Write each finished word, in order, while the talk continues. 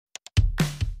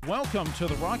Welcome to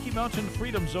the Rocky Mountain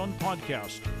Freedom Zone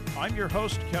podcast. I'm your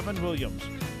host, Kevin Williams.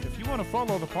 If you want to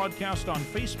follow the podcast on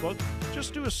Facebook,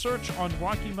 just do a search on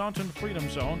Rocky Mountain Freedom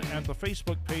Zone and the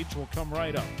Facebook page will come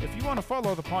right up. If you want to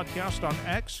follow the podcast on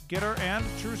X, Getter, and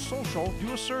True Social,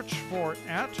 do a search for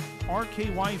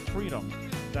 @RKY Freedom.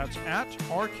 That's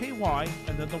 @RKY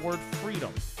and then the word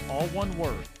freedom, all one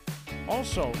word.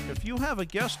 Also, if you have a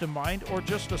guest in mind or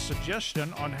just a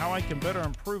suggestion on how I can better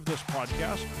improve this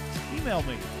podcast, email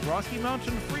me,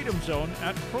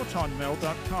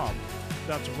 RockyMountainFreedomZone@protonmail.com.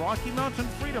 That's Rocky Mountain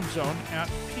Freedom Zone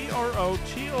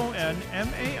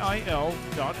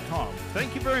 @PROTONMAIL.com.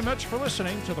 Thank you very much for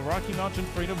listening to the Rocky Mountain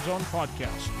Freedom Zone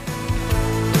podcast.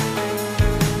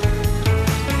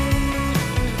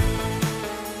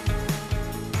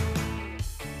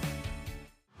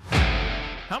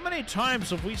 How many times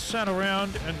have we sat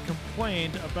around and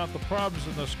complained about the problems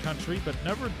in this country but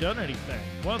never done anything?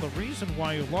 Well, the reason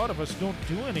why a lot of us don't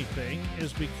do anything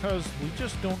is because we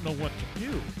just don't know what to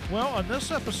do. Well, on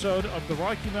this episode of the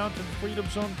Rocky Mountain Freedom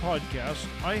Zone podcast,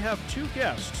 I have two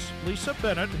guests, Lisa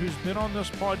Bennett, who's been on this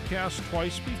podcast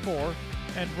twice before,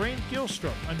 and Rain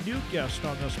Gilstrom, a new guest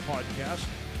on this podcast.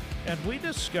 And we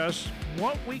discuss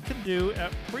what we can do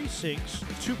at precincts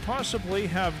to possibly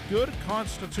have good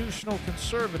constitutional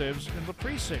conservatives in the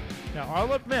precinct. Now,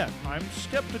 I'll admit, I'm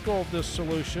skeptical of this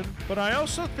solution, but I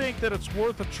also think that it's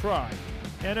worth a try.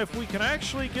 And if we can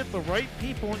actually get the right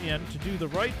people in to do the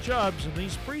right jobs in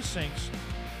these precincts,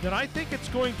 then I think it's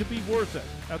going to be worth it.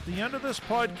 At the end of this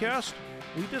podcast,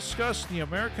 we discuss the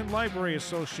American Library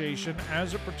Association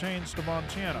as it pertains to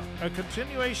Montana, a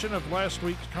continuation of last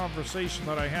week's conversation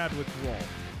that I had with you all.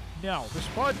 Now, this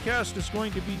podcast is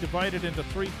going to be divided into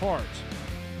three parts.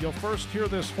 You'll first hear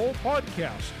this whole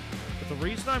podcast, but the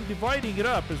reason I'm dividing it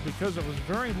up is because it was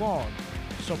very long.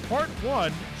 So part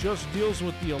one just deals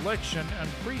with the election and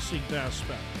precinct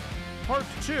aspect. Part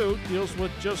two deals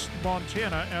with just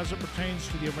Montana as it pertains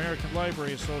to the American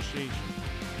Library Association.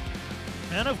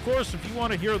 And of course, if you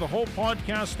want to hear the whole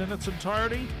podcast in its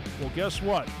entirety, well, guess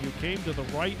what? You came to the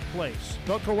right place.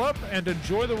 Buckle up and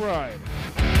enjoy the ride.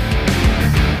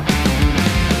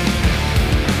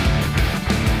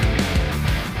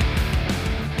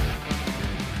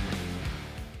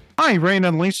 Hi, Rain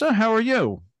and Lisa. How are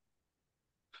you?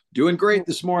 Doing great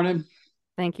this morning.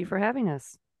 Thank you for having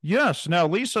us. Yes. Now,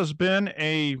 Lisa's been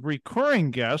a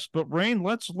recurring guest, but Rain,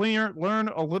 let's learn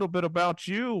a little bit about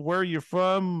you. Where are you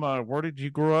from? Where did you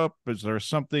grow up? Is there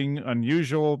something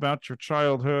unusual about your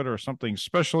childhood or something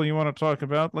special you want to talk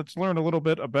about? Let's learn a little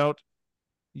bit about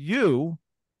you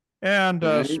and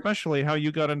especially how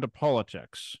you got into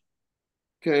politics.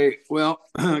 Okay. Well,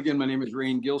 again, my name is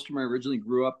Rain Gilstrom. I originally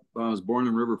I was born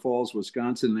in River Falls,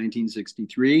 Wisconsin, in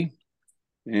 1963.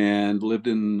 And lived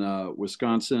in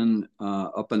Wisconsin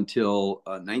up until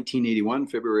 1981,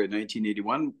 February of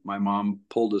 1981. My mom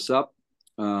pulled us up,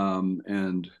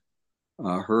 and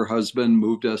her husband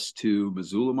moved us to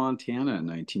Missoula, Montana in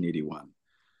 1981.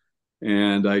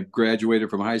 And I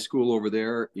graduated from high school over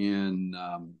there in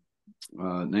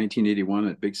 1981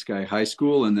 at Big Sky High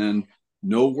School, and then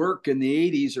no work in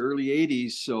the 80s, early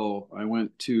 80s. So I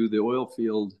went to the oil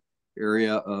field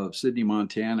area of Sidney,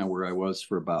 Montana, where I was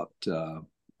for about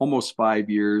almost 5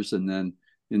 years. And then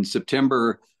in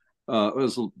September, it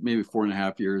was maybe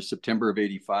 4.5 years, September of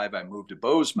 85, I moved to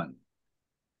Bozeman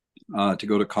to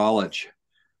go to college.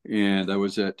 And I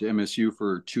was at MSU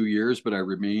for 2 years, but I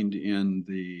remained in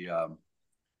the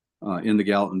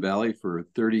Gallatin Valley for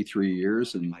 33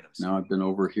 years. And now I've been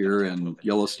over here in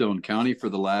Yellowstone County for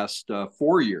the last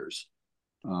 4 years.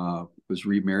 Was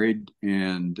remarried,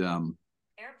 and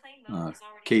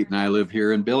Kate and I live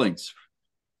here in Billings.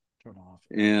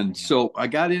 And so I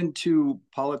got into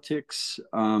politics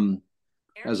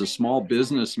as a small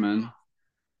businessman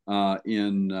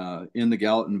in the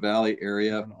Gallatin Valley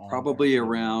area, probably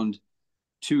around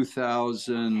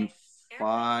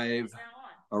 2005,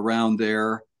 around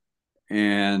there.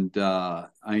 And I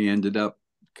ended up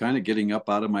kind of getting up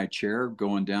out of my chair,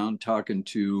 going down, talking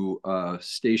to a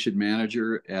station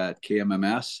manager at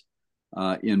KMMS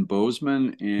in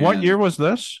Bozeman. And what year was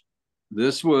this?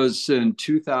 This was in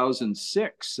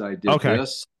 2006. I did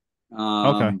this.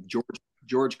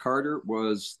 George Carter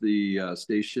was the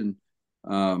station.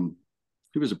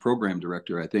 He was a program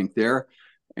director, I think, there.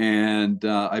 And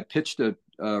I pitched a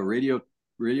radio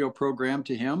program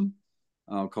to him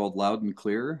called Loud and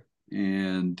Clear.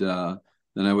 And then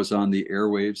I was on the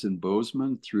airwaves in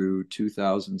Bozeman through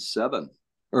 2007.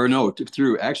 Or no,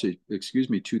 through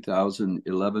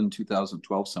 2011,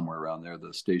 2012, somewhere around there.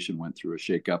 The station went through a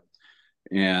shakeup.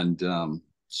 And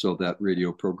so that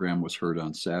radio program was heard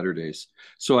on Saturdays.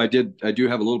 So I do have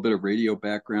a little bit of radio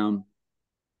background,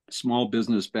 small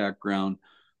business background,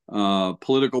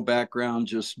 political background,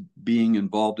 just being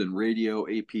involved in radio.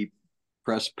 AP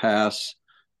Press Pass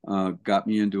got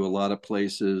me into a lot of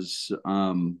places.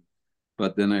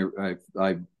 But then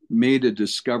I made a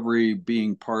discovery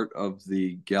being part of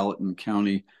the Gallatin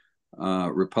County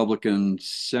Republican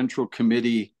Central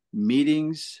Committee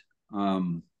meetings.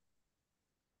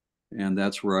 And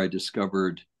that's where I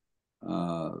discovered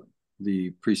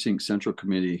the Precinct Central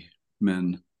Committee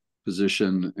men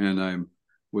position. And I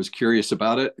was curious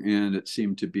about it, and it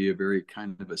seemed to be a very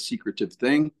kind of a secretive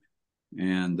thing.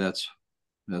 And that's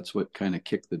what kind of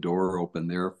kicked the door open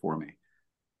there for me.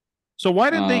 So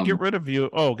why did they get rid of you?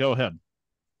 Oh, go ahead.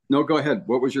 No, go ahead.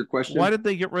 What was your question? Why did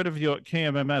they get rid of you at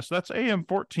KMMS? That's AM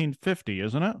 1450,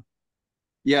 isn't it?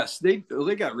 Yes, they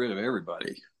got rid of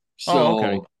everybody. So,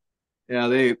 okay.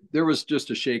 Yeah, there was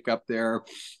just a shake up there.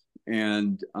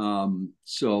 And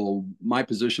so my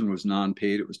position was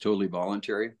non-paid. It was totally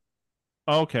voluntary.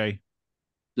 Okay.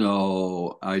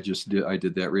 So I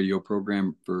did that radio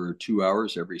program for 2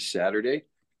 hours every Saturday.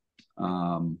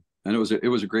 And it was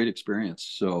a great experience.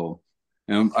 So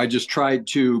I just tried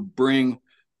to bring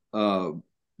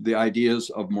the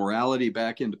ideas of morality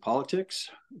back into politics,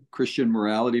 Christian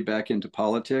morality back into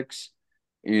politics,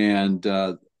 and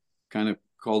kind of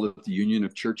called it the union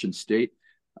of church and state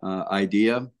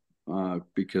idea,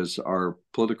 because our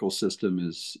political system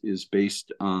is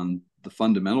based on the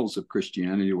fundamentals of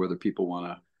Christianity, whether people want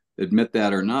to admit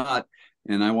that or not.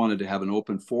 And I wanted to have an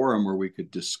open forum where we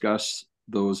could discuss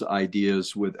those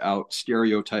ideas without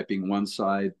stereotyping one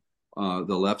side,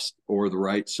 the left or the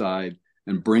right side,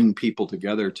 and bring people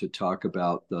together to talk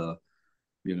about how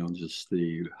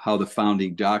the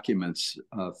founding documents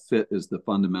fit as the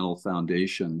fundamental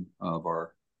foundation of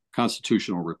our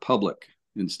constitutional republic,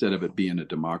 instead of it being a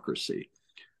democracy.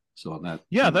 So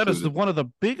that is one of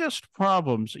the biggest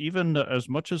problems. Even as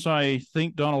much as I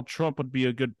think Donald Trump would be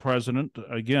a good president,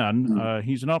 again,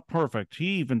 he's not perfect.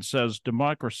 He even says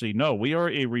democracy. No, we are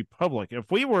a republic.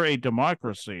 If we were a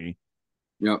democracy,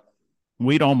 yep,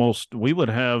 we would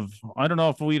have, I don't know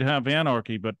if we'd have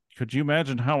anarchy, but could you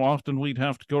imagine how often we'd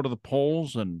have to go to the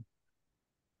polls, and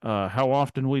how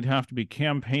often we'd have to be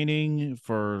campaigning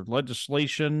for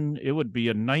legislation? It would be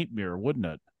a nightmare, wouldn't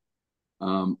it?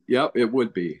 Yep, it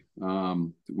would be.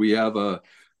 We have a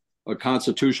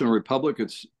constitutional republic.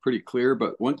 It's pretty clear,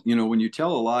 but when you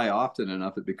tell a lie often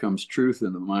enough, it becomes truth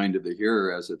in the mind of the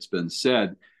hearer, as it's been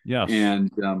said. Yes. And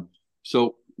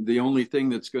so the only thing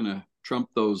that's going to trump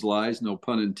those lies, no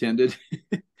pun intended,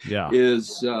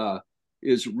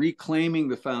 is reclaiming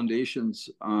the foundations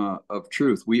of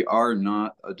truth. We are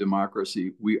not a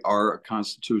democracy. We are a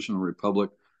constitutional republic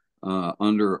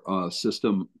under a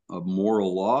system of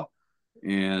moral law,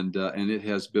 and it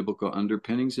has biblical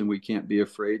underpinnings, and we can't be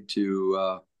afraid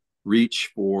to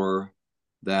reach for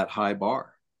that high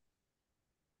bar.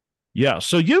 Yeah,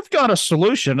 so you've got a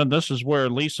solution, and this is where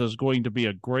Lisa is going to be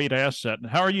a great asset.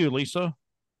 How are you, Lisa?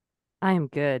 I am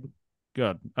good.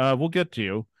 Good. We'll get to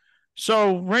you.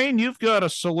 So, Rain, you've got a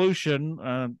solution,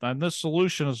 and this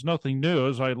solution is nothing new.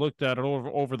 As I looked at it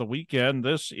over the weekend,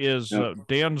 this is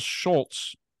Dan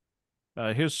Schultz,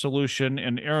 his solution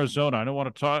in Arizona.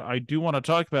 I do want to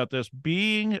talk about this.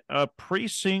 Being a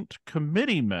precinct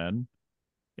committeeman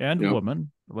and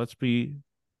woman, let's be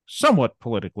somewhat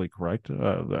politically correct,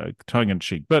 tongue in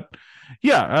cheek, but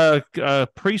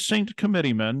precinct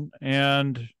committeeman.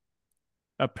 And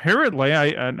apparently,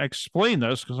 I explain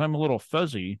this because I'm a little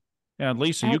fuzzy. And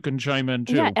Lisa, you can chime in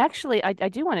too. Yeah, actually, I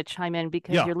do want to chime in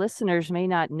because your listeners may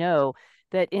not know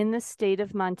that in the state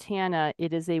of Montana,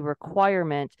 it is a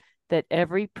requirement that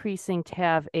every precinct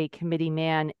have a committee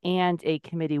man and a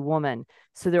committee woman.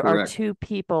 So there are two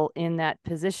people in that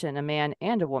position, a man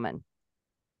and a woman.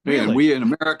 Hey, and we in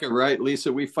America, right,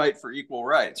 Lisa, we fight for equal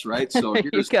rights, right? So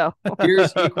here's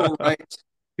equal rights.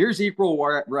 Here's equal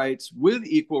rights with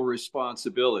equal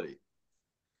responsibility.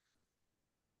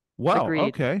 Wow. Agreed.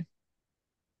 Okay.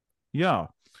 Yeah.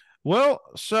 Well,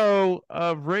 so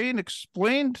Rain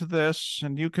explained this,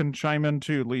 and you can chime in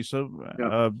too, Lisa,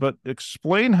 but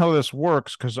explain how this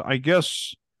works, because I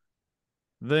guess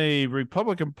the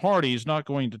Republican Party is not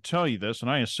going to tell you this, and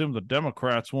I assume the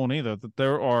Democrats won't either, that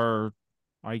there are,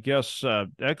 I guess,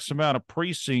 X amount of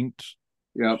precinct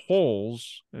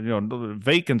holes,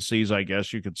 vacancies, I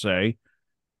guess you could say.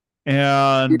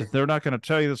 And they're not going to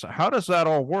tell you this. How does that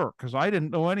all work? Because I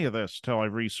didn't know any of this till I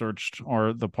researched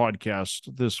the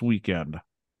podcast this weekend.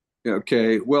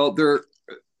 Okay. Well,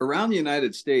 around the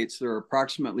United States, there are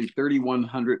approximately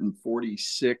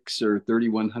 3,146 or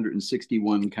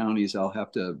 3,161 counties. I'll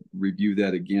have to review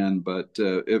that again. But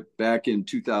back in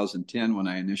 2010, when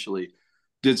I initially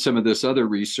did some of this other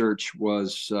research,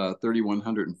 was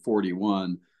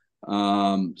 3,141.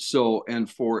 And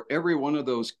for every one of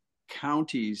those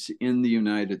counties in the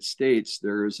United States,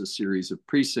 there is a series of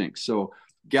precincts. So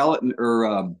Gallatin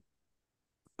or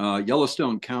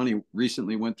Yellowstone County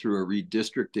recently went through a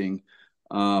redistricting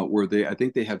where I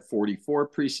think they had 44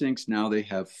 precincts. Now they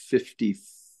have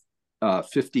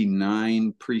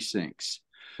 59 precincts.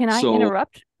 Can I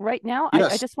interrupt right now?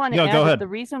 Yes. I just want to add that the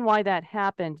reason why that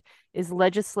happened is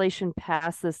legislation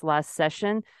passed this last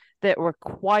session that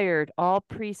required all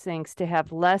precincts to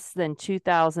have less than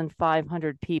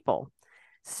 2,500 people.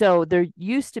 So there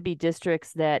used to be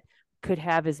districts that could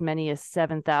have as many as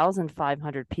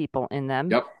 7,500 people in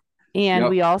them. Yep. And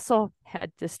we also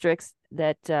had districts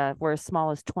that were as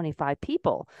small as 25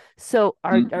 people. So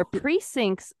our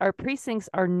precincts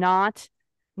are not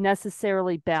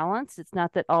necessarily balanced. It's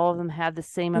not that all of them have the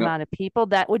same amount of people.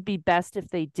 That would be best if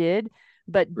they did.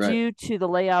 But due to the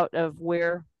layout of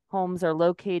where homes are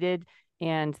located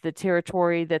and the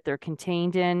territory that they're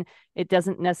contained in, it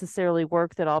doesn't necessarily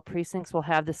work that all precincts will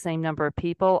have the same number of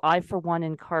people. I, for one,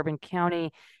 in Carbon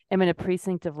County, am in a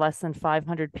precinct of less than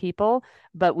 500 people,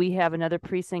 but we have another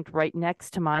precinct right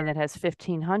next to mine that has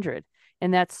 1,500.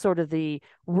 And that's sort of the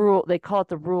rural, they call it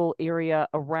the rural area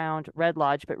around Red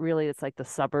Lodge, but really it's like the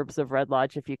suburbs of Red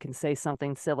Lodge, if you can say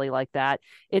something silly like that.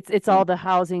 It's all the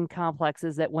housing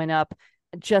complexes that went up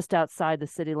just outside the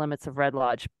city limits of Red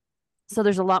Lodge. So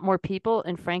there's a lot more people,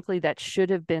 and frankly, that should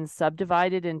have been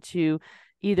subdivided into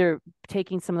either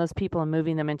taking some of those people and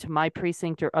moving them into my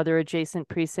precinct or other adjacent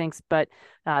precincts, but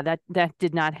that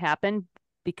did not happen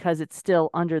because it's still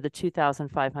under the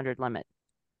 2,500 limit.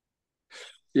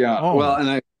 Yeah, well,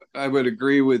 and I would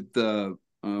agree with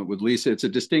Lisa. It's a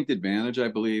distinct advantage, I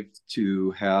believe,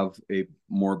 to have a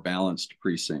more balanced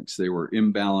precincts. They were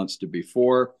imbalanced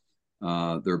before.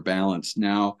 They're balanced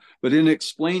now. But in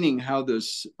explaining how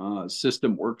this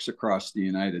system works across the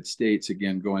United States,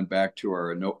 again, going back to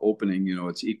our opening,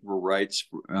 it's equal rights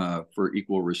for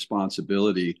equal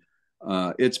responsibility.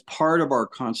 It's part of our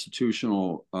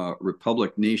constitutional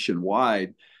republic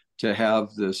nationwide to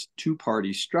have this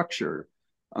two-party structure.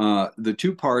 The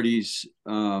two parties,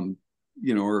 there's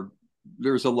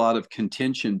a lot of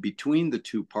contention between the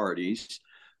two parties.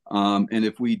 And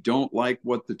if we don't like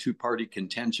what the two-party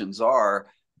contentions are,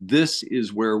 this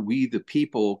is where we, the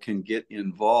people, can get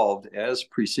involved as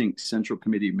precinct central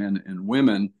committee men and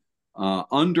women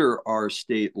under our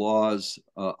state laws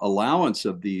allowance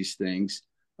of these things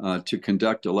to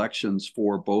conduct elections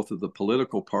for both of the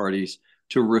political parties,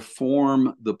 to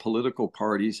reform the political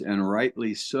parties, and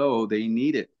rightly so, they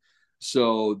need it.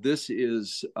 So this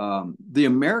is, the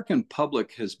American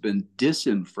public has been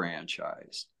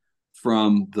disenfranchised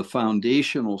from the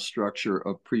foundational structure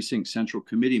of precinct central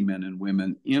committee men and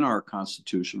women in our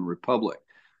constitutional republic.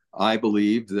 I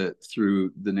believe that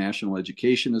through the National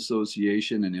Education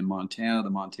Association and in Montana, the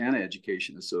Montana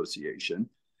Education Association,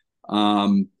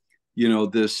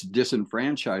 this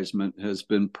disenfranchisement has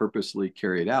been purposely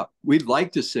carried out. We'd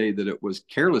like to say that it was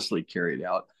carelessly carried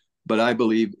out, but I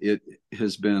believe it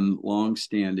has been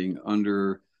longstanding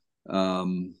under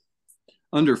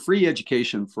free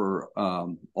education for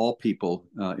all people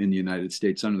in the United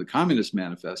States, under the Communist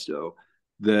Manifesto,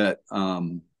 that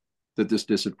this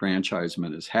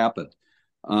disenfranchisement has happened.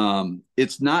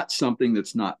 It's not something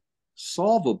that's not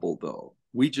solvable, though.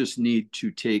 We just need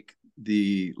to take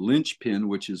the linchpin,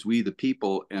 which is we the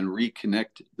people, and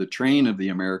reconnect the train of the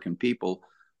American people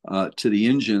to the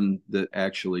engine that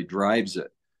actually drives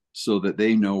it, so that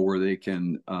they know where they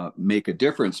can make a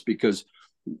difference, because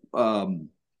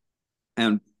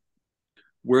and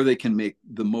where they can make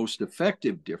the most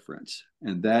effective difference.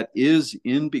 And that is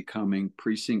in becoming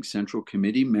precinct central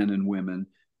committee men and women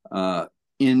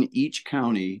in each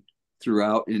county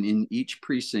throughout and in each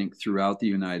precinct throughout the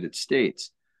United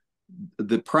States.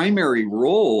 The primary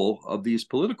role of these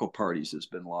political parties has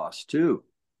been lost too.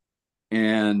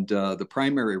 And the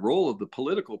primary role of the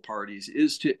political parties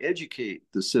is to educate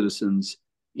the citizens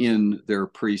in their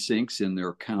precincts, in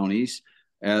their counties,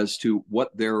 as to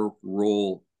what their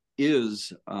role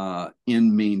is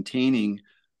in maintaining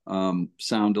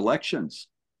sound elections.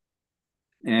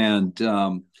 And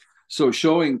so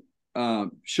showing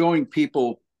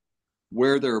people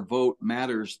where their vote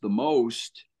matters the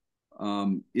most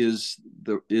is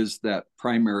that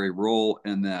primary role,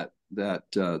 and that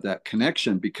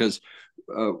connection, because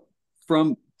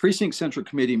from precinct central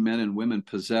committee men and women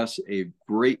possess a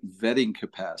great vetting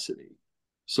capacity.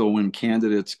 So when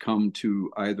candidates come to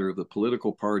either of the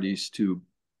political parties to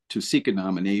seek a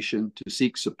nomination, to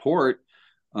seek support,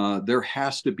 there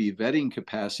has to be vetting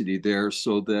capacity there,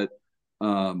 so that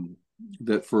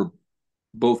that for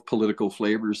both political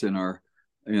flavors in our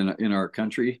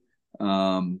country,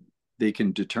 they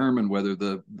can determine whether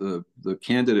the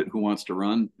candidate who wants to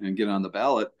run and get on the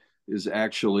ballot is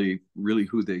actually really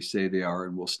who they say they are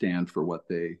and will stand for what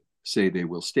they say they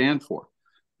will stand for.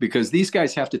 Because these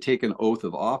guys have to take an oath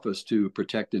of office to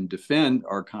protect and defend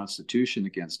our Constitution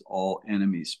against all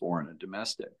enemies, foreign and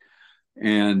domestic.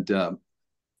 And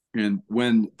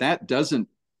when that vetting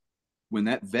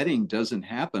doesn't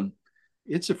happen,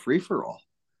 it's a free-for-all.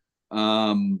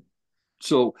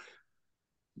 So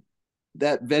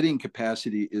that vetting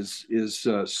capacity is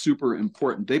super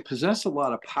important. They possess a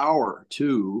lot of power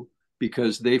too,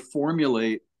 because they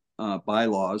formulate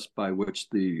bylaws by which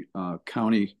the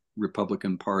county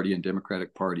Republican Party and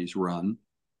Democratic parties run.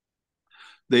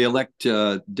 They elect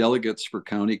delegates for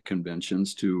county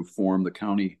conventions to form the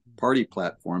county party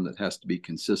platform that has to be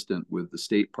consistent with the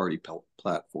state party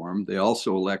platform. They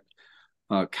also elect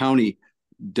county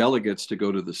delegates to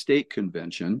go to the state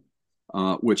convention,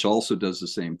 which also does the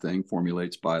same thing,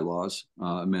 formulates bylaws,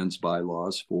 amends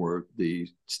bylaws for the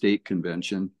state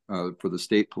convention, for the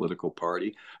state political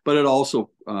party. But it also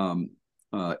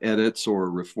edits or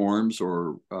reforms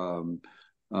or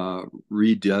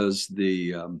redoes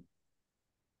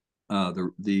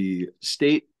the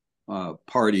state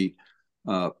party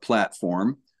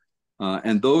platform,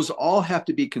 and those all have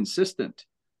to be consistent.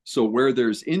 So where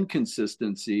there's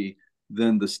inconsistency,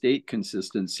 then the state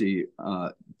consistency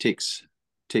takes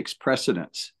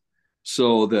precedence.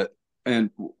 So that,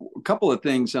 and a couple of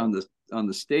things on the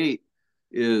state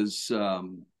is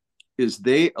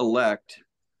they elect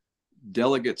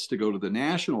delegates to go to the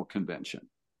national convention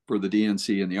for the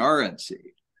DNC and the RNC.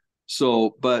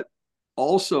 So, but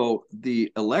also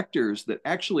the electors that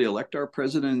actually elect our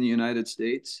president in the United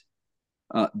States,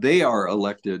 they are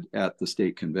elected at the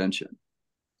state convention.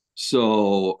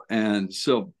 So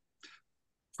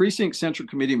precinct central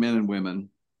committee men and women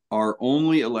are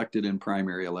only elected in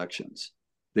primary elections.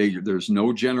 There's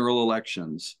no general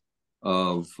elections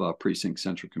of precinct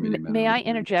central committee men. May I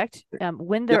interject?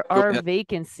 When there are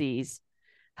vacancies,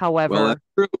 however, well, that's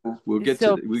true. We'll get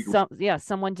to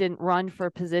someone didn't run for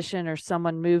a position, or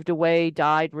someone moved away,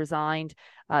 died, resigned,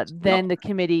 then the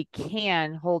committee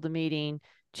can hold a meeting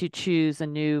to choose a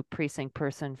new precinct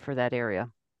person for that area.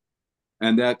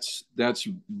 And that's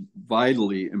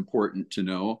vitally important to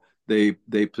know. They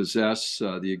possess,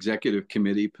 the executive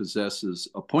committee possesses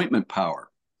appointment power,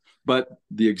 but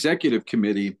the executive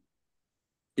committee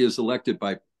is elected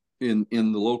by, in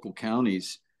the local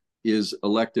counties, is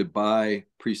elected by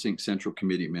precinct central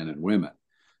committee men and women.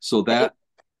 So that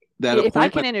if I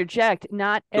can interject,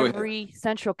 not every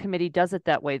central committee does it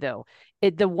that way, though.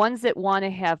 The ones that want to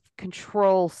have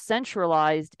control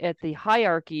centralized at the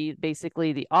hierarchy,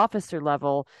 basically the officer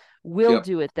level, will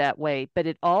do it that way. But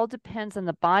it all depends on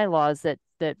the bylaws that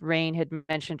Rain had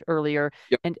mentioned earlier.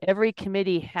 And every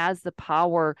committee has the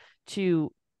power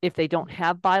to, if they don't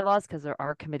have bylaws, because there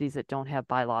are committees that don't have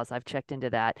bylaws, I've checked into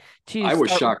that, I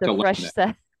was shocked to learn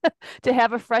that. To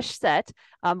have a fresh set.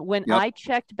 When I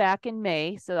checked back in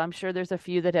May, so I'm sure there's a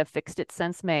few that have fixed it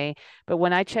since May, but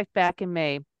when I checked back in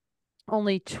May,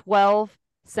 only 12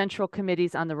 central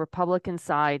committees on the Republican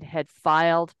side had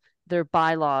filed their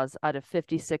bylaws out of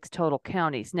 56 total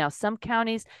counties. Now, some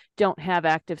counties don't have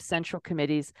active central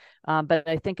committees, but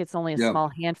I think it's only a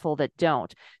small handful that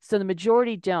don't. So the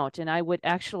majority don't, and I would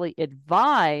actually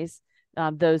advise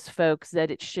those folks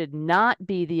that it should not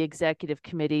be the executive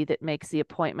committee that makes the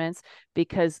appointments,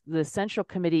 because the central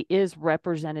committee is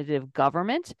representative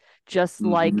government, just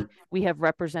like we have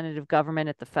representative government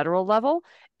at the federal level.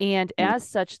 And as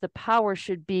such, the power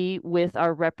should be with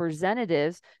our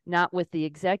representatives, not with the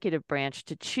executive branch,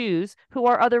 to choose who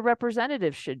our other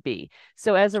representatives should be.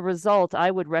 So as a result,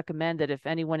 I would recommend that if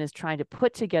anyone is trying to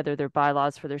put together their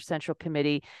bylaws for their central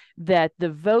committee, that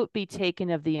the vote be taken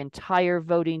of the entire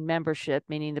voting membership,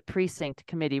 meaning the precinct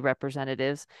committee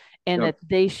representatives, and that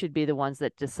they should be the ones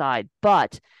that decide.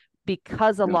 But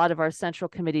because a lot of our central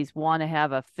committees want to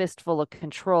have a fistful of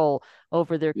control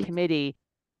over their committee,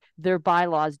 their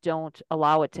bylaws don't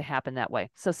allow it to happen that way.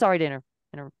 So sorry to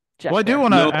interject. Well, I do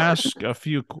want to ask a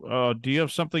few. Do you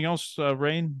have something else,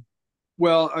 Rain?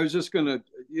 Well, I was just going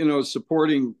to,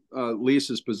 supporting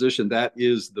Lisa's position. That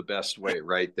is the best way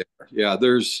right there. Yeah,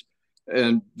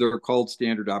 they're called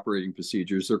standard operating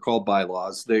procedures. They're called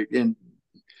bylaws. And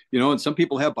some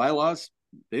people have bylaws,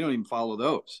 they don't even follow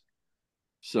those.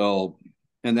 So,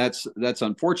 and that's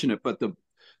unfortunate. But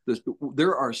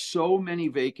There are so many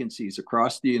vacancies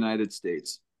across the United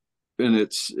States, and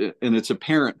it's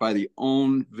apparent by the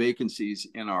own vacancies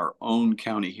in our own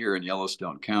county here in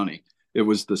Yellowstone County. It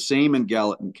was the same in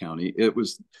Gallatin County. It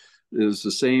was the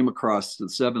same across the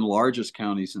 7 largest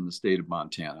counties in the state of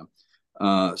Montana.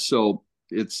 So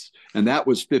and that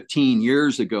was 15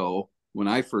 years ago when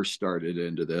I first started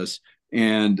into this,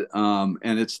 and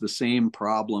it's the same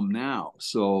problem now.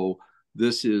 So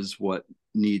this is what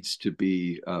needs to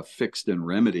be fixed and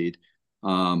remedied.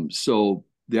 So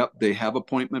yep, they have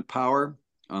appointment power,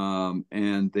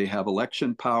 and they have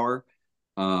election power,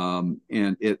 and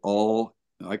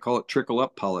I call it trickle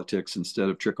up politics instead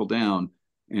of trickle down.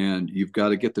 And you've got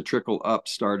to get the trickle up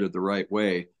started the right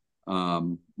way,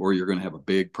 or you're going to have a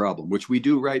big problem, which we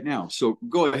do right now. So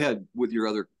go ahead with your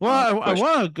other. Well, I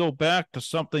want to go back to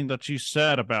something that you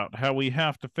said about how we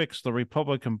have to fix the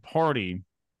Republican Party.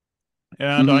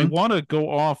 And I want to go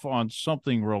off on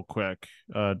something real quick,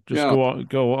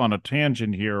 go on a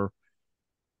tangent here,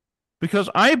 because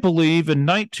I believe in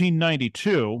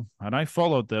 1992, and I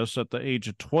followed this at the age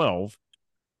of 12,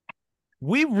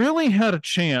 we really had a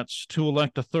chance to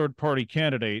elect a third-party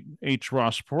candidate, H.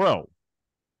 Ross Perot.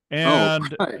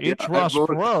 And H. Ross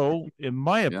Perot, in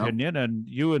my opinion, and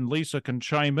you and Lisa can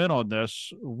chime in on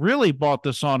this, really bought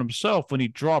this on himself when he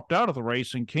dropped out of the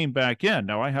race and came back in.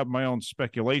 Now, I have my own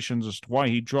speculations as to why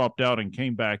he dropped out and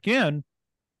came back in,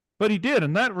 but he did,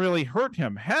 and that really hurt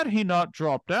him. Had he not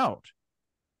dropped out,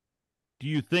 do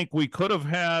you think we could have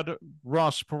had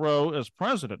Ross Perot as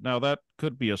president? Now, that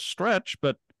could be a stretch,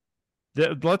 but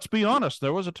let's be honest.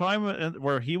 There was a time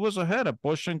where he was ahead of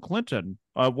Bush and Clinton.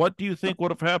 What do you think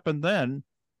would have happened then?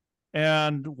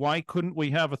 And why couldn't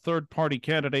we have a third-party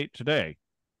candidate today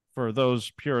for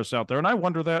those purists out there? And I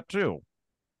wonder that too.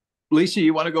 Lisa,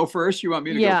 you want to go first? You want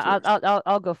me to go first? Yeah,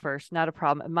 I'll go first. Not a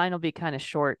problem. Mine will be kind of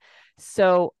short.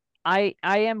 So I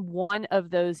am one of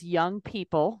those young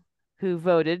people who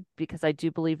voted, because I do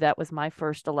believe that was my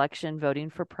first election, voting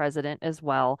for president as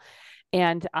well.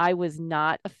 And I was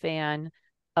not a fan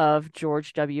of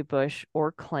George W. Bush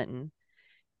or Clinton.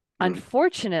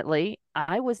 Unfortunately,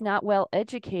 I was not well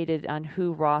educated on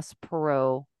who Ross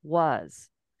Perot was.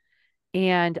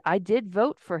 And I did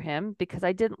vote for him because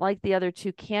I didn't like the other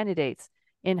 2 candidates.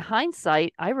 In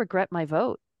hindsight, I regret my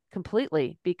vote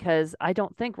completely, because I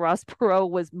don't think Ross Perot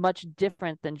was much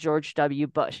different than George W.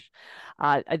 Bush.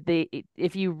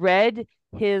 If you read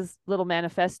his little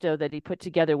manifesto that he put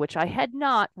together, which I had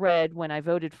not read when I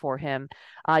voted for him,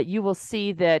 you will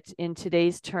see that in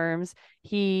today's terms,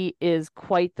 he is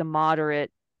quite the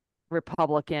moderate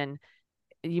Republican.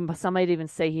 Some might even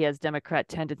say he has Democrat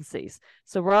tendencies.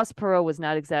 So Ross Perot was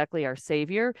not exactly our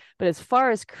savior. But as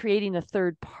far as creating a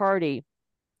third party,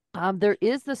 there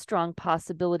is the strong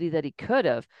possibility that he could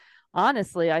have.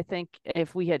 Honestly, I think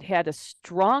if we had had a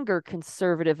stronger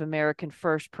conservative American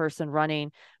first person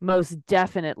running, most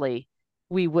definitely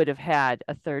we would have had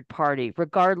a third party,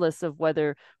 regardless of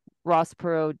whether Ross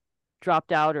Perot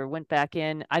dropped out or went back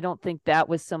in. I don't think that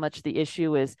was so much the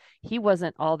issue, as he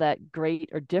wasn't all that great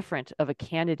or different of a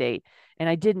candidate. And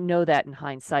I didn't know that in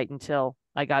hindsight until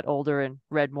I got older and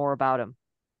read more about him.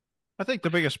 I think the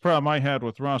biggest problem I had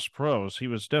with Ross Perot is he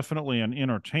was definitely an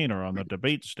entertainer on the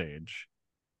debate stage.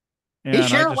 And he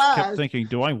sure I just kept thinking,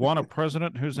 do I want a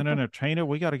president who's an entertainer?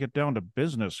 We got to get down to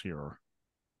business here.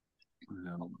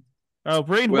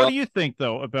 Brain, what do you think,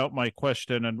 though, about my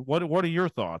question? And what are your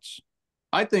thoughts?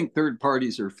 I think third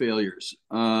parties are failures,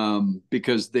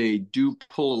 because they do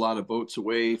pull a lot of votes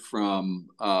away from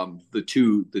the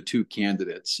two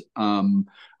candidates.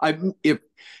 If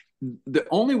the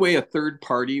only way a third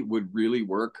party would really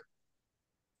work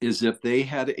is if they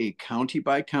had a county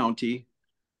by county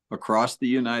across the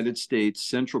United States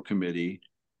Central Committee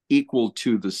equal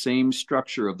to the same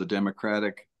structure of the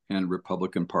Democratic and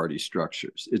Republican Party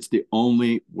structures. It's the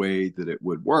only way that it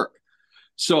would work.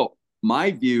 So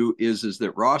my view is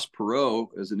that Ross Perot,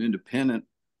 as an independent,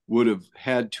 would have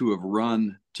had to have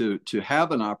run to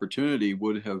have an opportunity,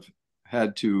 would have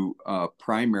had to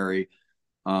primary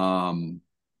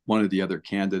one of the other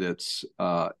candidates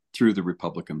through the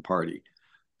Republican Party.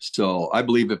 So I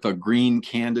believe if a Green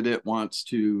candidate wants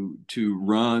to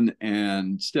run,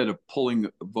 and instead of pulling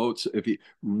votes, if he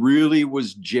really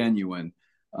was genuine,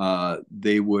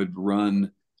 they would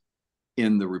run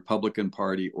in the Republican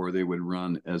Party, or they would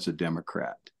run as a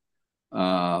Democrat.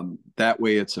 That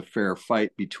way it's a fair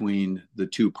fight between the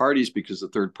two parties, because the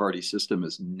third party system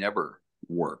has never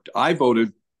worked. I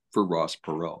voted for Ross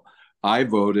Perot. I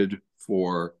voted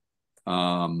for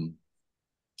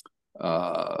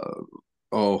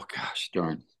oh gosh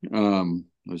darn, I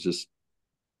was just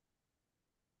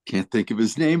Can't think of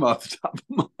his name off the top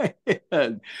of my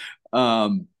head.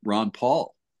 Ron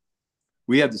Paul.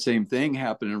 We had the same thing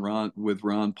happen with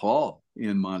Ron Paul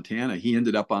in Montana. He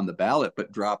ended up on the ballot,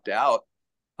 but dropped out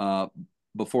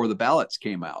before the ballots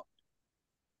came out.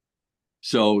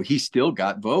 So he still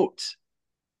got votes.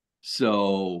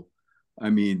 So, I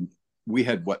mean, we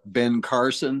had Ben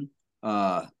Carson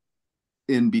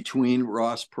in between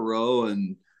Ross Perot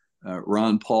and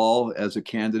Ron Paul as a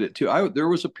candidate too. There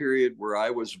was a period where I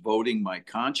was voting my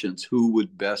conscience who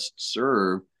would best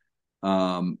serve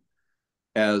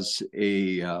as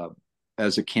a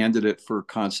candidate for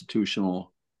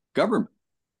constitutional government.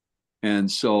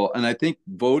 And I think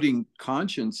voting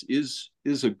conscience is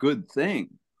a good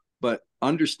thing, but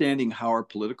understanding how our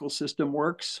political system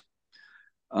works,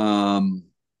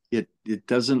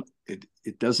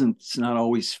 it's not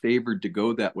always favored to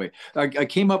go that way. I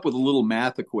came up with a little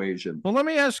math equation. Well, let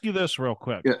me ask you this real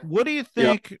quick. Yeah. What do you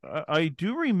think? Yeah. I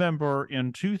do remember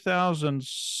in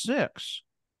 2006,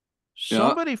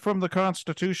 somebody from the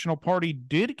Constitutional Party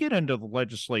did get into the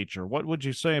legislature. What would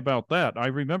you say about that? I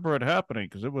remember it happening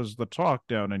because it was the talk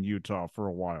down in Utah for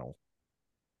a while.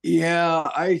 Yeah,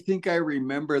 I think I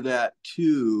remember that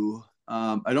too.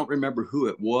 I don't remember who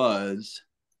it was.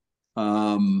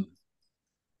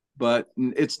 But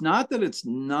it's not that it's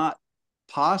not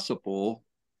possible,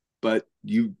 but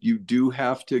you do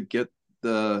have to get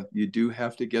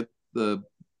the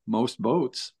most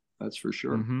votes. That's for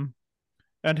sure. Mm-hmm.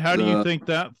 And how do you think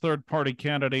that third party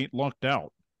candidate lucked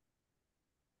out?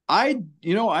 I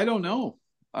don't know.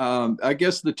 I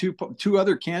guess the two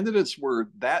other candidates were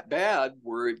that bad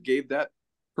where it gave that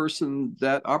person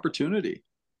that opportunity.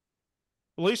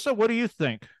 Lisa, what do you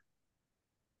think?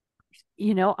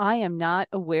 I am not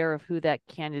aware of who that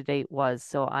candidate was,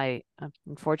 so I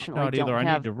unfortunately not either. don't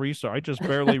I need to research. I just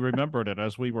barely remembered it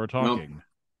as we were talking.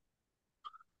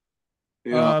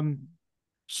 No. Yeah.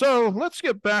 So let's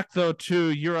get back though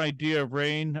to your idea,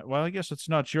 Rain. Well, I guess it's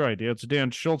not your idea; it's Dan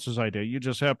Schultz's idea. You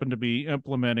just happen to be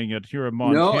implementing it here in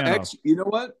Montana. No, you know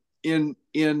what? Dan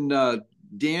and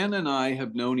I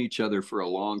have known each other for a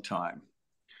long time,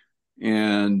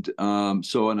 and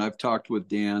and I've talked with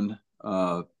Dan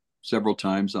several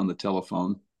times on the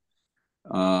telephone,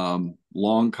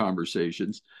 long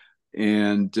conversations.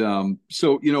 And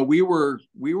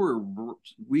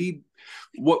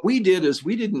what we did is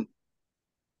we didn't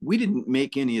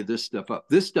make any of this stuff up.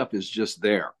 This stuff is just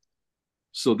there.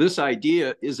 So this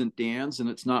idea isn't Dan's and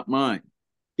it's not mine.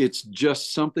 It's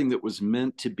just something that was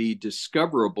meant to be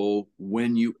discoverable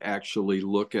when you actually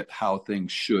look at how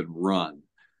things should run.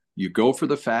 You go for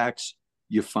the facts,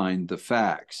 you find the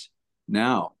facts.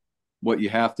 Now, what you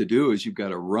have to do is you've got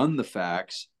to run the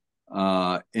facts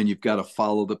and you've got to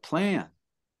follow the plan.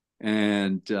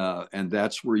 And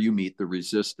that's where you meet the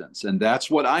resistance. And that's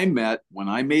what I met when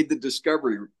I made the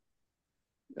discovery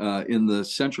in the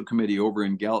Central Committee over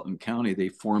in Gallatin County. They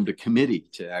formed a committee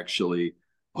to actually,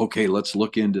 okay, let's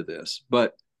look into this.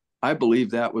 But I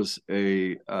believe that was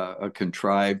a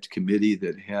contrived committee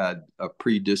that had a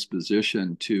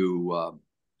predisposition to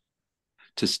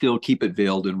still keep it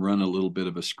veiled and run a little bit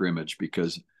of a scrimmage,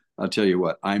 because I'll tell you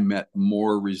what, I met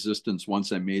more resistance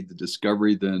once I made the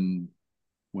discovery than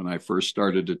when I first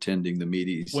started attending the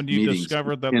meetings. When you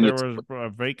discovered that there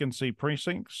was vacancy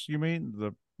precincts, you mean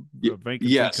the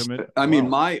vacancy committee? I mean,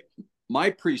 my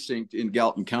precinct in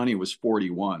Gallatin County was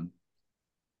 41.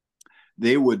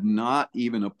 They would not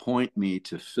even appoint me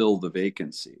to fill the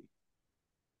vacancy.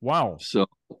 Wow. So,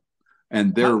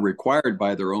 and they're required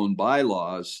by their own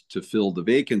bylaws to fill the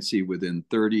vacancy within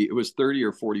 30, it was 30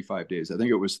 or 45 days. I think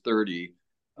it was 30.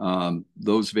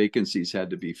 Those vacancies had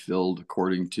to be filled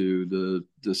according to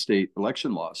the state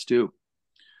election laws too.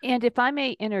 And if I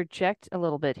may interject a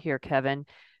little bit here, Kevin,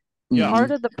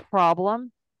 part of the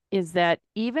problem is that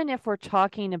even if we're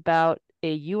talking about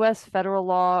a U.S. federal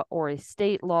law or a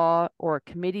state law or a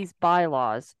committee's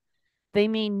bylaws, they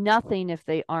mean nothing if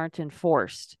they aren't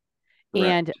enforced. Correct.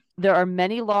 And there are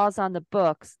many laws on the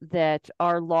books that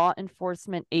our law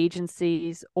enforcement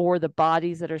agencies or the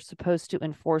bodies that are supposed to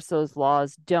enforce those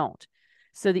laws don't.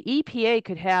 So the EPA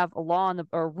could have a law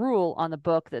or rule on the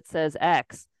book that says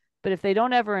X, but if they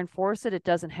don't ever enforce it, it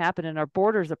doesn't happen. And our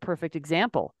border is a perfect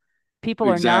example. People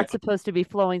are not supposed to be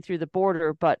flowing through the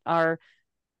border, but our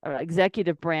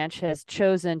executive branch has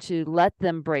chosen to let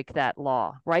them break that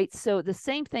law, right? So the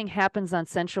same thing happens on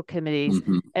central committees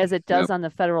as it does on the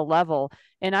federal level.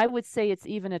 And I would say it's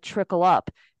even a trickle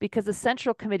up, because the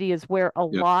central committee is where a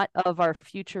lot of our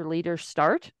future leaders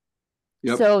start.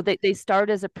 Yep. So they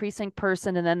start as a precinct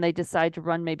person, and then they decide to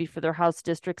run maybe for their House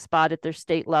district spot at their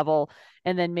state level.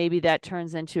 And then maybe that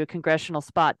turns into a congressional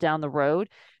spot down the road.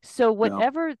 So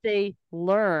whatever they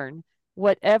learn,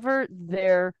 whatever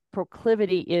their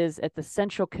proclivity is at the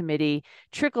central committee,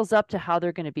 trickles up to how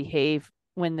they're going to behave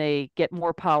when they get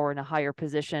more power in a higher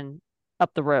position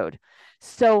up the road.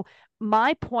 So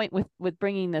my point with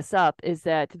bringing this up is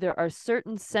that there are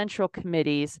certain central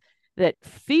committees that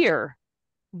fear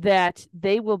that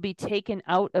they will be taken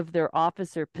out of their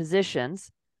officer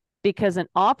positions, because an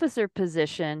officer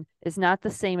position is not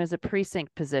the same as a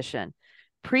precinct position.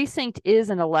 Precinct is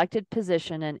an elected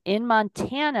position, and in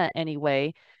Montana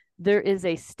anyway, there is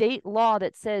a state law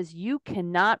that says you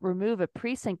cannot remove a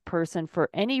precinct person for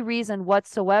any reason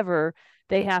whatsoever.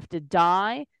 They have to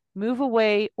die, move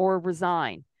away, or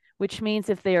resign, which means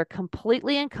if they are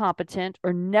completely incompetent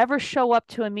or never show up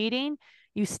to a meeting,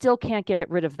 you still can't get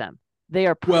rid of them. They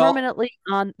are permanently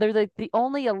on, they're the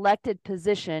only elected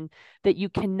position that you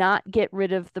cannot get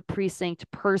rid of the precinct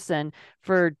person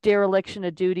for dereliction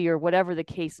of duty or whatever the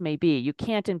case may be. You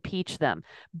can't impeach them.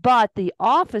 But the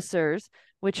officers,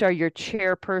 which are your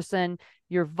chairperson,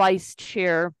 your vice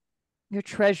chair, your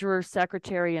treasurer,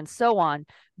 secretary, and so on,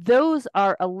 those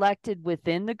are elected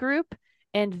within the group.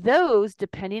 And those,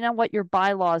 depending on what your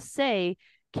bylaws say,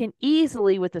 can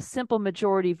easily, with a simple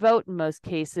majority vote in most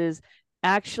cases,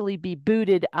 actually be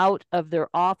booted out of their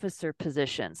officer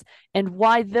positions. And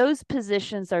why those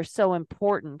positions are so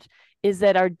important is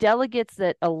that our delegates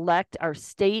that elect our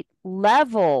state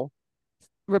level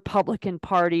Republican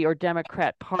Party or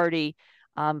Democrat Party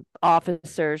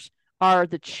officers are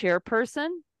the chairperson,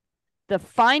 the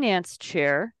finance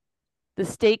chair, the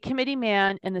state committee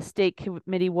man, and the state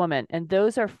committee woman. And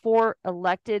those are 4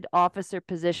 elected officer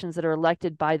positions that are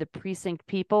elected by the precinct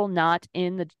people, not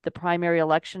in the primary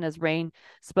election, as Rain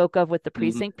spoke of with the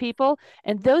precinct people.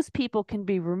 And those people can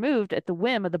be removed at the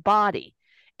whim of the body.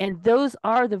 And those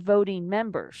are the voting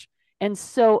members. And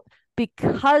so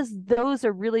because those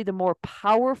are really the more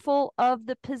powerful of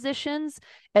the positions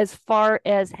as far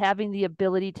as having the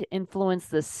ability to influence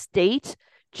the state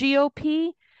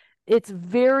GOP, it's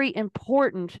very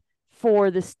important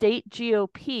for the state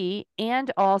GOP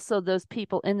and also those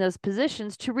people in those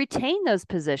positions to retain those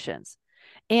positions.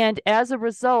 And as a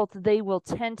result, they will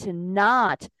tend to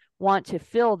not want to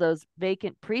fill those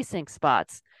vacant precinct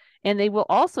spots. And they will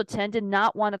also tend to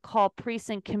not want to call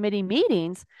precinct committee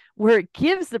meetings where it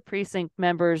gives the precinct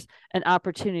members an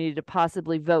opportunity to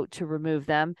possibly vote to remove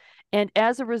them. And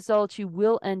as a result, you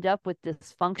will end up with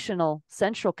dysfunctional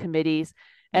central committees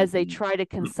as they try to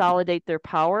consolidate their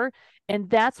power. And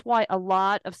that's why a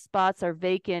lot of spots are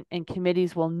vacant and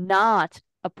committees will not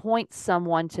appoint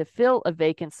someone to fill a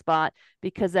vacant spot,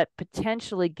 because that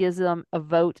potentially gives them a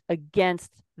vote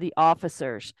against the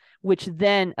officers, which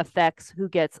then affects who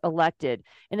gets elected.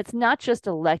 And it's not just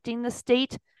electing the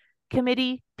state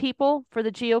committee people for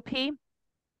the GOP.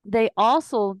 They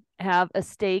also have a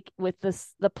stake with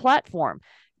the platform.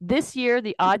 This year,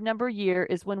 the odd number year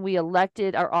is when we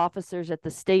elected our officers at the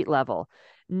state level.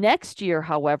 Next year,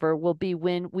 however, will be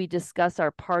when we discuss our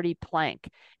party plank.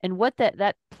 And what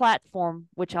that platform,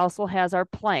 which also has our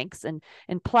planks, and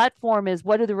platform is,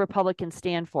 what do the Republicans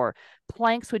stand for?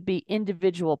 Planks would be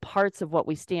individual parts of what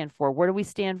we stand for. Where do we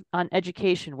stand on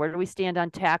education? Where do we stand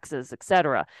on taxes, et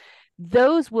cetera?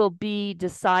 Those will be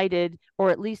decided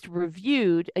or at least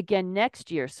reviewed again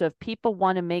next year. So if people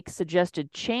want to make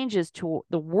suggested changes to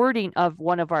the wording of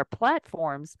one of our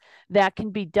platforms, that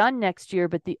can be done next year.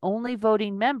 But the only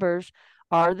voting members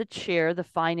are the chair, the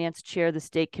finance chair, the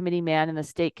state committee man, and the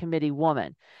state committee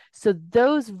woman. So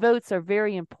those votes are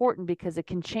very important because it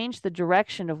can change the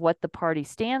direction of what the party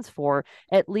stands for,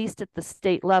 at least at the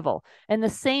state level. And the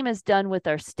same is done with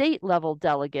our state level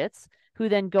delegates, who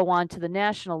then go on to the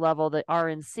national level, the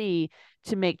RNC,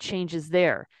 to make changes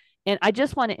there. And I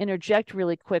just want to interject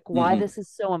really quick why this is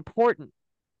so important.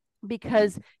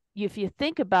 Because if you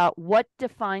think about what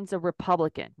defines a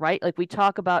Republican, right? Like we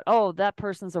talk about, oh, that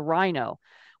person's a rhino.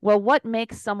 Well, what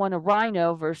makes someone a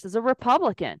rhino versus a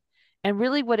Republican? And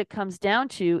really what it comes down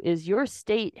to is your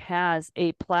state has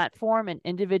a platform and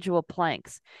individual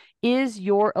planks. Is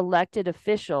your elected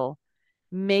official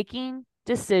making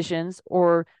decisions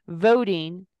or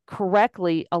voting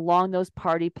correctly along those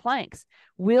party planks?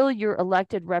 Will your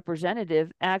elected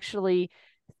representative actually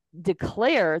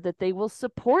declare that they will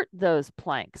support those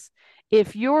planks?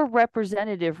 If your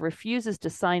representative refuses to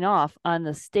sign off on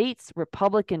the state's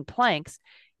Republican planks,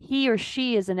 he or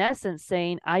she is in essence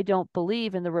saying, I don't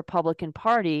believe in the Republican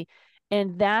Party,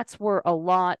 And that's where a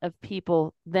lot of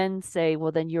people then say,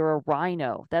 well, then you're a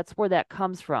rhino. That's where that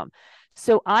comes from.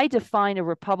 So I define a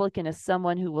Republican as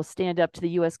someone who will stand up to the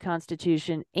U.S.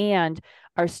 Constitution and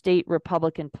our state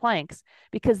Republican planks,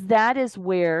 because that is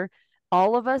where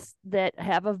all of us that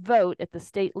have a vote at the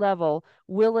state level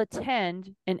will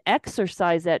attend and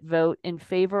exercise that vote in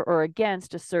favor or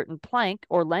against a certain plank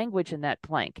or language in that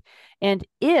plank. And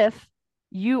if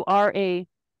you are a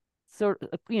sort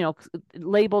of,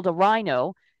 labeled a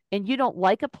rhino and you don't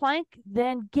like a plank,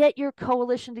 then get your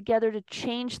coalition together to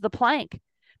change the plank.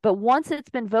 But once it's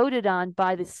been voted on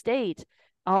by the state,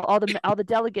 all the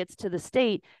delegates to the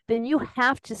state, then you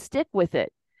have to stick with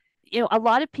it. A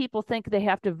lot of people think they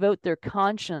have to vote their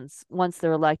conscience once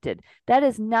they're elected. That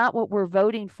is not what we're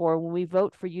voting for when we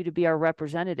vote for you to be our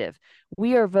representative.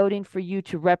 We are voting for you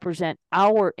to represent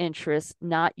our interests,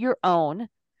 not your own.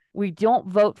 We don't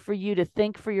vote for you to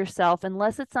think for yourself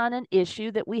unless it's on an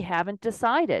issue that we haven't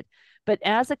decided. But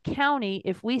as a county,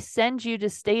 if we send you to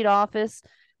state office,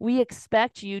 we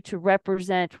expect you to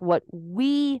represent what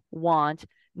we want,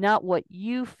 not what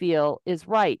you feel is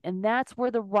right. And that's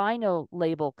where the rhino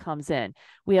label comes in.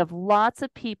 We have lots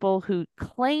of people who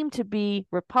claim to be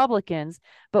Republicans,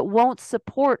 but won't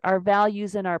support our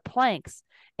values and our planks.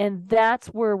 And that's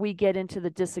where we get into the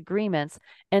disagreements.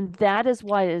 And that is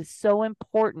why it is so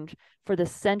important for the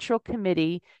Central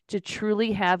Committee to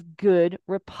truly have good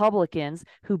Republicans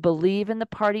who believe in the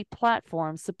party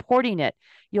platform supporting it.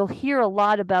 You'll hear a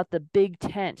lot about the big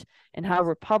tent and how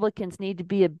Republicans need to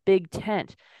be a big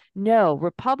tent. No,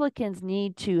 Republicans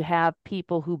need to have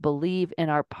people who believe in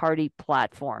our party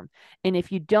platform. And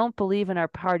if you don't believe in our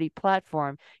party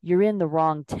platform, you're in the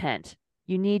wrong tent.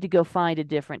 You need to go find a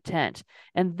different tent.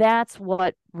 And that's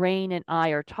what Rain and I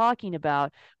are talking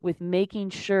about with making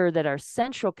sure that our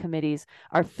central committees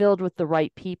are filled with the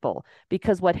right people.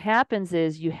 Because what happens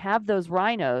is you have those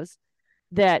rhinos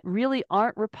that really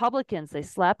aren't Republicans. They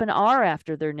slap an R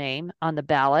after their name on the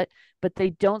ballot, but they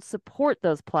don't support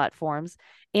those platforms.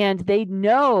 And they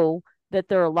know that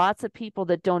there are lots of people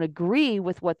that don't agree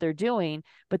with what they're doing,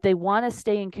 but they want to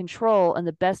stay in control. And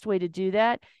the best way to do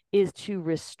that is to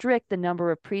restrict the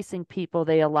number of precinct people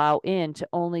they allow in to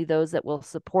only those that will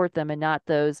support them and not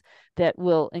those that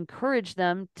will encourage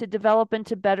them to develop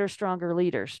into better, stronger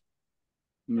leaders.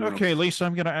 No. Okay, Lisa,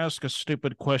 I'm going to ask a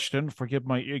stupid question. Forgive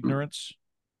my ignorance.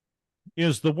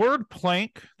 Is the word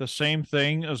plank the same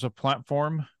thing as a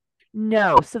platform?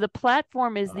 No. So the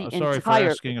platform is the sorry entire.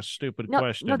 for asking a stupid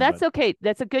question. No, that's okay.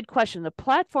 That's a good question. The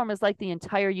platform is like the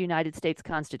entire United States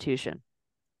Constitution,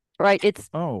 right? It's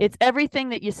everything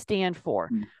that you stand for.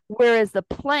 Whereas the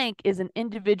plank is an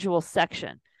individual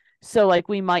section. So like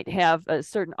we might have a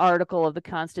certain article of the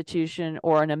Constitution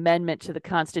or an amendment to the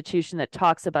Constitution that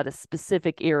talks about a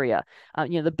specific area.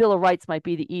 The Bill of Rights might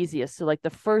be the easiest. So like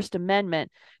the First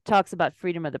Amendment talks about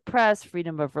freedom of the press,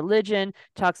 freedom of religion,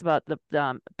 talks about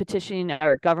the petitioning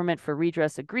our government for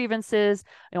redress of grievances.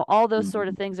 All those sort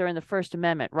of things are in the First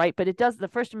Amendment, right? But the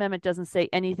First Amendment doesn't say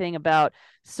anything about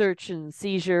search and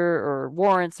seizure or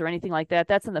warrants or anything like that.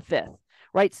 That's in the Fifth.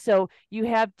 Right. So you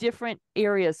have different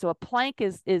areas. So a plank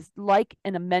is like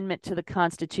an amendment to the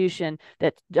Constitution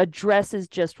that addresses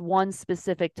just one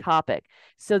specific topic.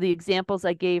 So the examples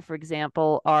I gave, for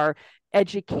example, are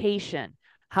education.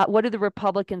 What do the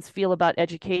Republicans feel about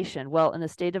education? Well, in the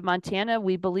state of Montana,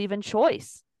 we believe in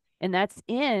choice, and that's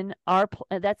in our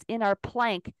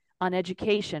plank on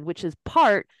education, which is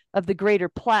part of the greater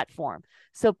platform.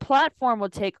 So platform will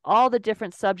take all the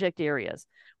different subject areas,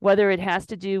 whether it has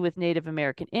to do with Native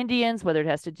American Indians, whether it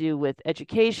has to do with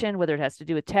education, whether it has to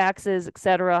do with taxes, et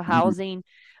cetera, housing.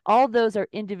 All those are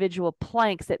individual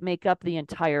planks that make up the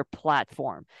entire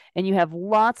platform. And you have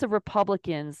lots of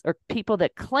Republicans or people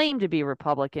that claim to be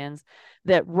Republicans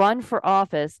that run for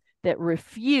office that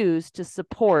refuse to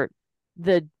support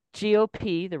the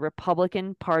GOP, the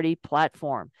Republican Party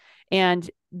platform. And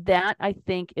that, I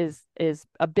think, is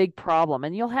a big problem.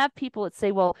 And you'll have people that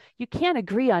say, well, you can't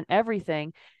agree on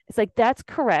everything. It's like, that's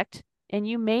correct. And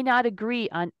you may not agree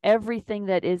on everything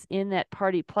that is in that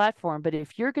party platform. But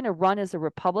if you're going to run as a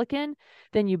Republican,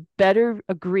 then you better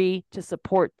agree to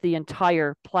support the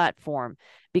entire platform,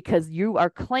 because you are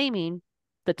claiming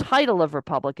the title of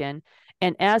Republican.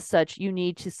 And as such, you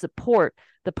need to support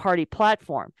the party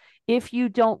platform. If you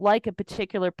don't like a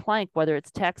particular plank, whether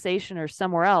it's taxation or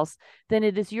somewhere else, then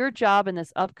it is your job in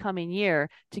this upcoming year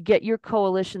to get your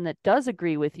coalition that does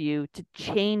agree with you to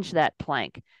change that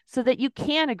plank so that you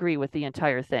can agree with the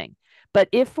entire thing. But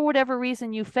if for whatever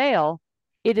reason you fail,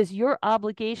 it is your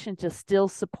obligation to still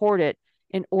support it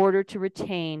in order to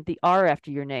retain the R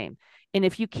after your name. And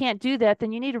if you can't do that,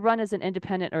 then you need to run as an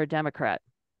independent or a Democrat.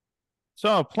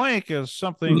 So a plank is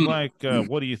something like,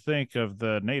 what do you think of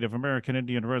the Native American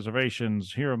Indian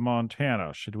reservations here in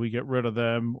Montana? Should we get rid of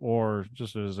them, or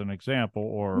just as an example,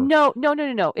 or No.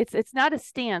 It's not a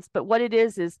stance, but what it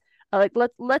is like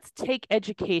let's take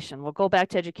education. We'll go back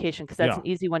to education because that's yeah, an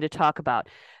easy one to talk about.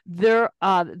 There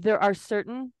are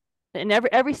certain, and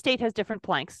every state has different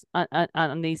planks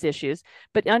on these issues,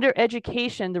 but under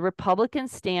education, the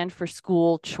Republicans stand for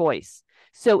school choice.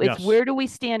 So it's yes, where do we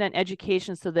stand on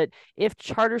education so that if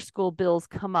charter school bills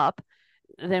come up,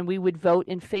 then we would vote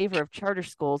in favor of charter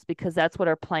schools because that's what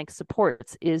our plank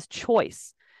supports is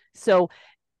choice. So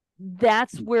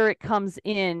that's where it comes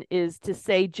in, is to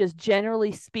say, just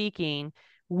generally speaking,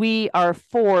 we are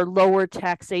for lower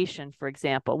taxation, for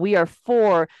example. We are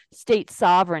for state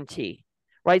sovereignty,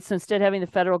 right? So instead of having the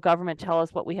federal government tell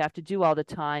us what we have to do all the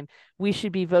time, we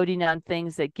should be voting on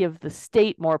things that give the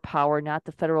state more power, not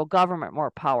the federal government more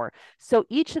power. So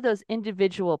each of those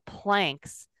individual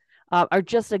planks are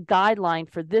just a guideline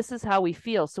for this is how we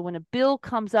feel. So when a bill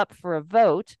comes up for a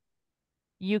vote,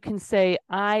 you can say,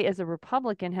 I, as a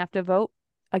Republican, have to vote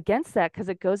against that because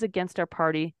it goes against our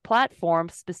party platform,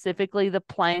 specifically the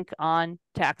plank on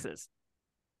taxes.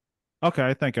 okay,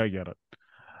 I think I get it.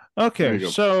 Okay,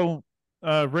 so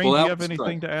Rain, Well, do you that have was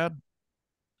anything to add?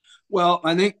 Well,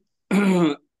 I think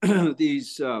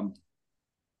these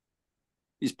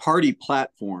party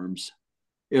platforms,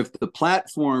 if the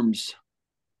platforms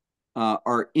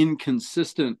are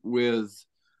inconsistent with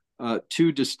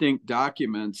two distinct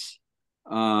documents,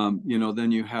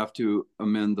 then you have to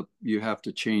you have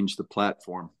to change the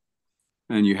platform,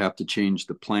 and you have to change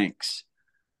the planks.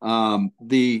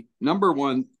 The number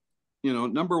one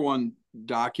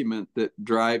document that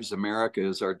drives America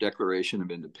is our Declaration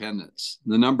of Independence.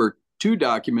 The number two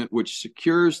document, which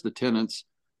secures the tenets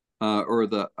or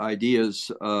the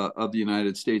ideas of the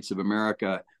United States of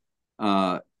America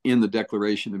in the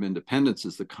Declaration of Independence,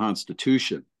 is the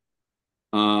Constitution.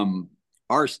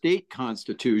 Our state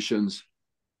constitutions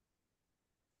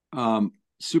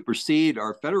supersede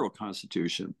our federal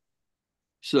constitution.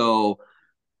 So,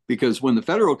 because when the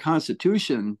federal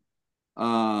constitution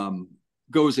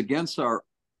goes against our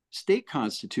state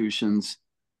constitutions,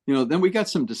 then we got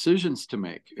some decisions to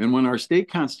make. And when our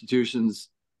state constitutions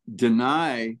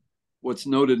deny what's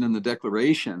noted in the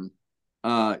Declaration,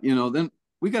 then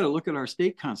we got to look at our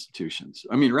state constitutions.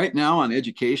 I mean, right now on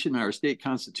education, our state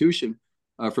constitution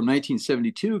from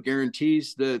 1972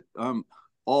 guarantees that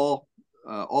all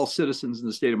citizens in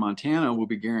the state of Montana will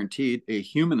be guaranteed a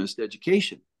humanist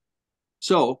education.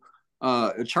 So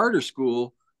a charter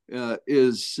school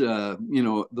is,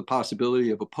 the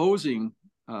possibility of opposing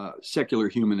secular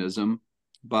humanism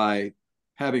by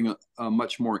having a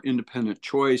much more independent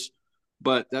choice.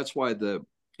 But that's why the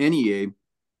NEA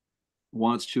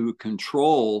wants to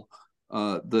control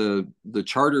the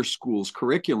charter schools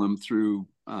curriculum through,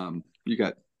 you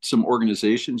got some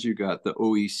organizations, you got the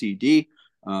OECD,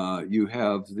 you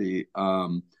have the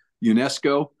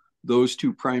UNESCO. Those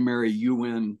two primary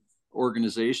UN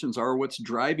organizations are what's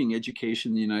driving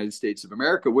education in the United States of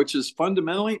America, which is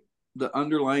fundamentally the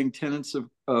underlying tenets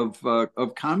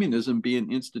of communism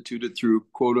being instituted through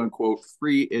quote unquote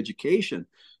free education.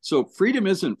 So freedom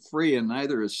isn't free, and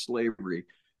neither is slavery.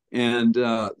 And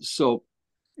so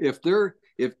if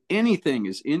anything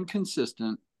is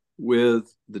inconsistent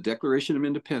with the Declaration of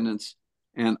Independence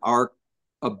and our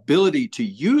ability to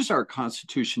use our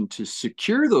Constitution to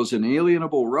secure those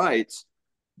inalienable rights,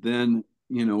 then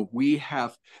we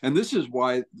have, and this is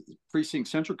why Precinct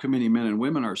Central Committee men and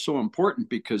women are so important,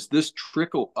 because this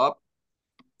trickle up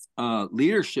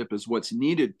leadership is what's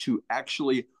needed to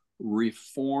actually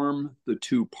reform the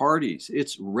two parties.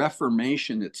 It's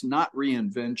reformation. It's not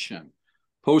reinvention.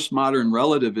 Postmodern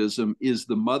relativism is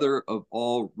the mother of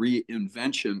all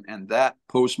reinvention, and that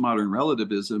postmodern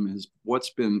relativism is what's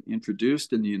been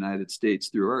introduced in the United States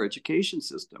through our education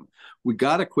system. We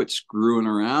got to quit screwing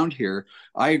around here.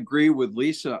 I agree with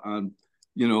Lisa on,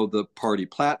 the party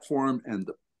platform and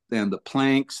the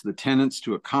planks, the tenets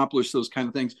to accomplish those kind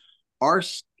of things. Our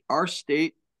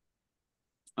state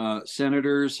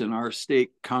senators and our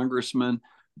state congressmen,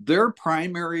 their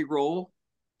primary role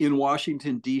in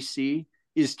Washington, D.C.,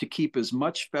 is to keep as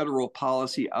much federal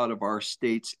policy out of our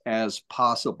states as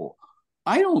possible.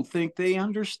 I don't think they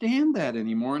understand that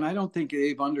anymore, and I don't think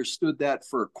they've understood that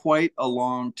for quite a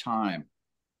long time.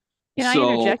 Can I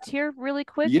interject here really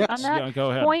quick on that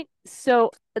go ahead. point?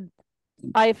 So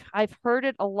I've heard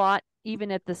it a lot,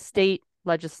 even at the state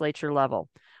legislature level,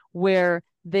 where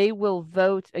they will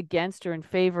vote against or in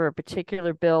favor of a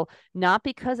particular bill, not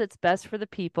because it's best for the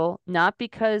people, not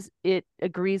because it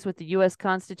agrees with the U.S.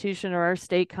 Constitution or our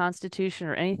state constitution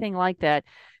or anything like that,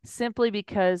 simply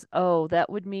because, oh, that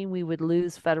would mean we would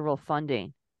lose federal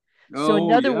funding. So in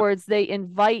Oh, other yeah. words, they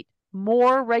invite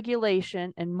more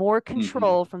regulation and more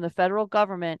control from the federal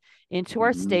government into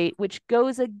our state, which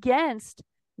goes against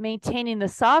maintaining the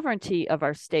sovereignty of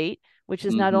our state, which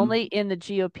is not only in the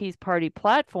GOP's party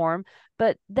platform,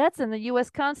 but that's in the U.S.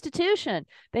 Constitution.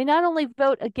 They not only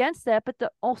vote against that, but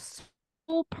the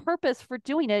sole purpose for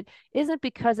doing it isn't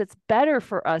because it's better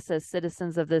for us as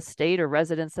citizens of this state or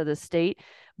residents of the state,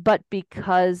 but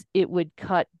because it would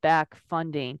cut back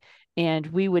funding and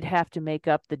we would have to make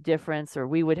up the difference, or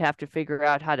we would have to figure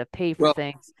out how to pay for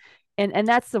things. And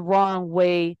that's the wrong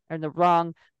way or the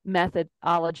wrong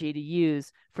methodology to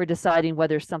use for deciding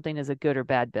whether something is a good or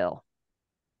bad bill.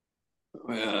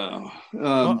 Well,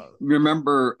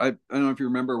 remember, I don't know if you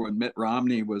remember when Mitt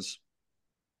Romney was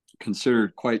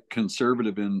considered quite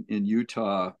conservative in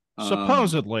Utah.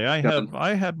 Supposedly, I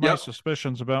had my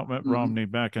suspicions about Mitt Romney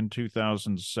back in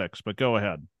 2006, but go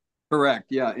ahead. Correct.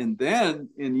 Yeah. And then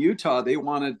in Utah, they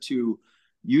wanted to,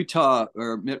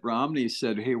 or Mitt Romney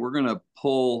said, hey, we're going to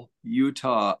pull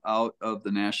Utah out of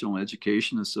the National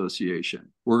Education Association.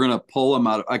 We're going to pull them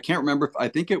out. I can't remember. I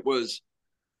think it was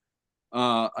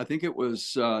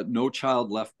No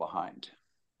Child Left Behind.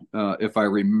 If I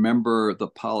remember the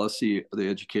policy, the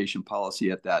education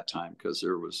policy at that time, because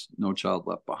there was No Child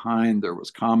Left Behind. There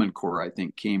was Common Core, I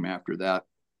think, came after that.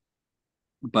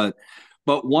 But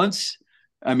once,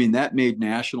 I mean, that made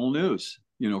national news,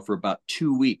 for about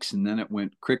 2 weeks, and then it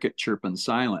went cricket chirping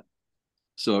silent.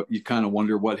 So you kind of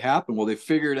wonder what happened. Well, they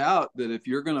figured out that if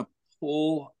you're going to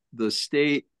pull the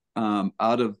state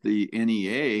out of the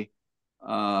NEA,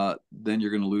 then you're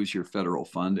going to lose your federal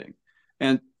funding.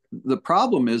 And the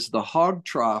problem is the hog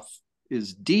trough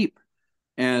is deep.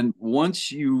 And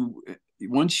once you face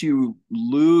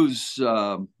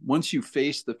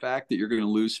the fact that you're going to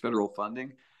lose federal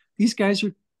funding, these guys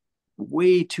are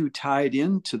way too tied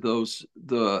into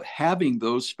having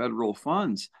those federal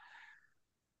funds.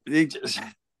 They just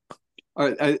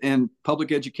and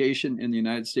public education in the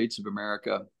United States of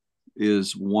America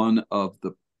is one of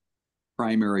the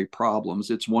primary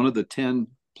problems. It's one of the 10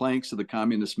 planks of the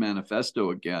Communist Manifesto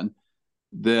again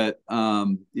that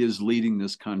is leading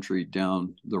this country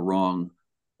down the wrong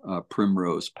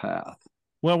primrose path.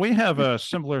 Well, we have a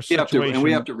similar situation. And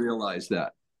we have to realize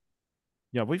that.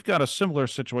 Yeah, we've got a similar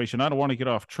situation. I don't want to get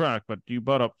off track, but you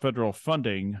brought up federal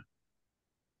funding.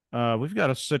 We've got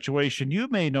a situation you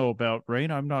may know about,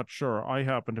 Rain. I'm not sure. I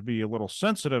happen to be a little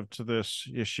sensitive to this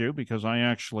issue because I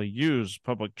actually use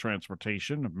public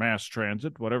transportation, mass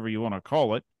transit, whatever you want to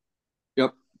call it.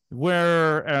 Yep.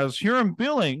 Whereas here in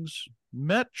Billings,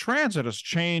 Met Transit has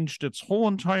changed its whole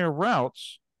entire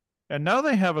routes, and now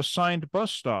they have assigned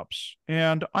bus stops,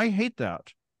 and I hate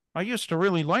that. I used to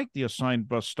really like the assigned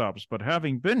bus stops, but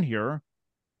having been here,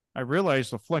 I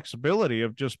realized the flexibility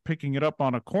of just picking it up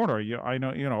on a corner. I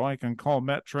know, I can call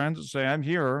Met Transit, say I'm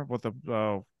here with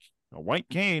a white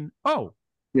cane. Oh,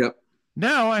 yep.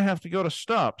 Now I have to go to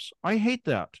stops. I hate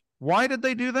that. Why did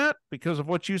they do that? Because of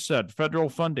what you said, federal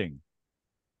funding.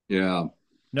 Yeah.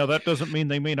 Now, that doesn't mean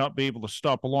they may not be able to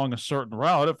stop along a certain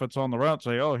route. If it's on the route,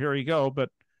 say, oh, here you go. But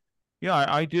yeah,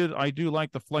 I do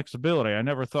like the flexibility. I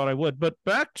never thought I would. But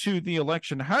back to the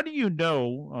election, how do you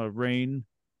know, Rain,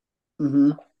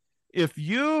 if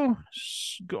you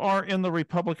are in the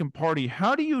Republican Party,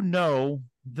 how do you know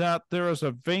that there is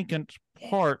a vacant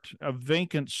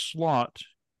slot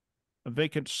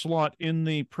in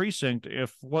the precinct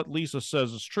if what Lisa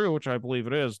says is true, which I believe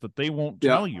it is, that they won't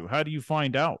tell you? How do you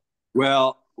find out?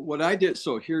 Well, what I did,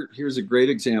 so here's a great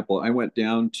example. I went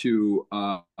down to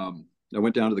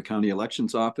the county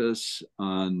elections office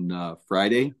on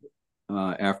Friday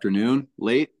afternoon,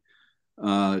 late,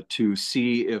 to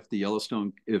see if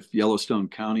Yellowstone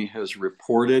County has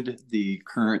reported the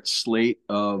current slate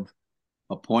of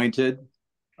appointed,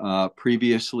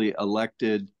 previously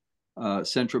elected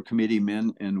Central Committee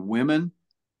men and women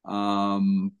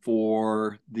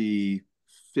for the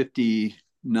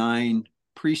 59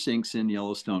 precincts in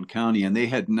Yellowstone County, and they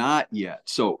had not yet.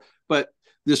 So, but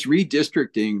this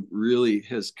redistricting really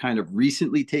has kind of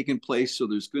recently taken place. So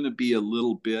there's going to be a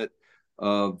little bit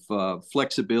of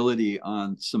flexibility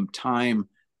on some time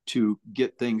to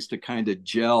get things to kind of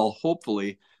gel,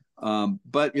 hopefully.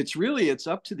 But it's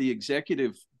up to the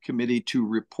executive committee to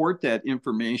report that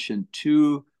information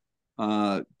to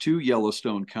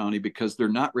Yellowstone County, because they're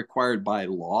not required by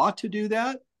law to do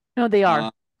that. No, they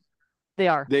are. They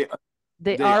are.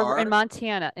 They are in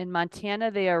Montana. In Montana,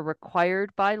 they are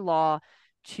required by law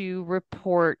to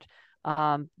report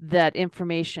that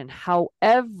information.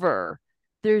 However,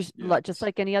 there's just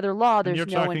like any other law, there's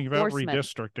no enforcement. You're talking about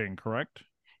redistricting, correct?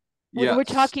 Yes. We're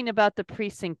talking about the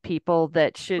precinct people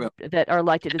that that are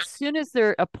elected. As soon as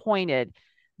they're appointed,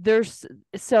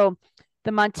 so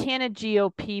the Montana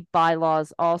GOP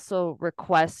bylaws also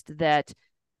request that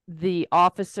the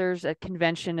officers at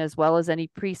convention, as well as any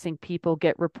precinct people,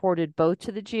 get reported both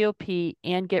to the GOP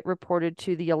and get reported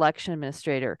to the election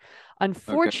administrator.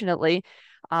 Unfortunately,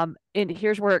 and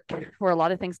here's where a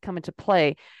lot of things come into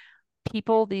play.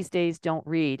 People these days don't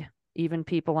read, even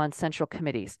people on central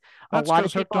committees. That's a lot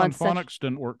of people on phonics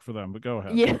didn't work for them, but go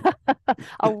ahead. Yeah,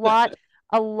 a lot.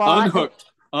 Unhooked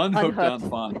on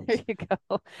phonics. There you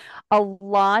go. A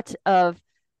lot of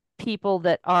people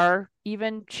that are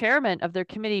even chairman of their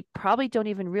committee probably don't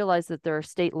even realize that there are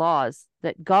state laws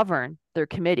that govern their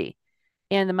committee.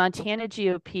 And the Montana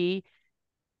GOP,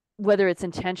 whether it's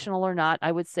intentional or not,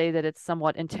 I would say that it's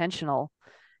somewhat intentional,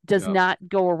 does not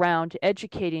go around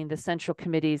educating the central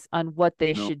committees on what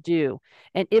they should do.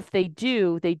 And if they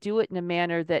do it in a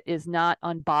manner that is not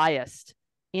unbiased.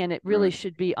 And it really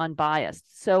should be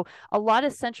unbiased. So a lot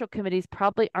of central committees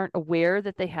probably aren't aware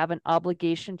that they have an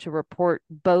obligation to report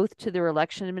both to their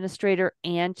election administrator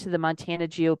and to the Montana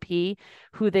GOP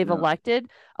who they've elected.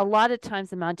 A lot of times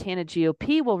the Montana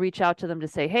GOP will reach out to them to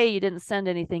say, hey, you didn't send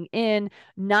anything in,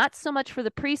 not so much for the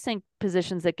precinct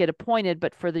positions that get appointed,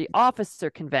 but for the officer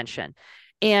convention.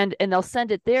 And they'll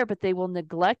send it there, but they will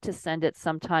neglect to send it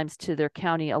sometimes to their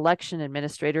county election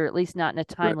administrator, at least not in a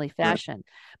timely fashion.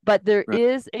 But there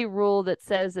is a rule that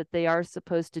says that they are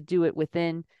supposed to do it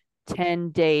within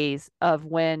 10 days of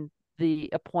when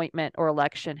the appointment or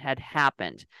election had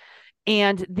happened.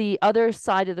 And the other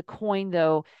side of the coin,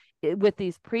 though, with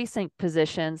these precinct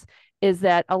positions, is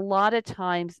that a lot of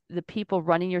times the people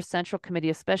running your central committee,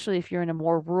 especially if you're in a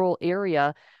more rural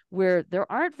area, where there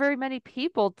aren't very many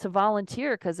people to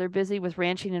volunteer because they're busy with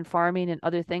ranching and farming and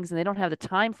other things, and they don't have the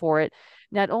time for it.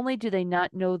 Not only do they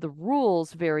not know the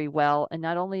rules very well, and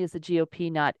not only is the GOP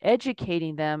not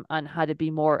educating them on how to be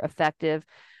more effective,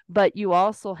 but you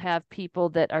also have people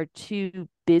that are too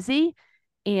busy,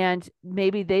 and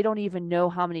maybe they don't even know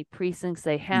how many precincts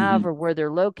they have or where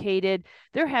they're located.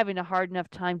 They're having a hard enough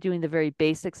time doing the very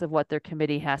basics of what their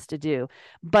committee has to do.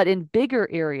 But in bigger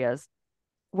areas,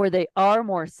 where they are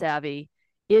more savvy,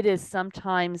 it is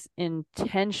sometimes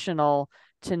intentional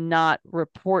to not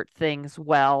report things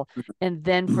well. And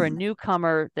then for a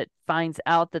newcomer that finds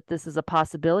out that this is a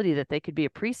possibility that they could be a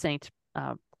precinct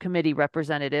committee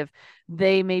representative,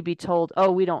 they may be told,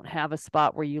 oh, we don't have a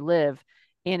spot where you live.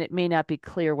 And it may not be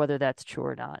clear whether that's true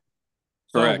or not.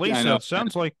 So, Lisa, it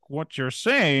sounds like what you're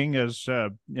saying is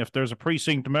if there's a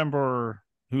precinct member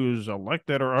who's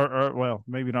elected or well,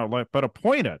 maybe not elected, but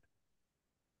appointed,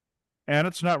 and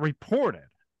it's not reported.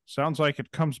 Sounds like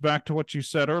it comes back to what you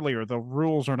said earlier. The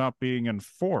rules are not being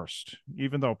enforced,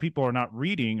 even though people are not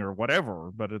reading or whatever,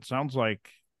 but it sounds like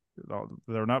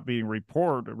they're not being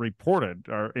reported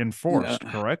or enforced,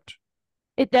 correct?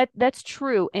 That's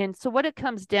true. And so what it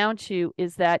comes down to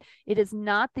is that it is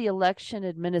not the election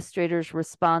administrator's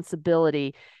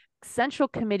responsibility. Central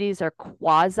committees are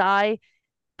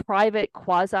private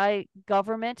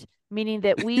quasi-government, meaning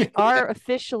that we are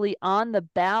officially on the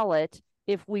ballot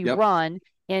if we run.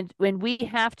 And when we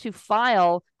have to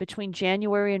file between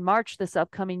January and March this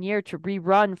upcoming year to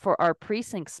rerun for our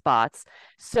precinct spots.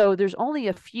 So there's only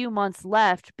a few months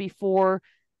left before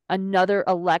another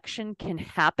election can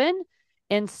happen.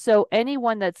 And so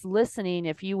anyone that's listening,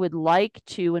 if you would like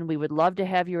to, and we would love to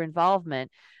have your involvement,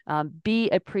 be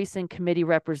a precinct committee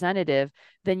representative,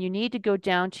 then you need to go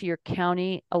down to your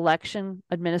county election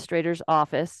administrator's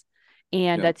office,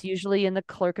 and that's usually in the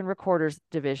clerk and recorder's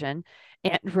division,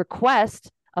 and request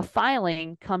a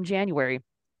filing come January.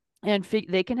 And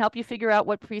they can help you figure out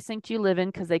what precinct you live in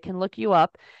because they can look you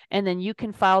up, and then you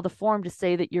can file the form to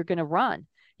say that you're going to run.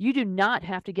 You do not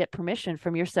have to get permission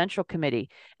from your central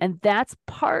committee. And that's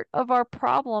part of our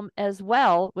problem as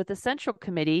well with the central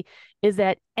committee, is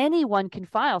that anyone can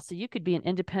file. So you could be an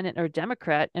independent or a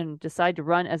Democrat and decide to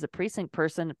run as a precinct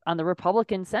person on the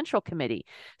Republican central committee.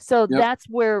 So that's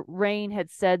where Rain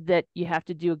had said that you have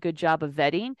to do a good job of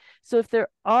vetting. So if there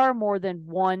are more than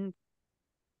one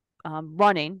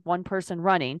person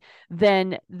running,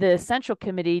 then the central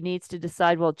committee needs to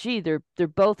decide, well, gee, they're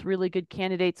both really good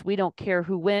candidates. We don't care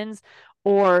who wins.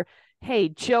 Or, hey,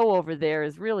 Joe over there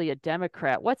is really a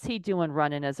Democrat. What's he doing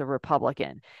running as a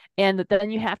Republican? And then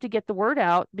you have to get the word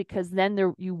out, because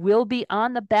then you will be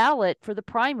on the ballot for the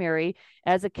primary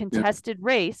as a contested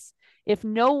race. If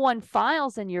no one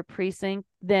files in your precinct,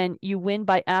 then you win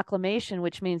by acclamation,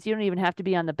 which means you don't even have to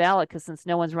be on the ballot, because since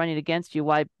no one's running against you,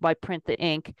 why print the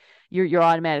ink? You're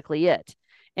automatically it.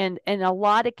 And in a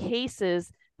lot of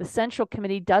cases, the Central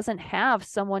Committee doesn't have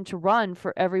someone to run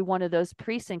for every one of those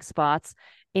precinct spots.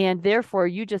 And therefore,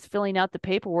 you just filling out the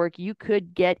paperwork, you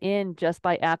could get in just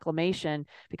by acclamation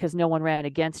because no one ran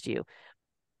against you.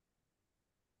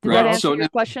 Did that answer your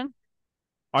question?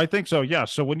 I think so, yeah.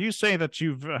 So when you say that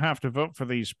you have to vote for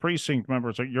these precinct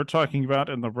members, you're talking about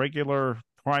in the regular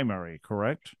primary,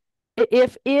 correct?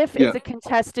 If it's a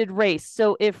contested race.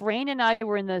 So if Rain and I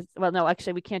were in the, well, no,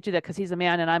 actually we can't do that because he's a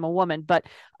man and I'm a woman. But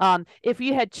if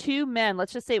you had two men,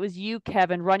 let's just say it was you,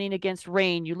 Kevin, running against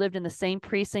Rain, you lived in the same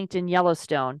precinct in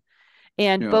Yellowstone,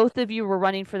 and both of you were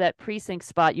running for that precinct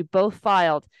spot, you both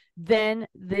filed, then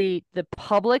the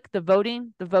public, the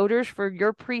voters for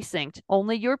your precinct,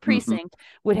 only your precinct,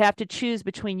 would have to choose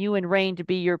between you and Rain to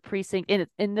be your precinct.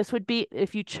 And this would be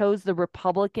if you chose the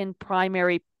Republican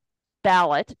primary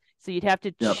ballot. So you'd have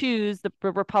to choose the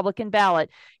Republican ballot.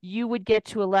 You would get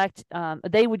to elect,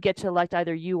 they would get to elect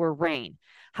either you or Rain.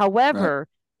 However,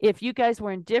 if you guys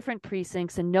were in different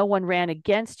precincts and no one ran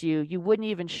against you, you wouldn't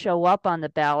even show up on the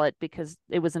ballot because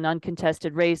it was an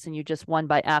uncontested race and you just won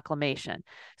by acclamation.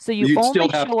 So you'd only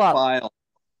show up. File.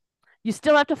 You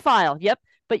still have to file. Yep.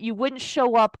 But you wouldn't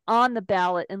show up on the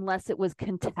ballot unless it was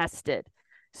contested.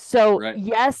 So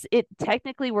yes, it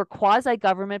technically we're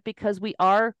quasi-government because we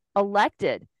are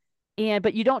elected,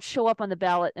 but you don't show up on the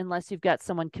ballot unless you've got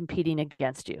someone competing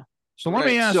against you. So let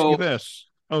me ask you this.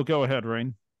 Oh, go ahead,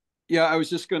 Rain. Yeah, I was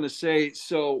just going to say,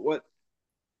 so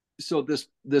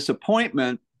this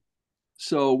appointment,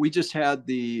 so we just had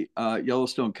the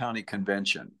Yellowstone County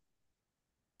Convention.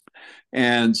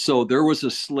 And so there was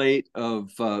a slate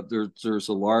of, there's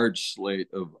a large slate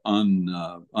of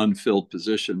unfilled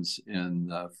positions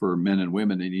for men and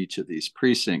women in each of these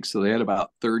precincts. So they had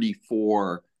about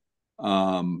 34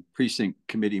 precinct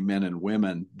committee men and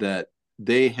women that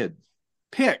they had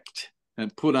picked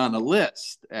and put on a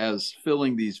list as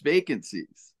filling these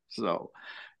vacancies. So,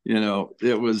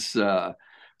 it was, so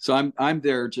I'm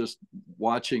there just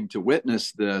watching to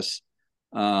witness this.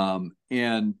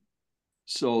 And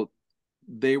so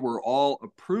they were all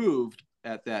approved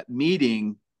at that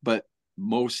meeting, but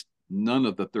none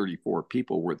of the 34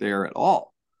 people were there at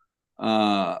all,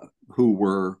 who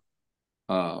were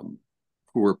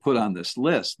put on this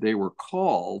list. They were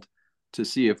called to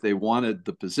see if they wanted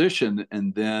the position,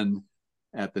 and then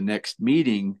at the next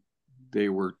meeting, they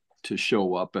were to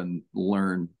show up and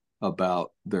learn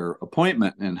about their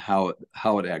appointment and how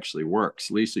it actually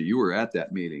works. Lisa, you were at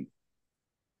that meeting.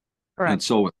 Correct.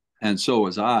 And so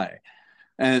was I.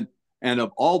 And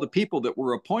of all the people that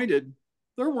were appointed,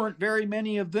 there weren't very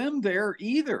many of them there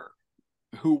either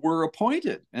who were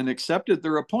appointed and accepted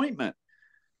their appointment.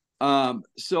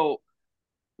 So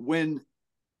when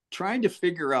trying to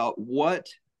figure out what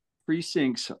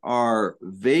precincts are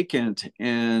vacant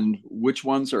and which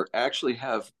ones are actually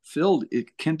have filled,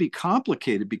 it can be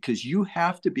complicated because you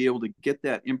have to be able to get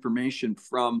that information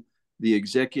from the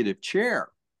executive chair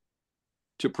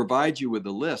to provide you with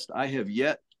a list. I have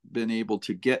yet been able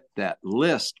to get that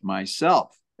list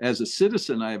myself. As a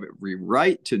citizen, I have every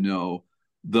right to know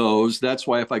those. That's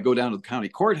why if I go down to the county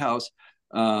courthouse,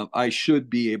 I should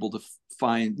be able to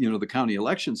find, the county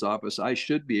elections office, I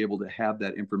should be able to have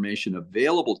that information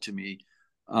available to me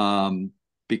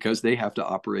because they have to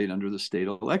operate under the state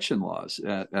election laws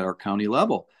at our county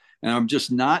level. And I'm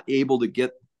just not able to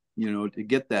get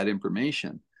that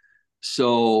information.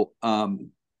 So,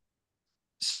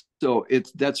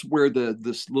 that's where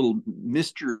this little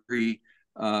mystery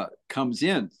comes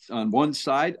in. On one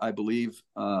side, I believe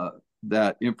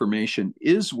that information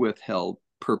is withheld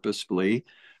purposefully,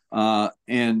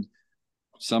 and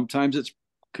sometimes it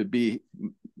could be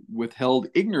withheld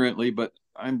ignorantly. But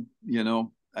I'm,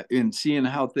 in seeing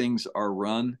how things are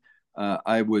run,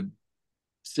 I would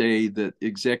say that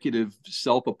executive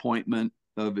self-appointment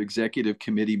of executive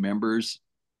committee members,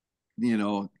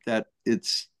 that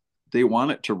they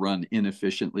want it to run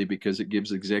inefficiently because it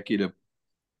gives executive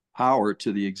power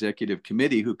to the executive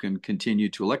committee who can continue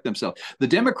to elect themselves. The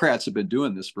Democrats have been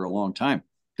doing this for a long time.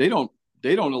 They don't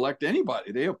elect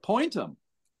anybody. They appoint them.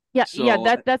 Yeah. So,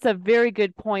 yeah. That's a very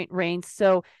good point, Rain.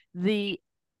 So the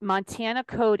Montana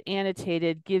Code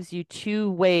Annotated gives you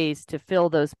two ways to fill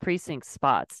those precinct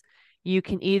spots. You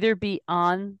can either be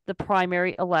on the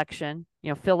primary election,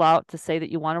 fill out to say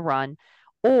that you want to run,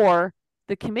 or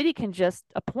the committee can just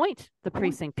appoint the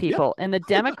precinct people. Yeah. And the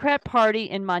Democrat Party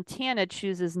in Montana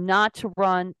chooses not to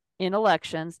run in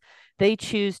elections. They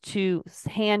choose to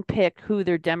handpick who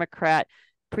their Democrat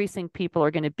precinct people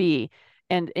are going to be.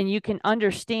 And you can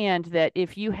understand that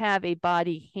if you have a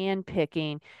body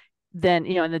handpicking, then,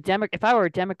 you know, in if I were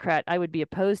a Democrat, I would be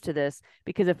opposed to this,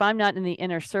 because if I'm not in the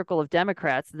inner circle of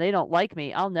Democrats and they don't like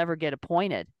me, I'll never get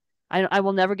appointed. I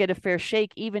will never get a fair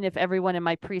shake, even if everyone in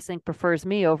my precinct prefers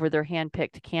me over their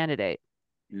handpicked candidate.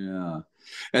 Yeah.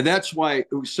 And that's why,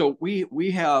 so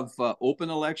we have open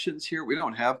elections here. We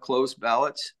don't have closed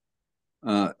ballots.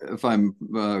 If I'm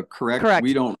correct, Correct.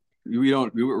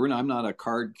 I'm not a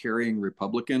card carrying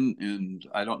Republican, and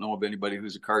I don't know of anybody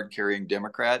who's a card carrying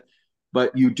Democrat,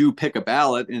 but you do pick a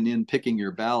ballot, and in picking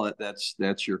your ballot,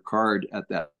 that's your card at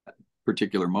that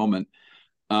particular moment.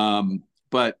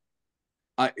 But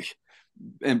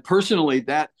personally,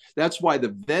 that's why the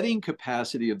vetting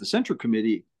capacity of the Central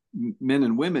Committee, men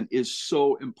and women, is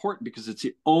so important, because it's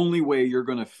the only way you're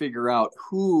going to figure out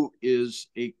who's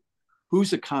a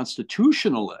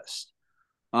constitutionalist.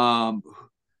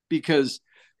 Because,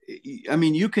 I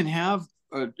mean, you can have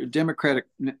a Democratic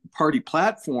Party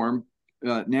platform,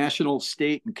 national,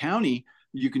 state, and county.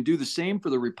 You can do the same for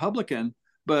the Republican.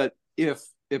 But if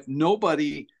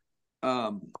nobody,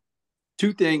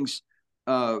 two things,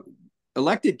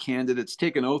 elected candidates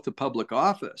take an oath of public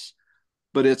office,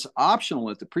 but it's optional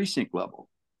at the precinct level,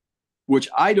 which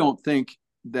I don't think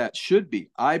that should be.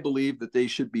 I believe that they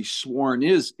should be sworn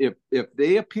if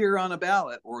they appear on a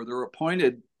ballot or they're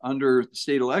appointed under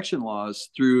state election laws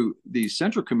through these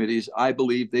central committees. I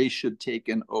believe they should take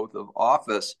an oath of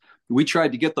office. We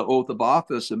tried to get the oath of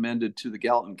office amended to the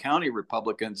Gallatin County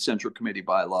Republican Central Committee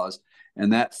bylaws,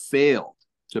 and that failed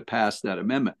to pass that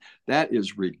amendment. That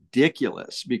is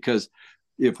ridiculous, because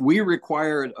if we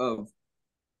require it of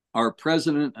our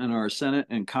president and our Senate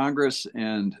and Congress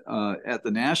and at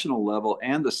the national level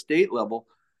and the state level,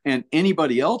 and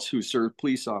anybody else who serve,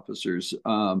 police officers,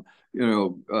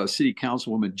 city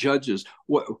councilwomen, judges,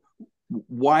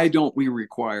 why don't we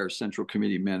require Central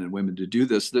Committee men and women to do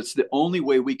this? That's the only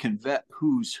way we can vet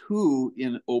who's who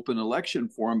in open election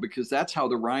form, because that's how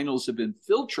the rhinos have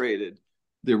infiltrated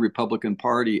the Republican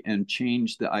Party and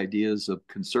changed the ideas of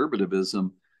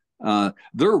conservatism.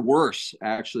 They're worse,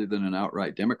 actually, than an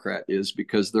outright Democrat is,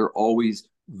 because they're always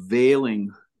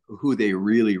veiling who they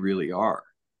really, really are.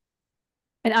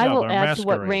 And I will add to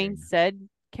what Rain said,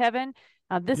 Kevin.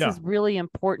 This is really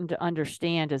important to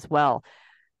understand as well.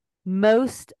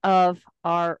 Most of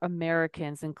our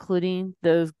Americans, including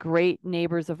those great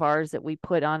neighbors of ours that we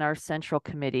put on our central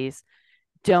committees,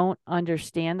 don't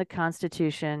understand the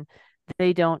Constitution.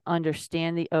 They don't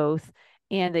understand the oath.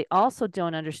 And they also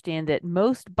don't understand that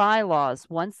most bylaws,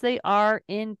 once they are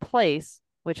in place,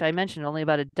 which I mentioned only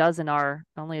a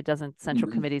dozen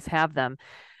central committees have them.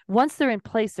 Once they're in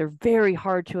place, they're very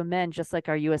hard to amend, just like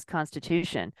our U.S.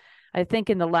 Constitution. I think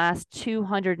in the last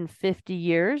 250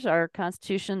 years, the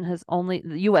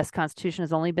U.S. Constitution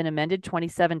has only been amended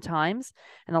 27 times.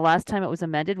 And the last time it was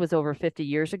amended was over 50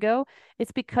 years ago.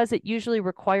 It's because it usually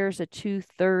requires a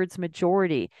 2/3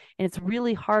 majority. And it's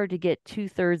really hard to get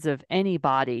 2/3 of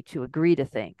anybody to agree to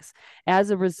things. As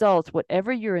a result,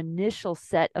 whatever your initial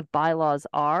set of bylaws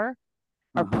are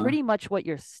pretty much what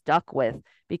you're stuck with,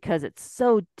 because it's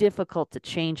so difficult to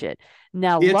change it.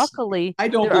 Now, luckily, I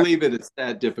don't believe it's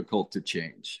that difficult to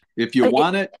change. If you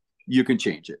want it, you can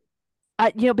change it.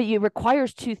 But it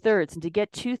requires 2/3, and to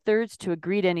get 2/3 to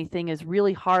agree to anything is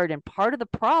really hard. And part of the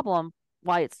problem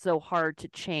why it's so hard to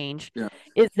change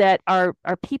is that our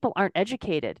people aren't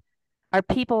educated. Our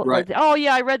people, oh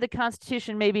yeah, I read the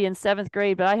Constitution maybe in 7th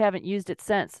grade, but I haven't used it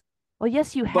since. Well,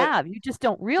 yes, you have. You just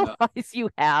don't realize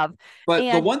you have. But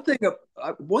the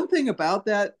one thing about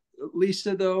that,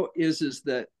 Lisa, though, is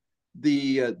that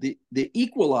the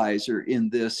equalizer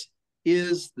in this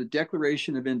is the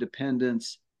Declaration of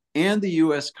Independence and the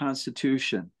U.S.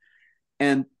 Constitution,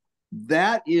 and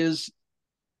that is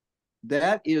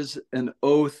an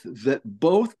oath that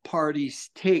both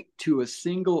parties take to a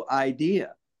single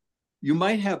idea. You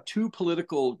might have two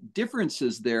political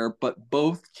differences there, but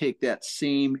both take that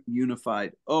same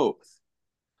unified oath.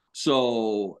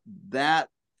 So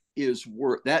that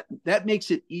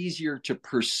makes it easier to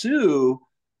pursue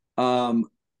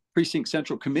precinct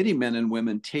central committee men and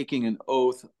women taking an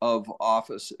oath of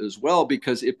office as well,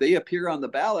 because if they appear on the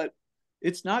ballot,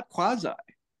 it's not quasi.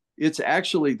 It's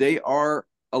actually, they are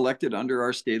elected under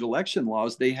our state election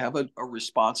laws. They have a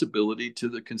responsibility to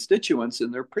the constituents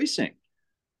in their precinct.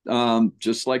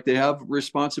 Just like they have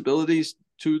responsibilities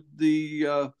to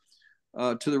the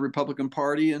Republican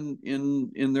Party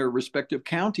in their respective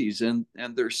counties and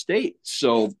their states.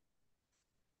 So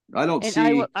I don't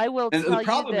see. I will and tell the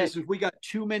problem you is, if we got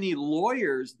too many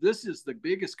lawyers, this is the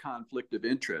biggest conflict of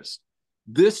interest.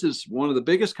 this is one of the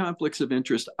biggest conflicts of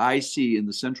interest I see in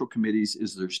the central committees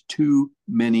is there's too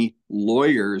many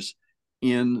lawyers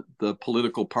in the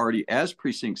political party as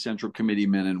precinct central committee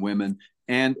men and women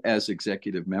and as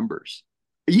executive members,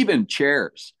 even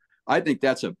chairs. I think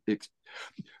that's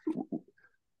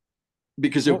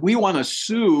because if we want to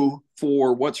sue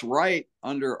for what's right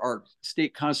under our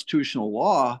state constitutional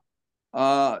law,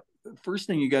 first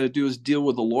thing you got to do is deal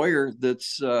with a lawyer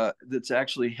that's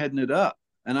actually heading it up.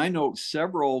 And I know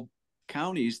several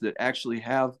counties that actually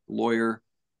have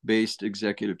lawyer-based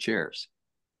executive chairs.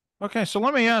 Okay, so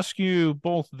let me ask you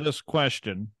both this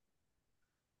question.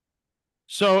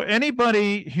 So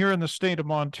anybody here in the state of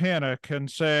Montana can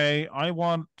say, I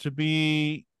want to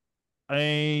be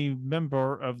a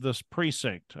member of this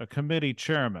precinct, a committee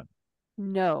chairman.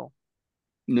 No.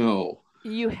 No.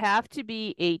 You have to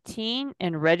be 18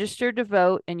 and registered to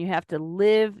vote, and you have to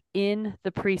live in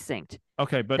the precinct.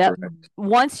 Okay, but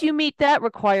once you meet that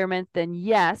requirement, then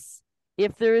yes,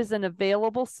 if there is an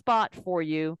available spot for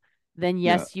you, then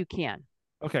yes, you can.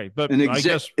 Okay, but an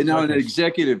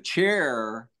executive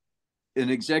chair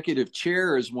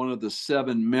is one of the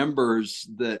 7 members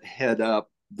that head up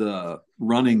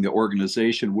running the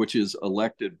organization, which is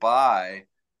elected by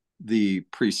the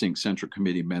precinct central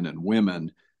committee men and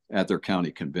women at their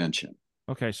county convention.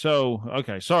 Okay,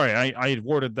 sorry, I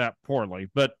worded that poorly,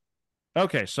 but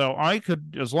okay, so I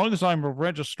could, as long as I'm a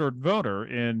registered voter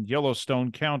in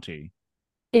Yellowstone County.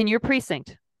 In your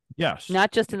precinct. Yes.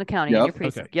 Not just in the county, in your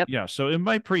precinct. Okay. Yep. Yeah, so in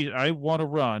my I want to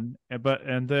run,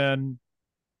 and then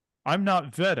I'm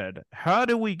not vetted. How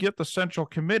do we get the central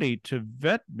committee to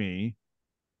vet me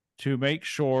to make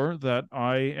sure that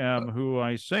I am who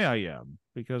I say I am?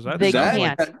 Because they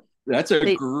can't. That's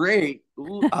a great,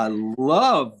 I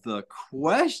love the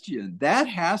question. That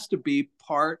has to be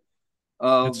part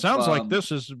of. It sounds like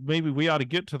this is, maybe we ought to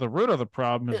get to the root of the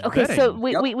problem. Okay,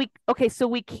 vetting. So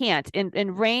we can't.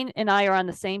 And Rain and I are on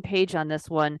the same page on this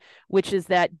one, which is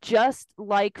that just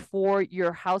like for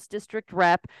your House District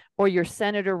rep or your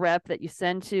Senator rep that you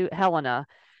send to Helena,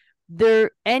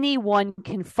 anyone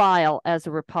can file as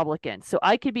a Republican. So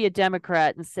I could be a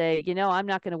Democrat and say, I'm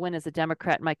not going to win as a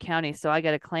Democrat in my county, so I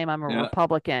got to claim I'm a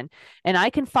Republican. And I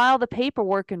can file the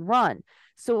paperwork and run.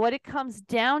 So what it comes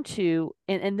down to,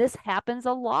 and this happens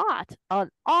a lot, an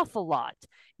awful lot,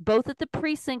 both at the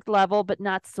precinct level, but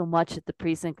not so much at the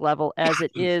precinct level as it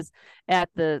is at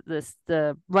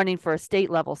the running for a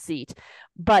state level seat.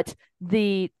 But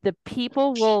the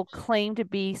people will claim to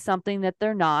be something that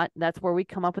they're not. That's where we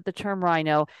come up with the term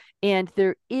rhino. And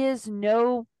there is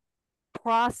no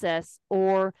process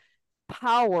or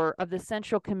power of the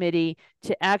central committee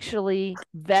to actually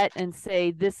vet and say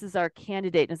this is our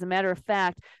candidate. As a matter of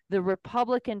fact, the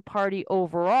Republican Party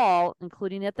overall,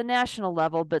 including at the national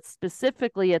level, but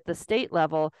specifically at the state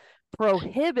level,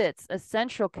 prohibits a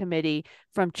central committee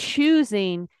from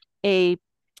choosing a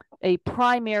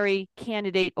primary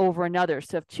candidate over another.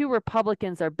 So if 2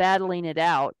 Republicans are battling it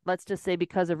out, let's just say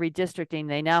because of redistricting,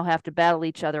 they now have to battle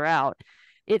each other out.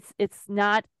 It's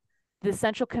not. The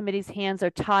central committee's hands are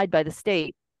tied by the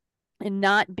state in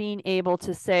not being able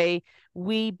to say,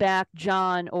 we back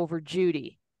John over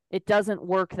Judy. It doesn't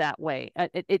work that way.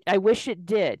 I wish it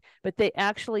did, but they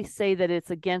actually say that it's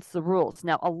against the rules.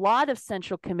 Now, a lot of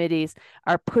central committees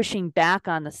are pushing back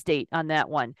on the state on that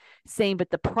one, saying, but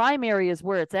the primary is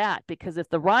where it's at, because if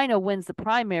the rhino wins the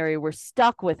primary, we're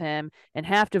stuck with him and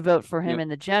have to vote for him in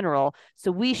the general.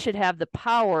 So we should have the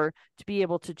power to be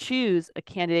able to choose a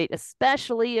candidate,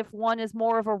 especially if one is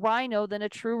more of a rhino than a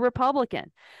true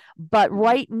Republican. But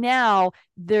right now,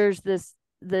 there's this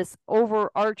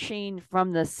overarching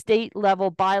from the state level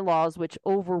bylaws, which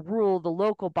overrule the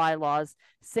local bylaws,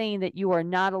 saying that you are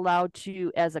not allowed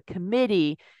to, as a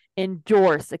committee,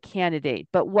 endorse a candidate.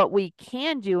 But what we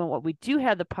can do, and what we do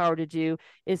have the power to do,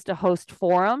 is to host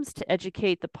forums to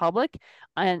educate the public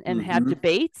and have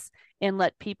debates and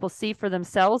let people see for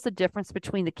themselves the difference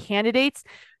between the candidates.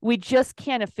 We just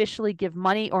can't officially give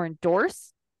money or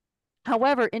endorse.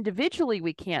 However, individually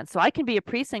we can. So I can be a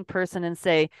precinct person and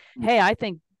say, hey, I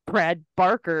think Brad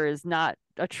Barker is not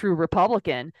a true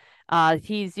Republican.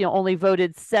 He's only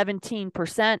voted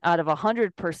 17% out of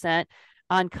 100%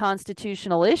 on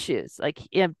constitutional issues. Like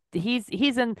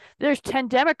he's in, there's 10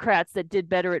 Democrats that did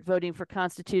better at voting for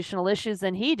constitutional issues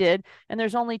than he did, and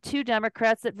there's only 2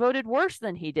 Democrats that voted worse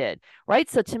than he did, right?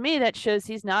 So to me, that shows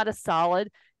he's not a solid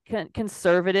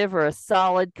conservative or a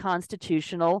solid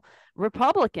constitutional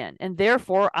Republican, and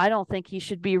therefore I don't think he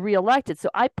should be reelected. So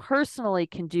I personally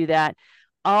can do that.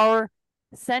 Our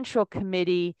central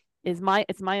committee it's my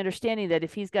understanding that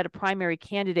if he's got a primary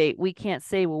candidate, we can't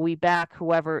say, well, we back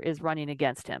whoever is running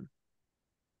against him.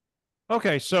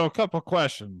 Okay, so a couple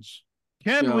questions.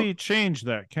 Can Yeah. we change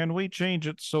that? Can we change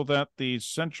it so that these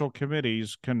central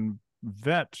committees can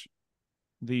vet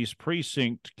these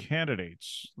precinct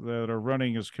candidates that are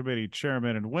running as committee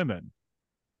chairmen and women?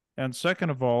 And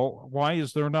second of all, why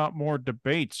is there not more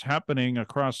debates happening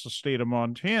across the state of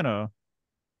Montana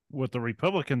with the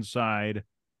Republican side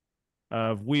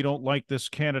of we don't like this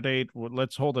candidate,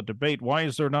 let's hold a debate? Why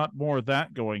is there not more of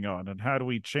that going on? And how do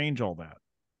we change all that?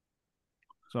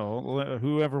 So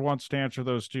whoever wants to answer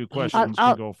those two questions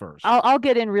can go first. I'll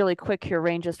get in really quick here,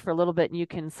 Rain, just for a little bit, and you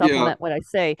can supplement what I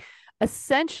say.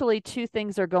 Essentially, two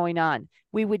things are going on.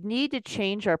 We would need to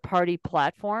change our party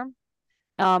platform,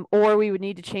 or we would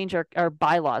need to change our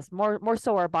bylaws, more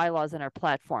so our bylaws and our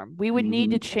platform. We would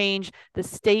need to change the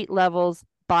state level's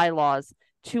bylaws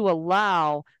to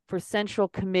allow for central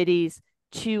committees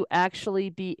to actually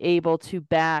be able to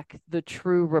back the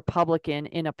true Republican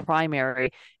in a primary.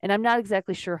 And I'm not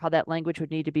exactly sure how that language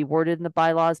would need to be worded in the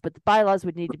bylaws, but the bylaws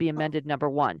would need to be amended, number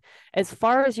one. As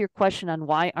far as your question on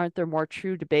why aren't there more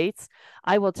true debates,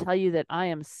 I will tell you that I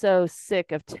am so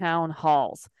sick of town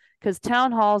halls, because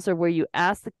town halls are where you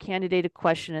ask the candidate a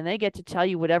question and they get to tell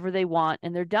you whatever they want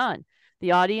and they're done.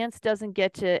 The audience doesn't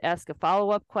get to ask a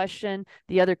follow-up question.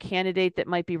 The other candidate that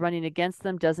might be running against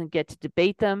them doesn't get to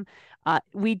debate them.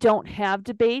 We don't have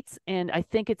debates, and I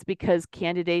think it's because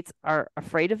candidates are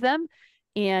afraid of them.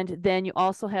 And then you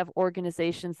also have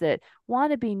organizations that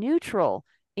want to be neutral,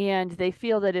 and they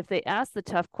feel that if they ask the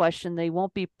tough question, they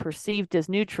won't be perceived as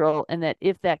neutral, and that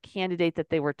if that candidate that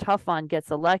they were tough on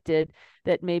gets elected,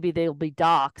 that maybe they'll be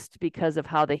doxxed because of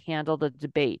how they handled a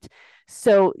debate.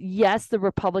 So yes, the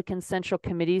Republican Central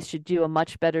Committees should do a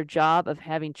much better job of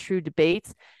having true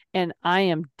debates. And I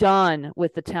am done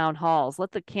with the town halls.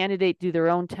 Let the candidate do their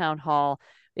own town hall.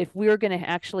 If we're going to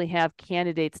actually have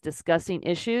candidates discussing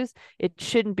issues, it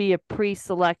shouldn't be a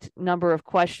pre-select number of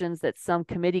questions that some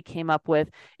committee came up with.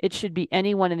 It should be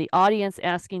anyone in the audience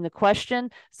asking the question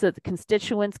so that the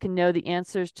constituents can know the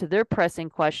answers to their pressing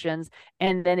questions.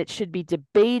 And then it should be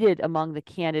debated among the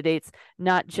candidates,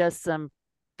 not just some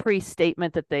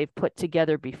pre-statement that they've put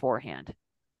together beforehand.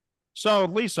 So,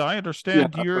 Lisa, I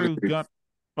understand you got...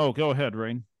 Oh, go ahead,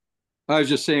 Rain. I was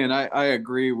just saying, I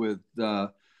agree with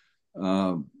that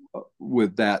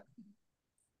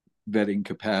vetting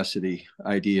capacity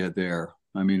idea there.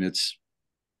 I mean, it's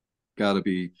got to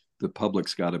be, the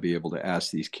public's got to be able to ask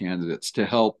these candidates to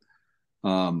help.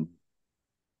 And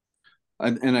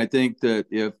I think that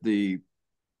if the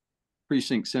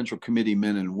precinct central committee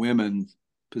men and women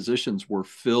positions were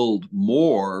filled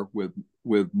more with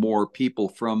more people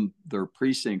from their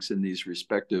precincts in these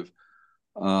respective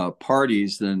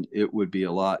parties, then it would be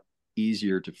a lot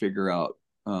easier to figure out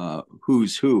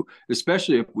who's who,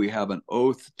 especially if we have an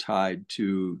oath tied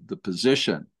to the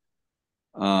position.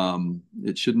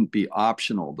 It shouldn't be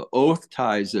optional. The oath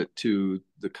ties it to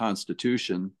the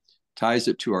Constitution, ties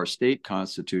it to our state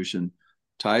constitution,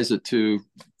 ties it to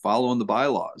following the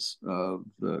bylaws of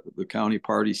the county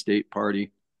party, state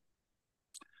party.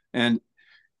 And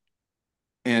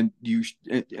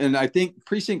I think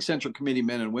precinct central committee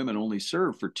men and women only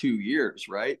serve for 2 years,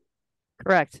 right?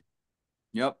 Correct.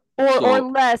 Yep. Or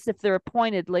less if they're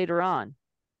appointed later on.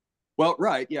 Well,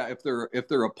 right, yeah. If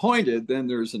they're appointed, then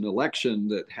there's an election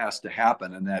that has to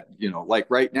happen, and that, like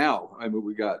right now. I mean,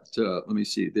 we got let me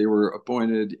see. They were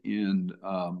appointed in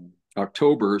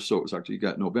October, so it was actually, you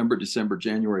got November, December,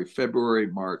 January, February,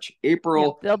 March,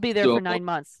 April. Yeah, they'll be there for 9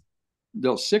 months.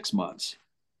 They'll 6 months.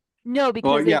 No,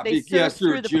 because they serve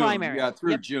through the June. primary. Yeah,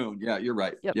 through June. Yeah, you're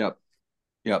right. Yep.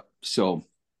 So,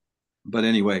 but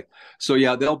anyway, so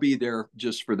yeah, they'll be there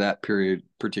just for that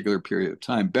particular period of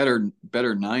time. Better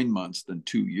 9 months than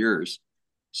 2 years.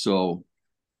 So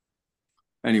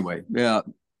anyway, yeah.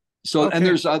 So, okay. And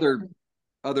there's other,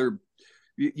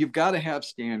 you've got to have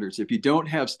standards. If you don't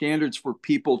have standards for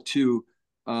people to,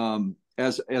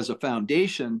 as a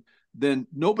foundation, then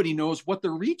nobody knows what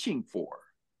they're reaching for.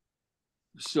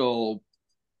 So,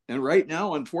 and right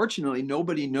now, unfortunately,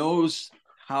 nobody knows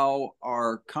how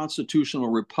our constitutional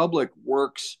republic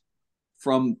works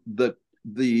from the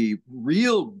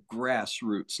real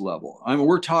grassroots level. I mean,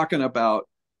 we're talking about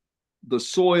the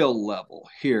soil level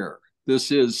here.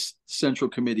 This is Central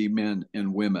Committee men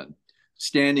and women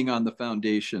standing on the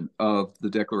foundation of the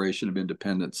Declaration of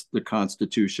Independence, the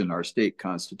Constitution, our state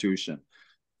constitution.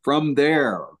 From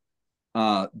there,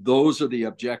 those are the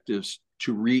objectives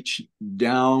to reach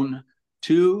down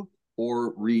to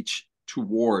or reach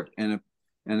toward. And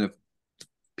if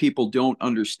people don't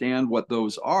understand what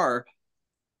those are,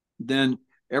 then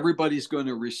everybody's going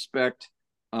to respect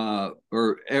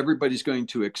or everybody's going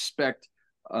to expect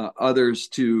others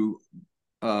to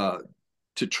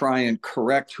to try and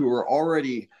correct, who are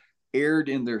already erred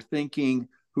in their thinking,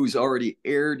 who's already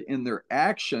erred in their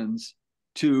actions,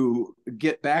 to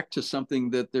get back to something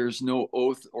that there's no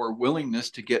oath or willingness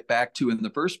to get back to in the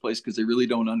first place, because they really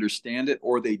don't understand it,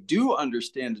 or they do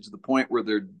understand it to the point where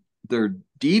they're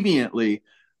deviantly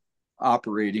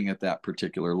operating at that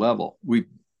particular level.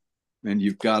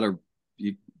 You've got to,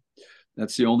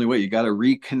 that's the only way. You got to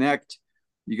reconnect.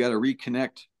 You got to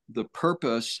reconnect the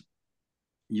purpose.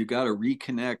 You got to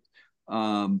reconnect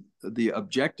the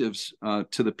objectives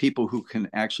to the people who can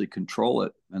actually control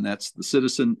it. And that's the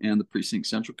citizen and the Precinct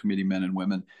Central Committee men and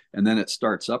women. And then it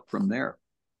starts up from there.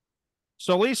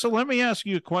 So, Lisa, let me ask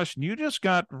you a question. You just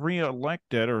got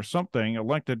reelected or something,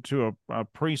 elected to a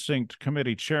precinct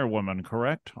committee chairwoman,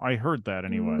 correct? I heard that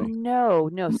anyway. No.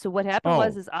 So what happened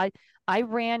was I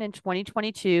ran in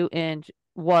 2022 and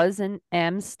was and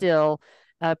am still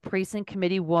a precinct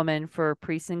committee woman for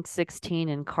precinct 16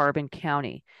 in Carbon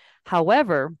County.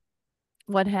 However,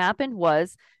 what happened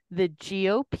was the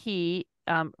GOP,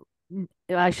 let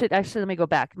me go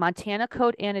back. Montana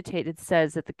Code Annotated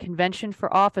says that the convention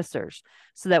for officers,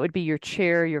 so that would be your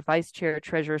chair, your vice chair,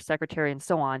 treasurer, secretary, and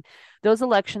so on, those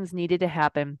elections needed to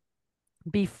happen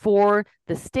before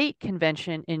the state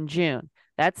convention in June.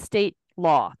 That's state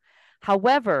law.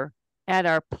 However, at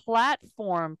our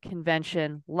platform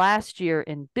convention last year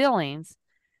in Billings,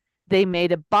 they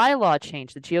made a bylaw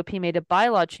change. The GOP made a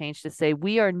bylaw change to say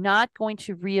we are not going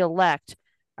to reelect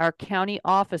our county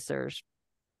officers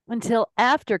until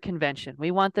after convention.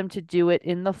 We want them to do it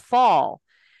in the fall.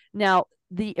 Now,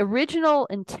 the original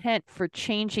intent for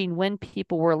changing when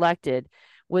people were elected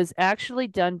was actually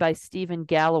done by Stephen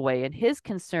Galloway, and his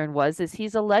concern is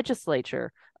he's a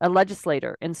legislator.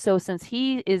 And so since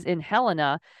he is in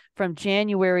Helena from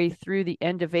January through the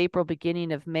end of April,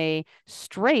 beginning of May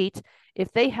straight,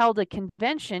 if they held a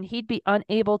convention, he'd be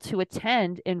unable to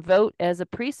attend and vote as a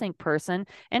precinct person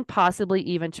and possibly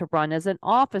even to run as an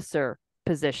officer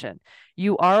position.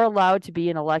 You are allowed to be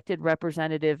an elected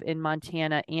representative in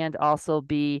Montana and also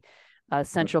be a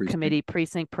central committee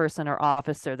precinct person or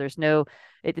officer.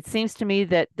 It seems to me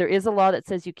that there is a law that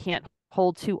says you can't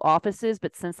hold two offices,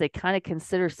 but since they kind of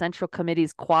consider central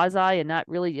committees quasi and not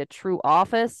really a true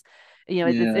office,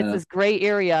 it's this gray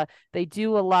area. They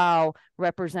do allow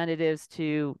representatives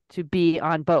to be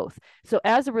on both. So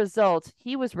as a result,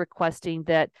 he was requesting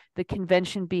that the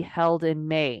convention be held in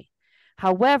May.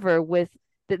 However,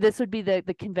 this would be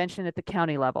the convention at the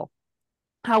county level.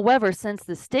 However, since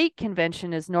the state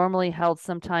convention is normally held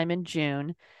sometime in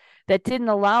June, that didn't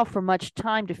allow for much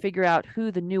time to figure out who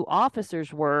the new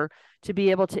officers were to be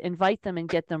able to invite them and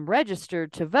get them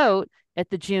registered to vote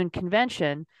at the June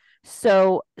convention.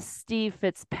 So Steve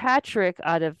Fitzpatrick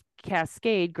out of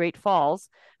Cascade, Great Falls,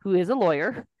 who is a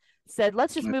lawyer, said,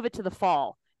 let's just move it to the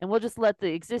fall and we'll just let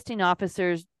the existing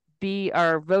officers be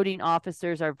our voting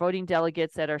officers, our voting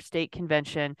delegates at our state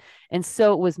convention. And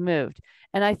so it was moved.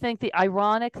 And I think the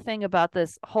ironic thing about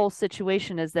this whole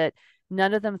situation is that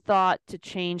none of them thought to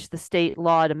change the state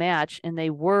law to match, and they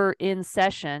were in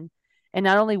session. And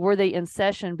not only were they in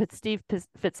session, but Steve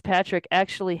Fitzpatrick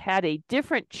actually had a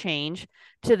different change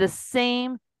to the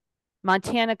same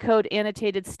Montana Code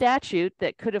Annotated statute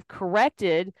that could have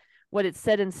corrected what it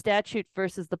said in statute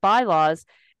versus the bylaws.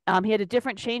 He had a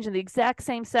different change in the exact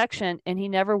same section, and he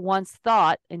never once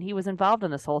thought, and he was involved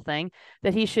in this whole thing,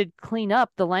 that he should clean up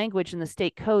the language in the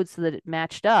state code so that it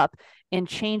matched up and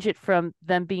change it from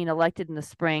them being elected in the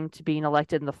spring to being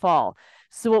elected in the fall.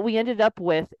 So what we ended up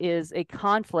with is a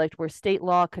conflict where state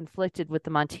law conflicted with the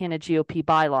Montana GOP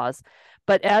bylaws.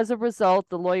 But as a result,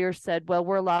 the lawyer said, well,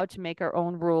 we're allowed to make our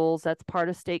own rules. That's part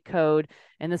of state code.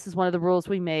 And this is one of the rules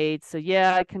we made. So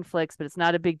yeah, it conflicts, but it's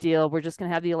not a big deal. We're just going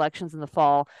to have the elections in the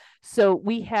fall. So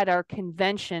we had our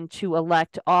convention to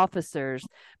elect officers,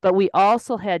 but we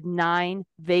also had 9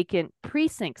 vacant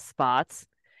precinct spots.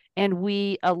 And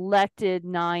we elected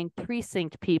 9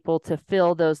 precinct people to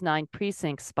fill those 9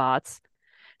 precinct spots.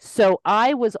 So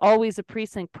I was always a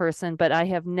precinct person, but I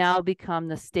have now become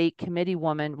the state committee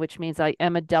woman, which means I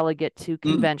am a delegate to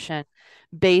convention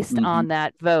based on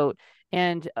that vote.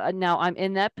 And now I'm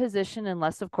in that position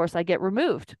unless, of course, I get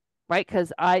removed, right?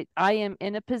 Because I am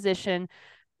in a position,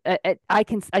 I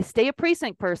stay a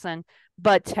precinct person,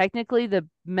 but technically the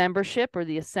membership or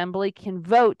the assembly can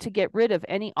vote to get rid of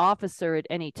any officer at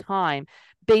any time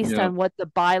based on what the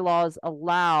bylaws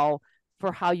allow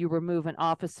for how you remove an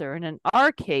officer. And in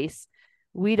our case,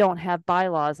 we don't have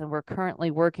bylaws, and we're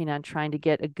currently working on trying to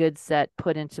get a good set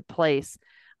put into place.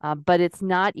 But it's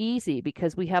not easy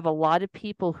because we have a lot of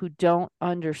people who don't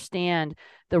understand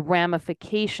the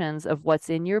ramifications of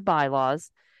what's in your bylaws.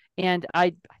 And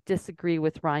I disagree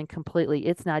with Ryan completely.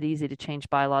 It's not easy to change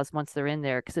bylaws once they're in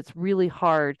there because it's really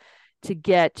hard to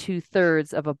get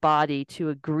 2/3 of a body to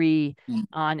agree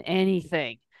on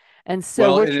anything. And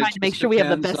so we're trying to make sure we have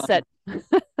the best set.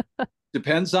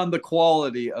 Depends on the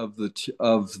quality of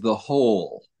the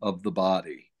whole of the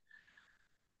body.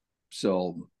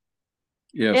 So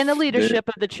and the leadership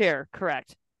of the chair,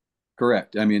 correct.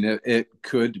 Correct. I mean, it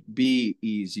could be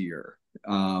easier.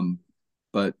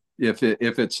 But if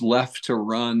it's left to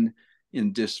run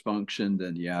in dysfunction,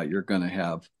 then yeah, you're going to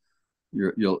have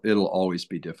it'll always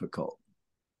be difficult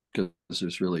because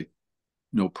there's really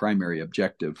no primary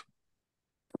objective.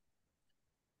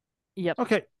 Yep.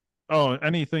 Okay. Oh,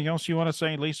 anything else you want to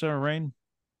say, Lisa or Rain?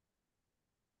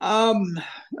 I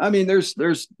mean, there's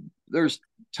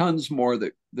tons more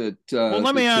that well,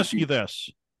 let me ask you this,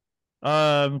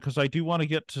 because I do want to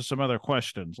get to some other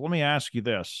questions. Let me ask you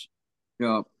this.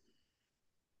 Yeah.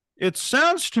 It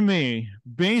sounds to me,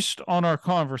 based on our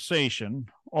conversation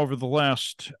over the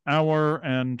last hour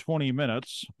and 20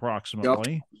 minutes,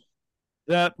 approximately,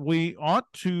 that we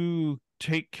ought to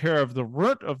take care of the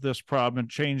root of this problem and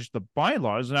change the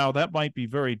bylaws. Now, that might be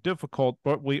very difficult,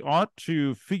 but we ought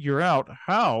to figure out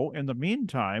how, in the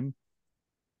meantime,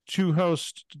 to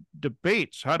host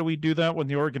debates. How do we do that when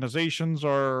the organizations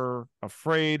are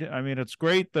afraid? I mean, it's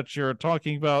great that you're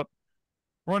talking about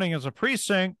running as a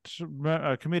precinct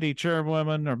committee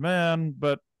chairwoman or man,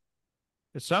 but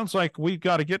it sounds like we've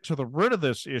got to get to the root of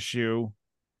this issue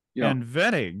and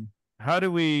vetting. How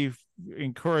do we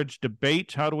encourage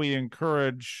debate? How do we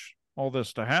encourage all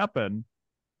this to happen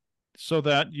so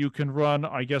that you can run,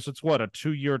 I guess it's what, a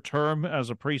 2-year term as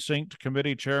a precinct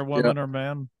committee chairwoman or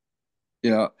man?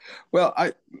 Yeah. Well,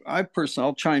 I personally,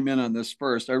 I'll chime in on this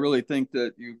first. I really think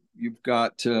that you've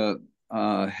got to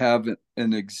have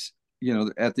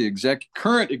at the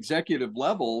current executive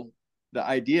level, the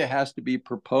idea has to be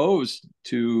proposed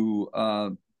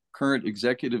to current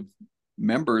executive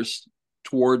members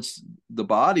towards the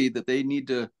body that they need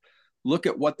to look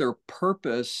at what their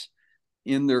purpose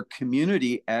in their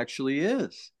community actually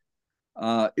is.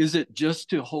 Is it just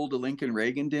to hold a Lincoln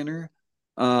Reagan dinner?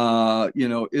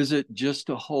 Is it just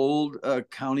to hold a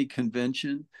county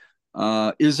convention?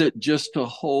 Is it just to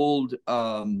hold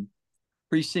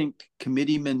precinct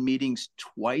committeeman meetings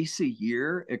twice a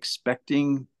year,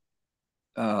 expecting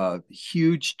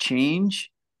huge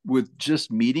change with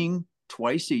just meeting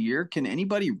twice a year? Can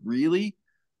anybody really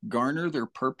garner their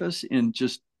purpose in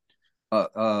just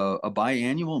a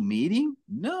biannual meeting?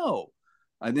 No.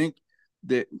 I think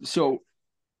that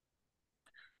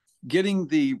getting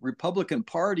the Republican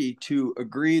Party to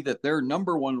agree that their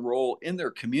number one role in their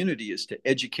community is to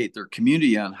educate their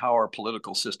community on how our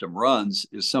political system runs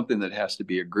is something that has to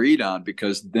be agreed on,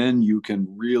 because then you can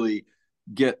really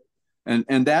get,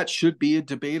 and that should be a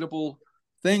debatable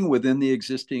thing within the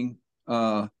existing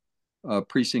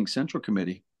precinct central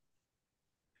committee.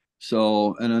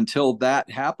 So, and until that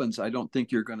happens, I don't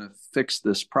think you're going to fix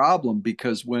this problem,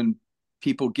 because when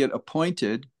people get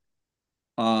appointed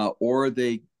or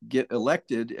they get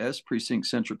elected as precinct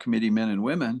central committee men and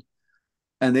women,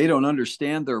 and they don't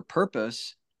understand their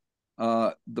purpose,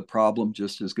 the problem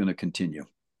just is going to continue.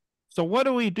 So what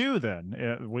do we do then?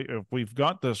 If we've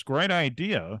got this great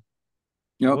idea,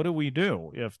 what do we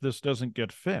do if this doesn't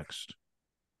get fixed?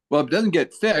 Well, if it doesn't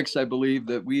get fixed, I believe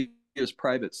that we as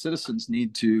private citizens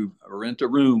need to rent a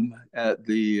room at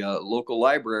the local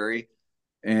library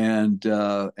and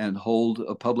hold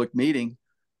a public meeting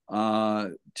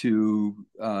to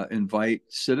invite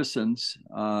citizens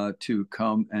to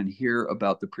come and hear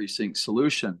about the precinct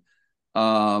solution.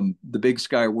 The Big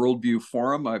Sky Worldview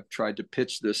Forum, I've tried to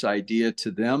pitch this idea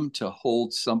to them to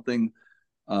hold something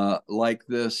like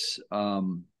this,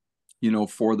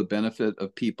 for the benefit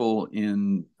of people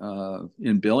in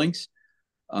Billings.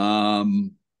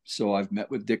 So I've met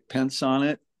with Dick Pence on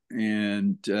it.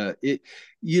 And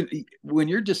when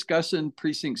you're discussing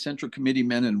precinct central committee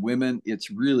men and women,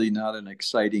 it's really not an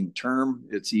exciting term.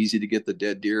 It's easy to get the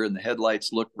dead deer in the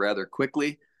headlights look rather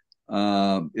quickly.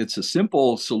 It's a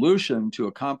simple solution to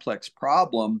a complex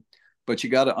problem, but you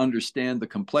got to understand the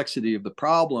complexity of the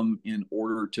problem in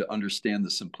order to understand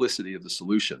the simplicity of the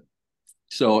solution.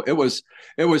 So it was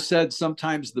said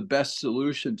sometimes the best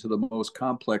solution to the most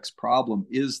complex problem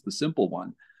is the simple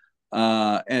one.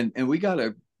 And we got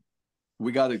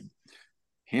to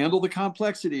handle the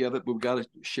complexity of it, but we got to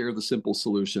share the simple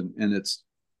solution, and it's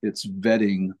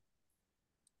vetting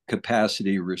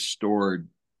capacity restored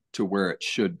to where it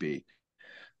should be,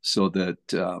 so that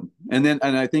and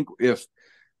I think if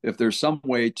there's some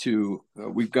way to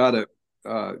we've got to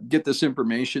get this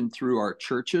information through our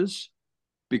churches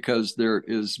because there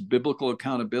is biblical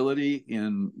accountability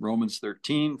in Romans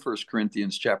 13, 1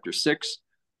 Corinthians chapter 6,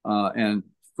 and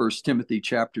 1 Timothy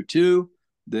chapter 2,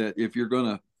 that if you're going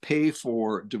to pay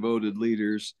for devoted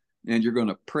leaders and you're going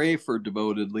to pray for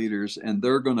devoted leaders and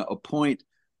they're going to appoint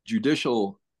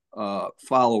judicial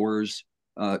followers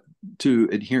to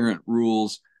adherent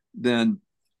rules, then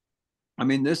I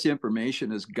mean, this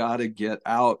information has got to get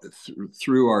out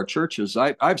through our churches.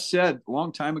 I've said a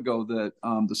long time ago that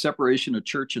the separation of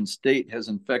church and state has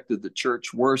infected the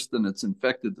church worse than it's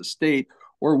infected the state,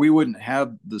 or we wouldn't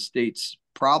have the state's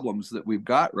problems that we've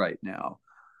got right now.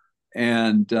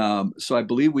 And so I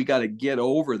believe we got to get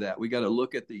over that. We got to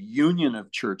look at the union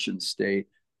of church and state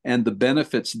and the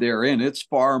benefits therein. It's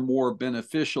far more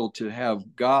beneficial to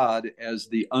have God as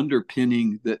the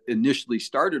underpinning that initially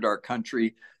started our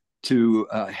country, to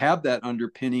have that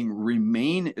underpinning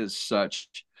remain as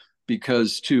such,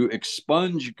 because to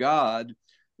expunge God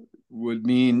would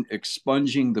mean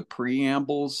expunging the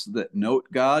preambles that note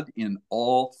God in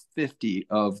all 50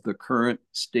 of the current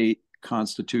state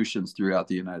constitutions throughout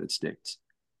the United States.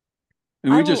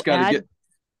 And we just got to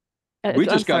get, we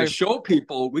just got to show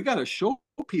people, we got to show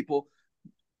people,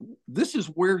 this is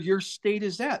where your state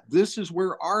is at. This is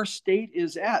where our state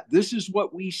is at. This is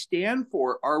what we stand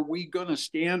for. Are we going to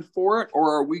stand for it,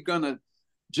 or are we going to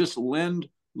just lend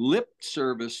lip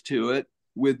service to it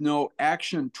with no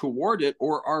action toward it?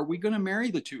 Or are we going to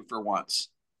marry the two for once?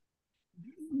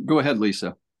 Go ahead,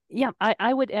 Lisa. Yeah,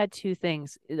 I would add two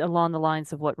things along the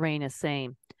lines of what Rain is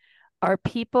saying. Our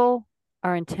people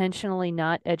are intentionally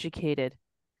not educated.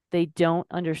 They don't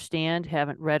understand,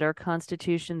 haven't read our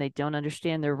Constitution. They don't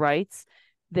understand their rights.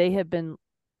 They have been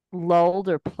lulled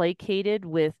or placated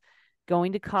with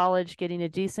going to college, getting a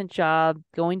decent job,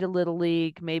 going to Little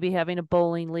League, maybe having a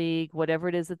bowling league, whatever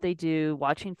it is that they do,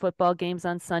 watching football games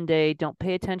on Sunday, don't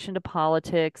pay attention to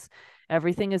politics.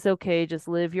 Everything is okay. Just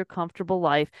live your comfortable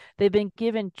life. They've been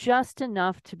given just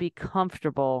enough to be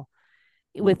comfortable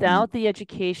without the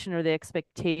education or the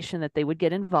expectation that they would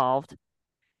get involved.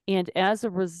 And as a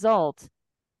result,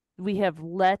 we have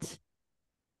let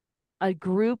a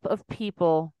group of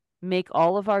people make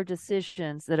all of our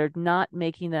decisions that are not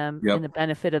making them in the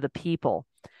benefit of the people.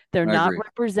 They're not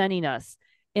representing us.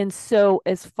 And so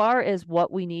as far as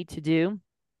what we need to do,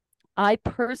 I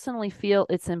personally feel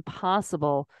it's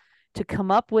impossible to come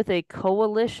up with a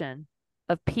coalition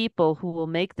of people who will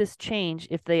make this change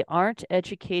if they aren't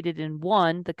educated in,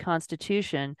 one, the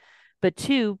Constitution, but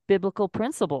two, biblical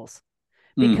principles.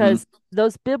 Because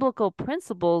those biblical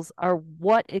principles are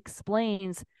what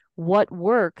explains what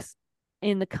works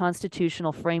in the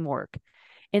constitutional framework.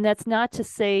 And that's not to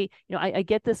say, I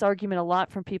get this argument a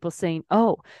lot from people saying,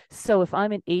 oh, so if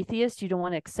I'm an atheist, you don't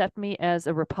want to accept me as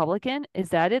a Republican? Is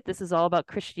that it? This is all about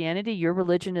Christianity. Your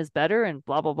religion is better and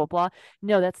blah, blah, blah, blah.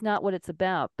 No, that's not what it's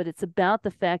about. But it's about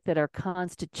the fact that our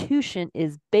Constitution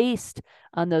is based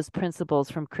on those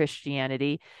principles from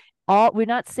Christianity. We're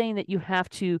not saying that you have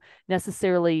to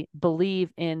necessarily believe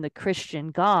in the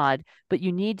Christian God, but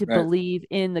you need to believe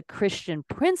in the Christian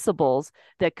principles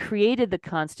that created the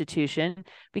Constitution,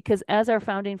 because as our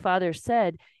founding fathers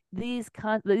said, these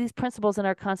principles in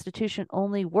our Constitution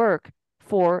only work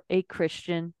for a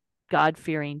Christian,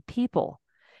 God-fearing people.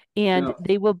 And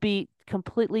they will be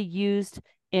completely used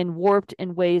and warped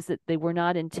in ways that they were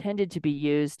not intended to be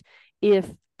used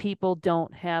if people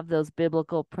don't have those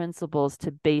biblical principles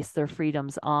to base their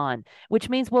freedoms on, which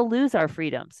means we'll lose our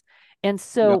freedoms. And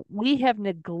so we have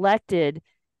neglected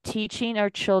teaching our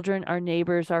children, our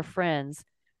neighbors, our friends,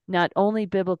 not only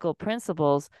biblical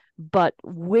principles, but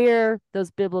where those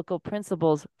biblical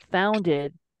principles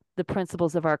founded the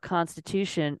principles of our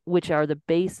Constitution, which are the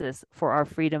basis for our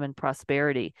freedom and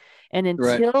prosperity. And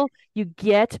until you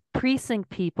get precinct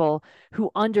people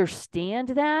who understand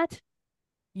that,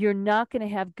 you're not going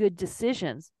to have good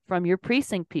decisions from your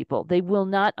precinct people. They will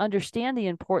not understand the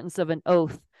importance of an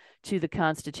oath to the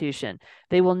Constitution.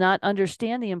 They will not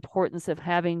understand the importance of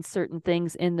having certain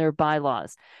things in their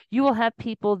bylaws. You will have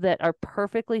people that are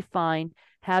perfectly fine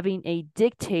having a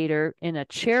dictator and a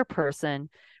chairperson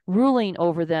ruling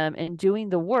over them and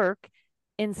doing the work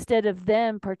instead of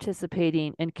them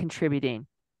participating and contributing.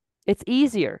 It's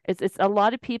easier. It's a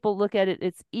lot of people look at it.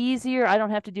 It's easier. I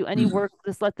don't have to do any work.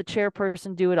 Just let the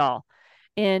chairperson do it all.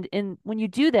 And when you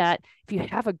do that, if you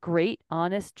have a great,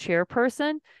 honest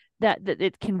chairperson, that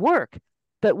it can work.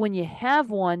 But when you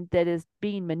have one that is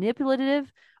being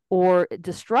manipulative or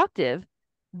destructive,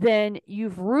 then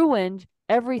you've ruined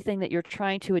everything that you're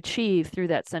trying to achieve through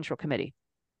that central committee.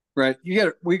 Right.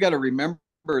 We got to remember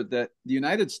that the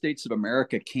United States of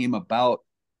America came about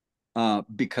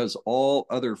because all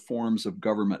other forms of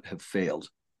government have failed.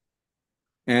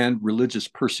 and religious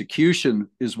persecution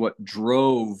is what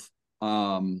drove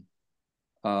our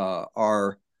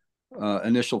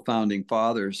initial founding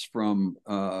fathers from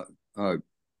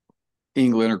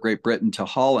England or Great Britain to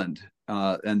Holland,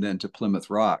 and then to Plymouth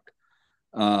Rock.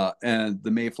 And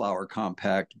the Mayflower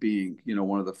Compact being,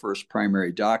 one of the first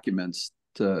primary documents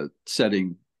to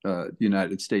setting the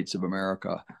United States of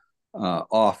America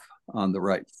off on the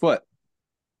right foot.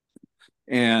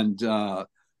 And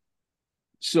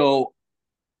so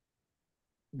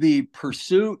the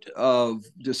pursuit of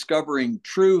discovering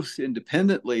truth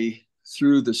independently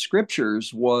through the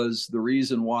scriptures was the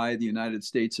reason why the United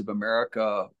States of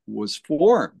America was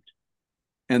formed.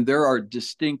 And there are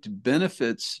distinct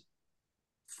benefits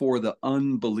for the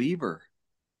unbeliever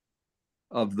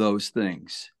of those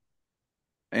things.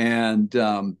 And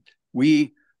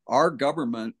our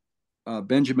government,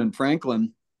 Benjamin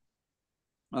Franklin,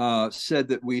 said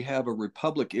that we have a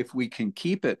republic if we can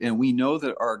keep it. And we know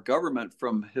that our government,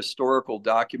 from historical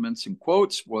documents and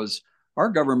quotes, our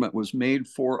government was made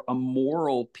for a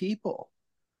moral people.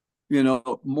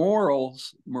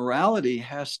 Morality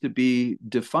has to be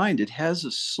defined. It has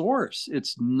a source.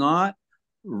 It's not,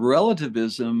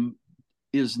 relativism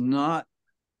is not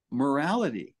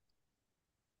morality.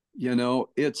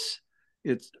 It's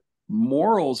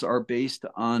morals are based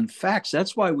on facts.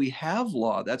 That's why we have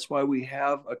law. That's why we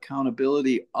have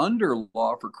accountability under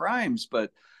law for crimes.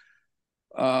 But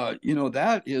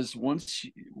that is once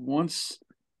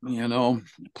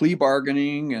plea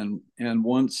bargaining and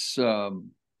once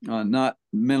not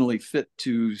mentally fit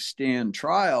to stand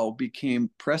trial became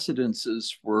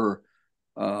precedences for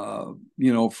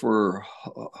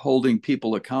holding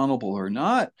people accountable or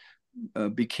not,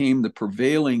 became the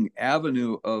prevailing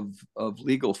avenue of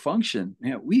legal function.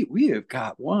 Man, we have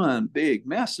got one big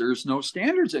mess. There's no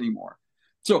standards anymore.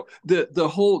 So the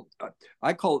whole,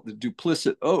 I call it the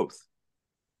duplicit oath.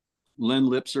 Lend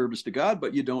lip service to God,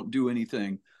 but you don't do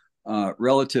anything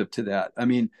relative to that. I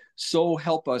mean, so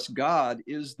help us God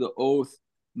is the oath,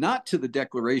 not to the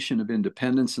Declaration of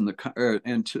Independence and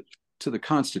to the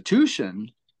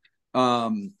Constitution.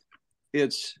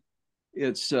 It's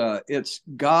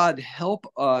God help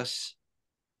us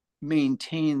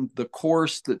maintain the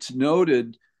course that's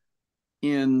noted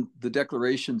in the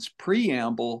Declaration's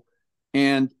preamble,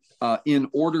 and in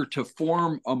order to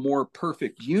form a more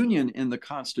perfect union in the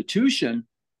Constitution,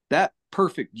 that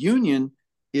perfect union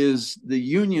is the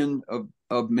union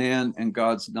of man and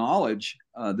God's knowledge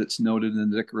that's noted in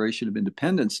the Declaration of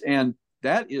Independence. And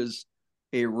that is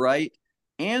a right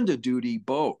and a duty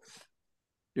both.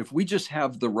 If we just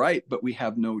have the right, but we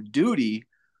have no duty,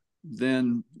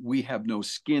 then we have no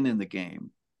skin in the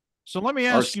game. So let me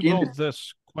ask you both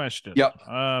this question. Yep.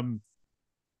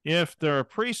 If there are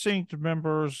precinct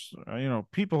members,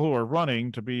 people who are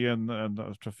running to be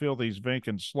to fill these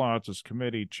vacant slots as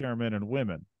committee chairmen and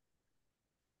women,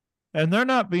 and they're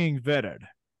not being vetted,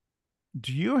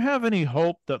 do you have any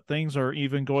hope that things are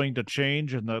even going to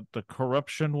change and that the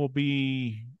corruption will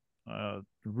be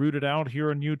rooted out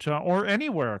here in Utah or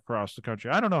anywhere across the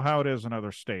country? I don't know how it is in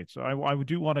other states. I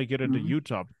do want to get into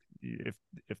Utah. If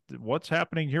what's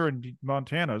happening here in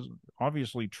Montana is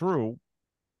obviously true,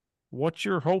 what's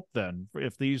your hope then?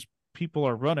 If these people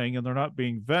are running and they're not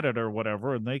being vetted or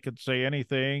whatever, and they could say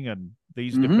anything, and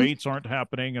these debates aren't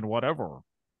happening and whatever.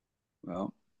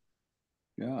 Well,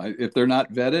 yeah, if they're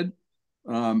not vetted,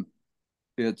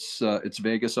 it's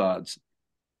Vegas odds.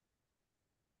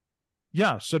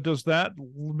 Yeah. So does that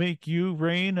make you,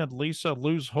 Rain and Lisa,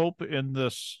 lose hope in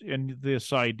this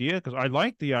idea? Because I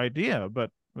like the idea,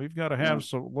 but we've got to have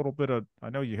a little bit of, I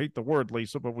know you hate the word,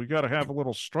 Lisa, but we've got to have a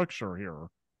little structure here.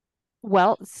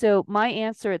 Well, so my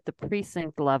answer at the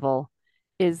precinct level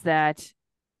is that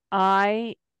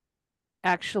I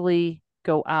actually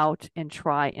go out and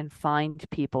try and find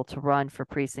people to run for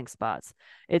precinct spots.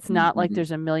 It's not like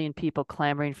there's a million people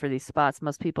clamoring for these spots.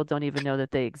 Most people don't even know that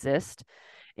they exist.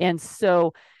 And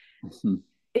so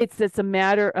it's a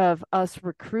matter of us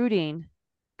recruiting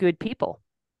good people.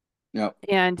 Yeah.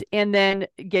 And then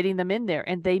getting them in there.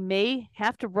 And they may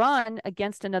have to run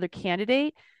against another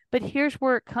candidate, but here's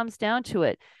where it comes down to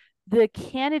it. The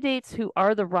candidates who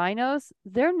are the rhinos,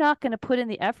 they're not going to put in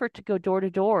the effort to go door to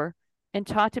door and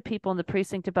talk to people in the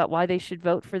precinct about why they should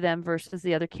vote for them versus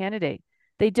the other candidate.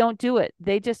 They don't do it.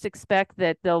 They just expect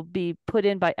that they'll be put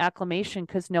in by acclamation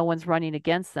because no one's running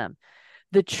against them.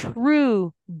 The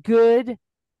true good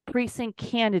precinct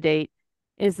candidate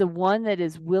is the one that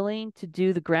is willing to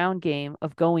do the ground game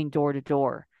of going door to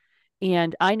door.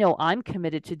 And I know I'm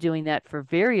committed to doing that for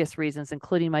various reasons,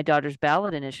 including my daughter's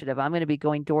ballot initiative. I'm going to be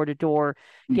going door to door,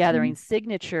 gathering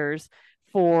signatures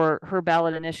for her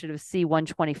ballot initiative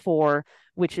C-124,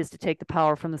 which is to take the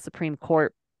power from the Supreme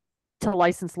Court to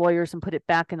license lawyers and put it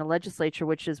back in the legislature,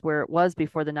 which is where it was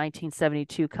before the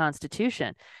 1972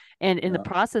 Constitution. And in the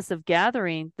process of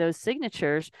gathering those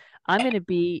signatures, I'm going to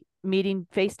be meeting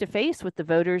face to face with the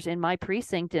voters in my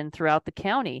precinct and throughout the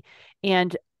county.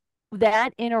 And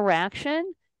that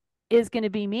interaction is going to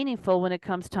be meaningful when it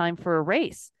comes time for a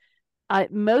race.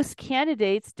 Most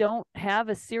candidates don't have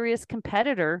a serious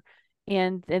competitor,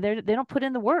 and they don't put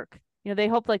in the work. They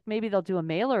hope like maybe they'll do a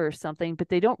mailer or something, but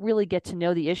they don't really get to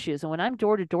know the issues. And when I'm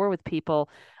door to door with people,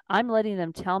 I'm letting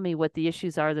them tell me what the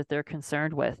issues are that they're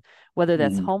concerned with, whether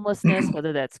that's homelessness,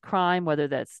 whether that's crime, whether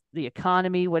that's the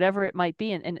economy, whatever it might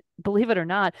be. And believe it or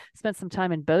not, spent some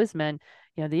time in Bozeman.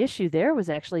 The issue there was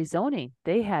actually zoning.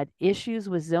 They had issues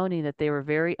with zoning that they were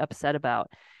very upset about.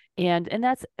 And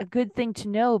that's a good thing to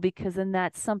know, because then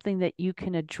that's something that you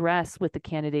can address with the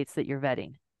candidates that you're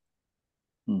vetting.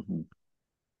 Mm-hmm.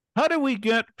 How do we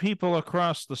get people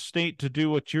across the state to do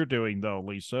what you're doing, though,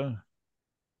 Lisa?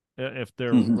 If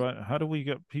they're how do we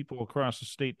get people across the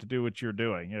state to do what you're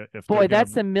doing? Boy,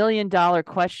 that's $1 million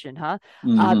question, huh?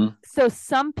 So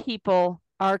some people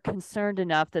are concerned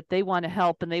enough that they want to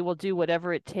help and they will do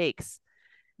whatever it takes.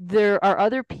 There are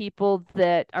other people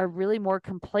that are really more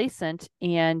complacent,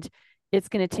 and it's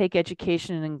going to take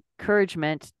education and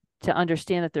encouragement to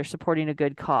understand that they're supporting a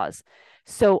good cause.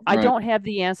 So I don't have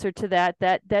the answer to that.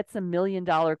 That's $1 million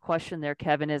question there,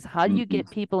 Kevin, is how do you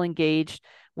get people engaged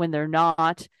when they're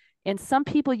not? And some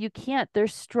people you can't. They're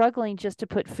struggling just to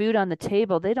put food on the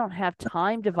table. They don't have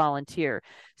time to volunteer.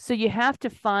 So you have to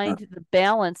find the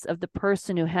balance of the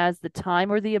person who has the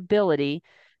time or the ability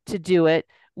to do it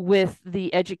with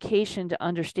the education to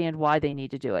understand why they need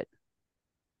to do it.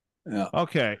 Yeah.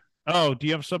 Okay. Oh, do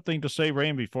you have something to say,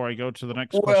 Rain, before I go to the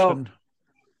next question?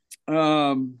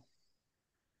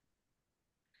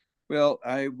 Well,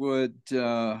 I'd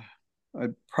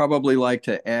probably like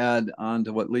to add on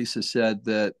to what Lisa said,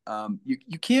 that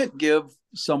you can't give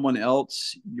someone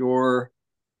else your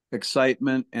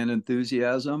excitement and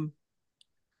enthusiasm.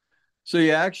 So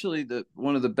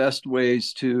one of the best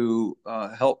ways to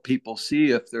help people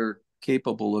see if they're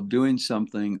capable of doing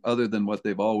something other than what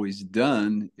they've always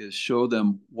done is show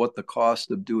them what the cost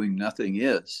of doing nothing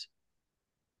is.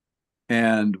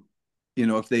 And,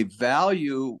 if they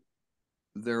value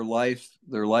their life,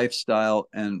 their lifestyle,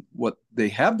 and what they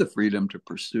have the freedom to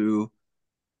pursue,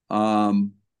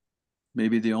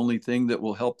 maybe the only thing that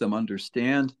will help them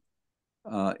understand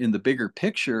in the bigger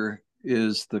picture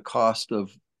is the cost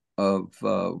of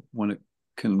when it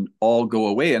can all go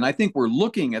away. And I think we're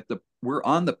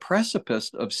on the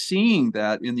precipice of seeing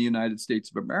that in the United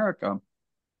States of America.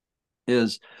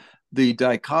 Is the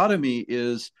dichotomy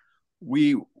is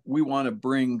we want to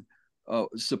bring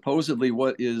supposedly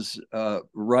what is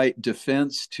right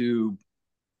defense to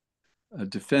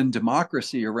defend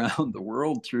democracy around the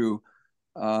world through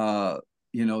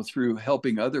through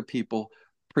helping other people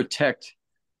protect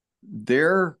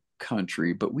their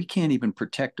country, but we can't even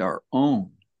protect our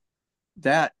own.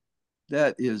 That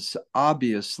is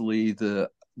obviously the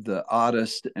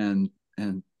oddest and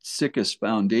sickest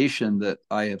foundation that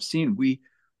I have seen. We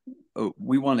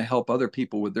want to help other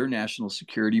people with their national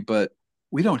security, but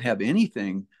we don't have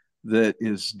anything that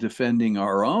is defending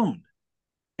our own.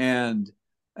 And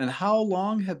how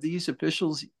long have these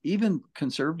officials, even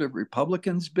conservative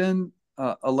Republicans, been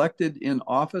elected in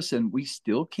office, and we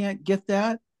still can't get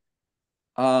that?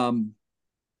 Man,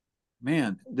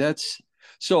 that's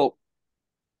so.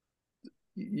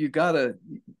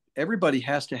 Everybody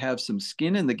has to have some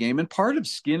skin in the game, and part of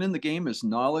skin in the game is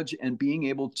knowledge and being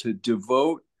able to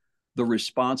devote the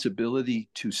responsibility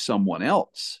to someone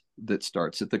else that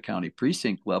starts at the county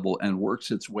precinct level and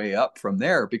works its way up from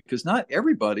there, because not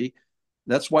everybody,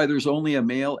 that's why there's only a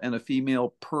male and a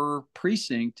female per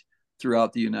precinct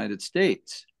throughout the United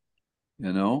States.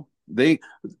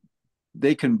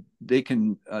 They can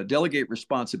delegate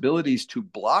responsibilities to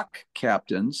block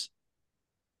captains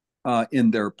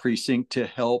in their precinct to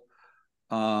help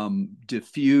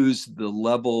diffuse the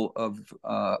level of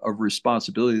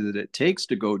responsibility that it takes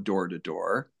to go door to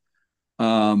door.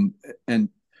 And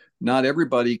not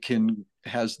everybody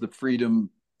has the freedom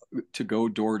to go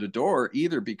door to door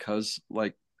either, because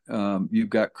you've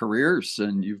got careers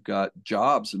and you've got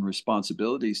jobs and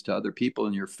responsibilities to other people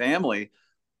in your family,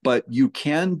 but you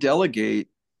can delegate,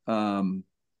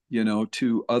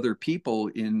 to other people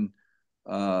and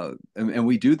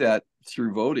we do that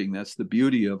through voting. That's the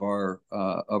beauty of our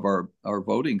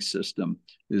voting system,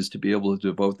 is to be able to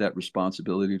devote that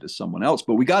responsibility to someone else.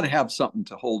 But we got to have something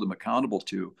to hold them accountable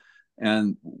to,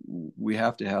 and we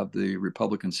have to have the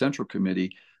Republican Central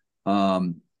Committee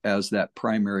as that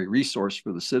primary resource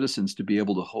for the citizens to be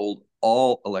able to hold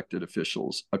all elected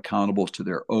officials accountable to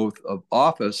their oath of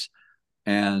office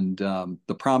and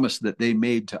the promise that they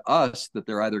made to us that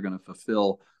they're either going to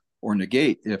fulfill or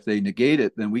negate. If they negate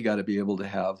it, then we got to be able to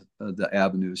have the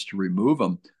avenues to remove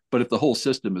them. But if the whole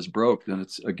system is broke, then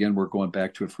it's, again, we're going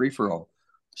back to a free-for-all.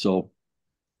 So,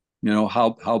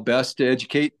 how best to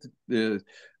educate to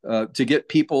get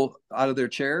people out of their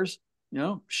chairs,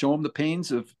 show them the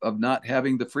pains of not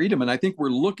having the freedom. And I think we're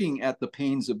looking at the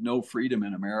pains of no freedom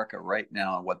in America right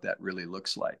now and what that really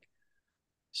looks like.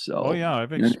 So, oh yeah,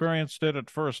 I've experienced it at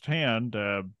firsthand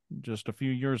just a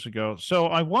few years ago. So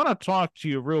I want to talk to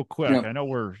you real quick. Yep. I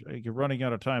know you're running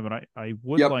out of time, and I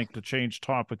would Yep. like to change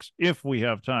topics if we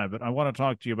have time, but I want to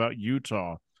talk to you about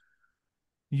Utah.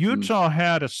 Utah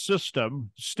had a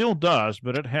system, still does,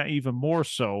 but it had even more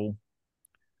so,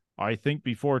 I think,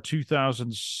 before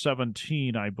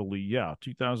 2017, I believe. Yeah,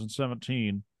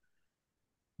 2017.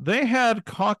 They had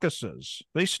caucuses.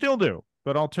 They still do,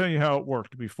 but I'll tell you how it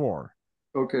worked before.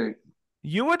 Okay.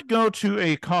 You would go to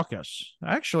a caucus.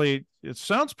 Actually, it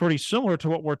sounds pretty similar to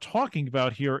what we're talking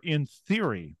about here in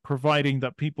theory, providing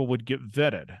that people would get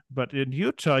vetted. But in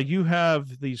Utah, you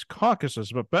have these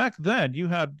caucuses. But back then, you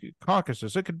had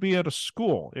caucuses. It could be at a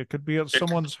school. It could be at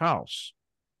someone's house.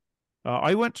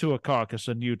 I went to a caucus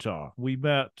in Utah. We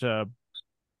met,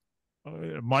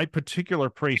 my particular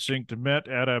precinct met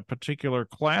at a particular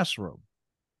classroom.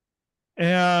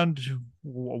 And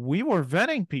we were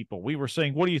vetting people. We were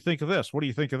saying, what do you think of this? What do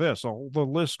you think of this? The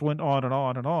list went on and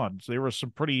on and on. So there were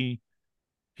some pretty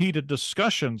heated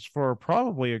discussions for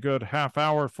probably a good half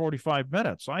hour, 45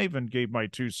 minutes. I even gave my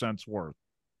 2 cents worth.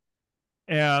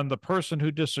 And the person who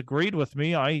disagreed with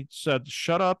me, I said,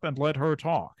 shut up and let her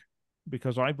talk,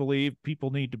 because I believe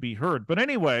people need to be heard. But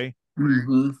anyway,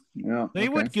 they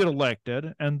would get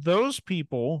elected, and those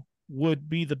people would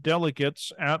be the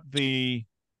delegates at the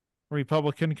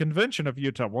Republican Convention of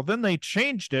Utah. Well, then they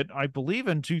changed it, I believe,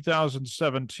 in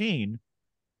 2017,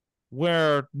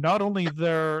 where not only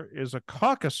there is a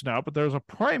caucus now, but there's a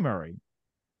primary.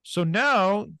 So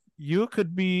now you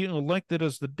could be elected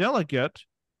as the delegate,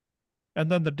 and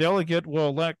then the delegate will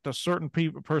elect a certain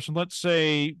person. Let's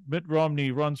say Mitt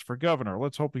Romney runs for governor.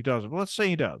 Let's hope he doesn't. Let's say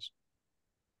he does.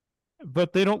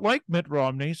 But they don't like Mitt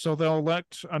Romney, so they'll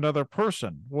elect another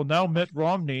person. Well, now Mitt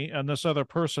Romney and this other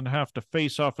person have to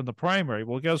face off in the primary.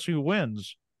 Well, guess who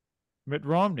wins? Mitt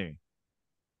Romney.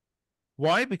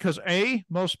 Why? Because A,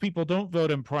 most people don't vote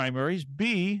in primaries.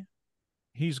 B,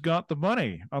 he's got the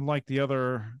money, unlike the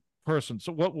other person.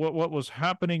 So what was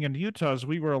happening in Utah is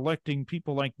we were electing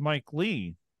people like Mike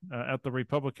Lee at the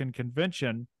Republican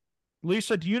convention.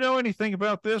 Lisa, do you know anything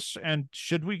about this? And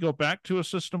should we go back to a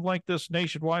system like this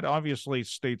nationwide? Obviously,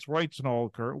 states' rights and all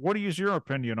occur. What is your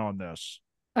opinion on this?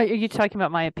 Are you talking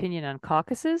about my opinion on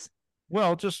caucuses?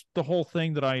 Well, just the whole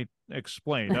thing that I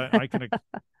explained. I can.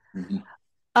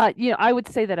 I would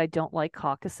say that I don't like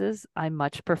caucuses. I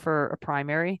much prefer a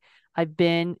primary. I've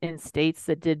been in states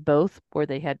that did both, where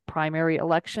they had primary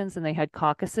elections and they had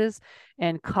caucuses,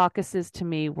 and caucuses to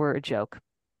me were a joke.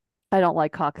 I don't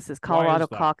like caucuses, Colorado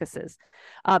caucuses,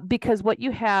 because what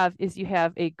you have is you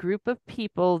have a group of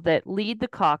people that lead the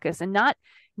caucus, and not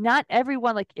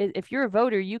everyone. Like if you're a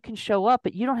voter, you can show up,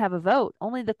 but you don't have a vote.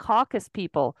 Only the caucus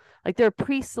people, like they're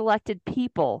pre-selected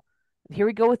people. Here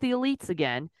we go with the elites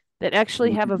again, that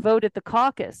actually have a vote at the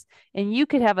caucus. And you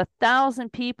could have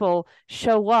 1,000 people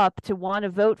show up to want to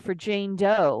vote for Jane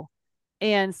Doe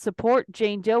and support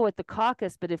Jane Doe at the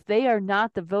caucus. But if they are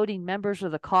not the voting members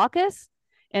of the caucus,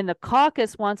 and the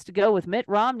caucus wants to go with Mitt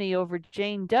Romney over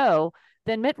Jane Doe,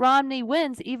 then Mitt Romney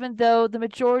wins, even though the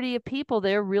majority of people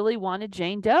there really wanted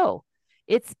Jane Doe.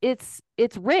 It's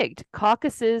rigged.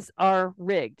 Caucuses are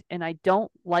rigged, and I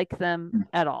don't like them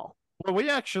at all. Well, we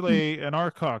actually, in our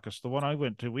caucus, the one I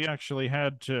went to, we actually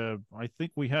had to, I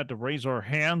think we had to raise our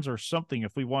hands or something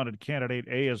if we wanted candidate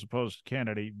A as opposed to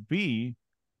candidate B.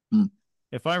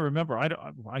 If I remember,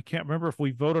 I can't remember if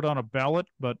we voted on a ballot,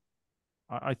 but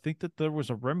I think that there was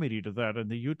a remedy to that in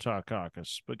the Utah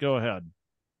caucus, but go ahead.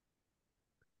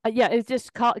 Yeah, it's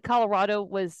just Colorado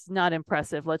was not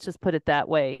impressive. Let's just put it that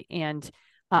way. And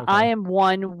I am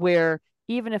one where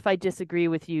even if I disagree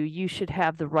with you, you should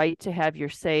have the right to have your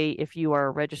say if you are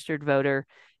a registered voter,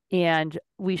 and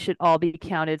we should all be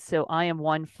counted. So I am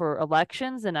one for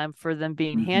elections, and I'm for them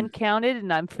being hand counted,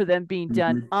 and I'm for them being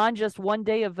done on just one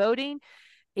day of voting.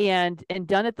 And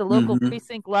done at the local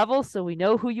precinct level, so we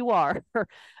know who you are.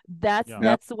 That's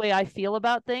the way I feel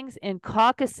about things, and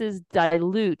caucuses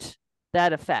dilute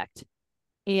that effect,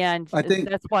 and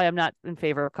that's why I'm not in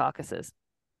favor of caucuses.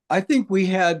 I think we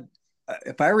had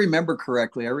if I remember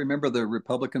correctly, I remember the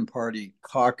Republican Party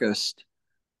caucused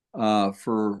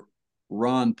for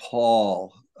Ron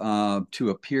Paul to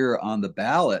appear on the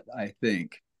ballot, I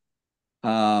think.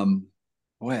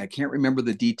 Boy, I can't remember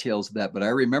the details of that, but I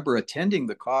remember attending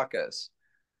the caucus,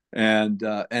 and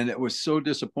it was so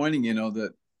disappointing,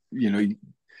 that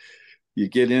you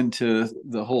get into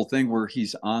the whole thing where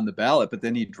he's on the ballot, but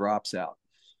then he drops out.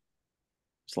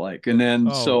 It's like, and then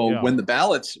Oh, so yeah. when the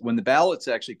ballots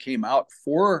actually came out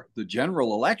for the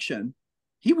general election,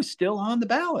 he was still on the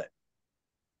ballot.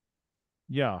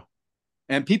 Yeah.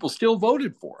 And people still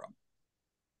voted for him.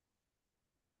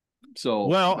 So,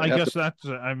 well, I guess that's,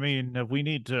 I mean, we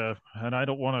need to, and I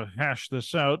don't want to hash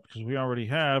this out because we already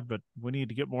have, but we need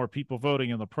to get more people voting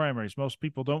in the primaries. Most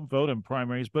people don't vote in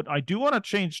primaries, but I do want to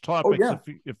change topics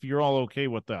if you're all okay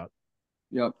with that.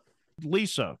 Yep.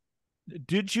 Lisa,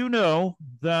 did you know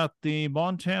that the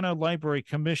Montana Library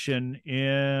Commission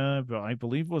I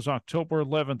believe it was October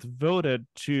 11th, voted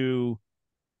to,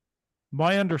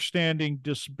 my understanding,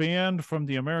 disband from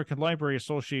the American Library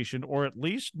Association, or at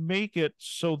least make it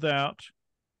so that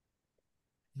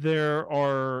there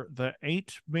are the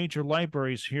 8 major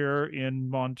libraries here in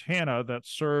Montana that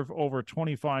serve over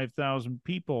 25,000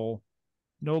 people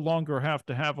no longer have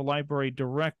to have a library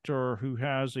director who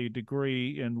has a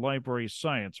degree in library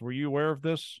science. Were you aware of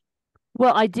this?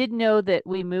 Well, I did know that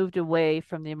we moved away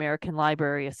from the American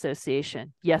Library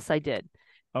Association. Yes, I did.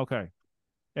 Okay.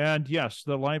 And yes,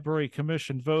 the Library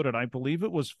Commission voted. I believe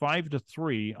it was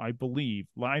 5-3. I believe.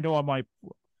 I know on my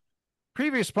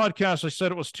previous podcast I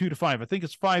said it was 2-5. I think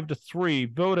it's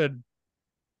 5-3. Voted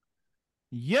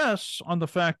yes on the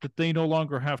fact that they no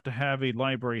longer have to have a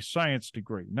library science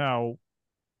degree. Now,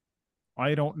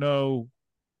 I don't know.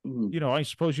 I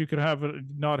suppose you could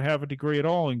not have a degree at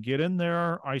all and get in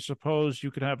there. I suppose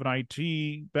you could have an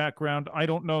IT background. I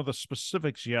don't know the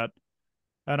specifics yet.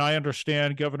 And I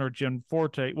understand Governor Jim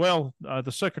Forte. Well,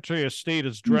 the Secretary of State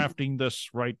is drafting this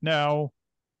right now,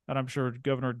 and I'm sure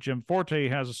Governor Jim Forte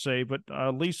has a say. But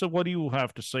Lisa, what do you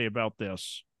have to say about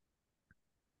this?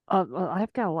 Well,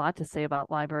 I've got a lot to say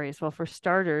about libraries. Well, for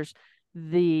starters,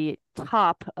 the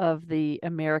top of the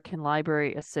American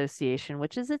Library Association,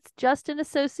 which is it's just an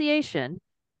association,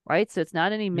 right? So it's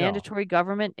not any mandatory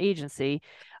government agency,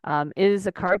 is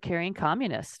a card-carrying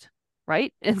communist.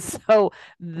 Right. And so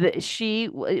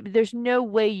there's no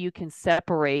way you can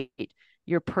separate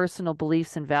your personal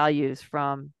beliefs and values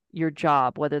from your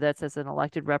job, whether that's as an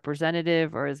elected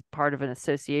representative or as part of an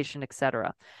association, et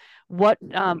cetera. What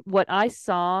I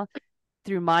saw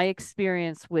through my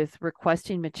experience with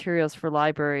requesting materials for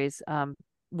libraries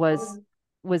was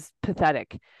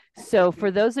pathetic. So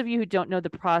for those of you who don't know the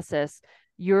process,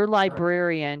 your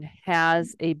librarian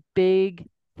has a big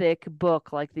thick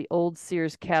book like the old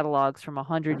Sears catalogs from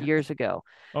 100 years ago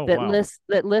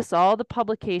that lists all the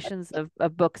publications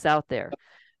of books out there.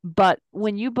 But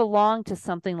when you belong to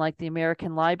something like the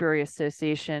American Library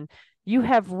Association, you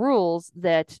have rules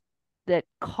that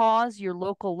cause your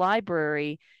local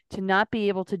library to not be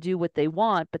able to do what they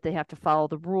want, but they have to follow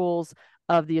the rules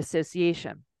of the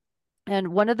association. And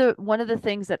one of the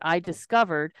things that I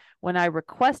discovered when I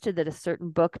requested that a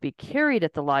certain book be carried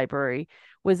at the library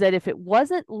was that if it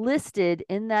wasn't listed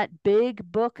in that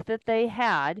big book that they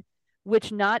had,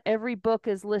 which not every book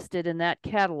is listed in that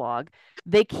catalog,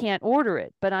 they can't order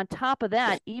it. But on top of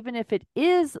that, even if it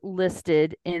is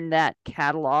listed in that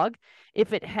catalog,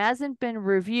 if it hasn't been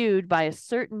reviewed by a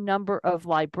certain number of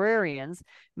librarians,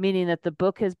 meaning that the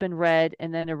book has been read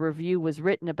and then a review was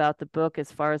written about the book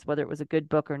as far as whether it was a good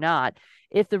book or not,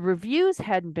 if the reviews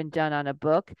hadn't been done on a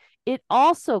book, it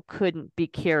also couldn't be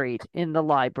carried in the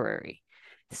library.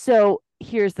 So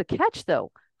here's the catch,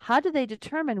 though. How do they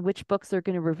determine which books they're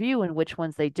going to review and which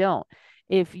ones they don't?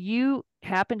 If you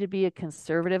happen to be a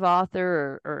conservative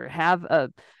author or have a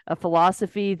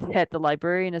philosophy that the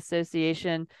Librarian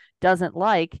Association doesn't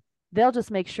like, they'll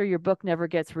just make sure your book never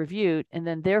gets reviewed, and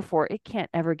then therefore it can't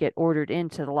ever get ordered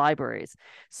into the libraries.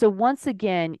 So once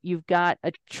again, you've got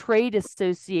a trade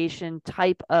association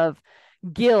type of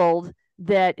guild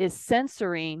that is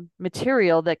censoring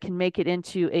material that can make it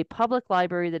into a public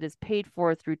library that is paid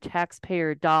for through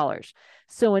taxpayer dollars.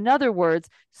 So in other words,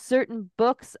 certain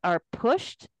books are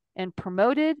pushed and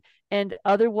promoted and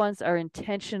other ones are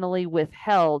intentionally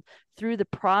withheld through the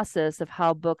process of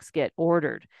how books get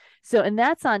ordered. So, and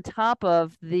that's on top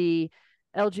of the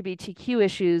LGBTQ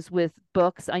issues with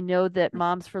books. I know that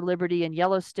Moms for Liberty and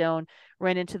Yellowstone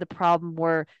ran into the problem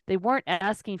where they weren't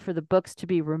asking for the books to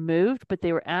be removed, but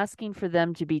they were asking for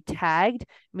them to be tagged,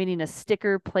 meaning a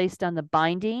sticker placed on the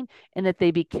binding, and that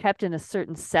they be kept in a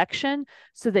certain section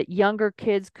so that younger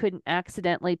kids couldn't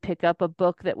accidentally pick up a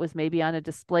book that was maybe on a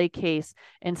display case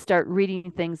and start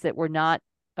reading things that were not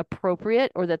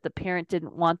appropriate or that the parent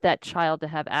didn't want that child to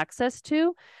have access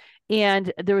to.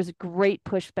 And there was a great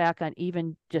pushback on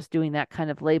even just doing that kind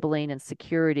of labeling and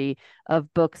security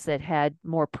of books that had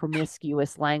more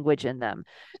promiscuous language in them.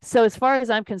 So as far as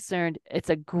I'm concerned, it's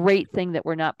a great thing that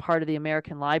we're not part of the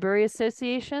American Library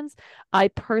Associations. I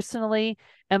personally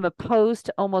am opposed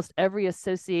to almost every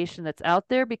association that's out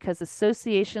there because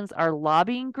associations are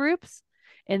lobbying groups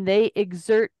and they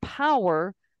exert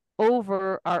power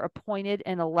over our appointed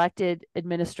and elected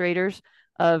administrators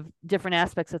of different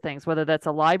aspects of things, whether that's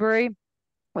a library,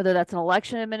 whether that's an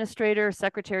election administrator,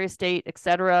 secretary of state, et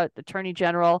cetera, attorney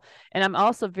general. And I'm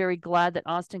also very glad that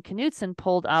Austin Knudsen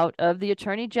pulled out of the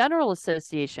Attorney General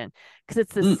Association because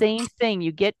it's the same thing.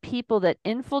 You get people that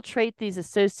infiltrate these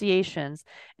associations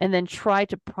and then try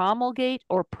to promulgate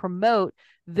or promote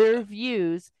their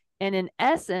views. And in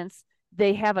essence,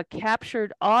 they have a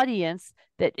captured audience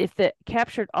that if the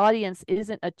captured audience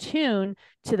isn't attuned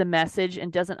to the message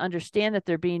and doesn't understand that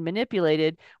they're being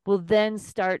manipulated, will then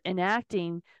start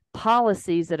enacting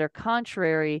policies that are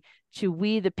contrary to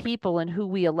we the people and who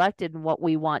we elected and what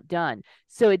we want done.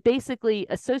 So it basically,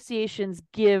 associations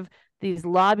give these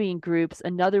lobbying groups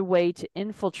another way to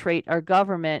infiltrate our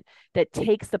government that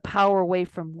takes the power away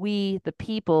from we the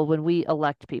people when we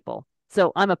elect people.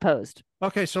 So I'm opposed.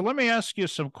 Okay, so let me ask you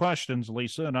some questions,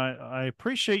 Lisa, and I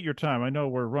appreciate your time. I know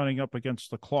we're running up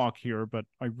against the clock here, but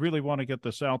I really want to get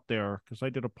this out there because I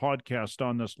did a podcast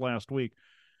on this last week.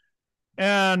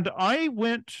 And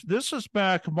this is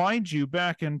back, mind you,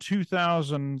 back in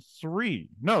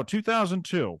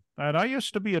 2002. And I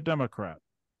used to be a Democrat.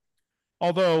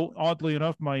 Although, oddly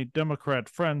enough, my Democrat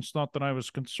friends thought that I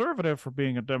was conservative for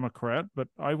being a Democrat, but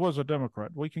I was a Democrat.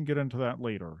 We can get into that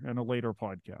later in a later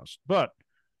podcast. But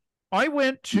I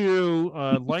went to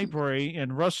a library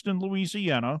in Ruston,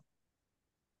 Louisiana,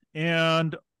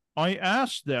 and I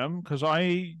asked them, because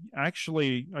I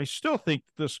still think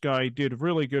this guy did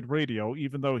really good radio,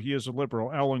 even though he is a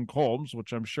liberal, Alan Colmes,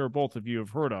 which I'm sure both of you have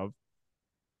heard of.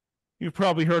 You've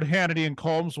probably heard Hannity and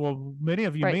Colmes. Well, many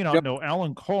of you may not know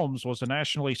Alan Colmes was a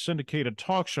nationally syndicated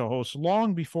talk show host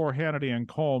long before Hannity and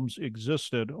Colmes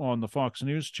existed on the Fox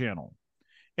News channel.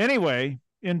 Anyway,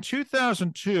 in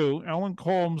 2002, Alan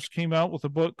Colmes came out with a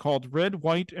book called Red,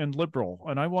 White, and Liberal,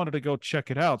 and I wanted to go check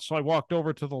it out. So I walked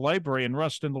over to the library in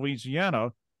Ruston,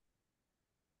 Louisiana,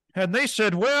 and they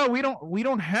said, well, we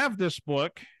don't have this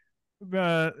book.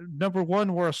 Number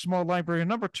one, we're a small library, and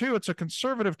number two, it's a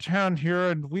conservative town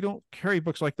here and we don't carry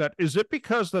books like that. Is it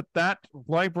because that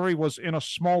library was in a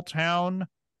small town,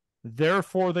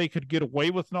 therefore they could get away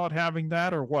with not having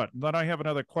that, or what? And then I have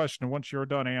another question once you're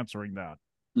done answering that.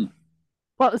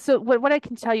 Well, so what I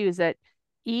can tell you is that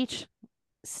each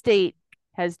state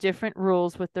has different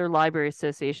rules with their library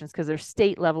associations because they're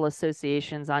state level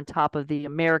associations on top of the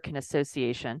American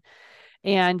Association.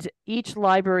 And each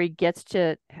library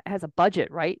has a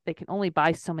budget, right? They can only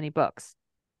buy so many books.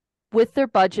 With their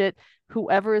budget,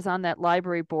 whoever is on that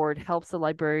library board helps the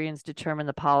librarians determine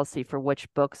the policy for which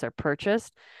books are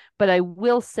purchased. But I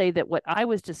will say that what I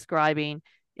was describing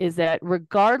is that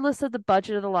regardless of the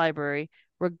budget of the library,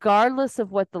 regardless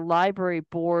of what the library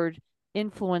board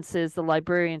influences the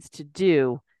librarians to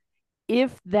do,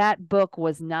 if that book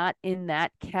was not in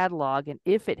that catalog and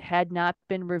if it had not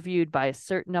been reviewed by a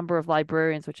certain number of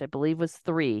librarians, which I believe was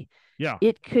 3,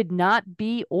 it could not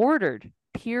be ordered,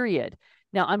 period.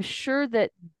 Now, I'm sure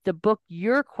that the book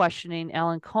you're questioning,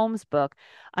 Alan Colmes' book,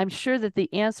 I'm sure that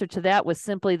the answer to that was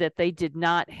simply that they did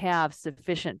not have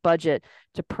sufficient budget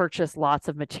to purchase lots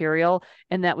of material,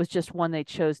 and that was just one they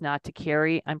chose not to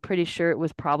carry. I'm pretty sure it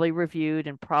was probably reviewed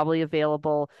and probably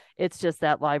available. It's just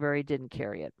that library didn't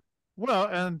carry it. Well,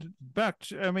 and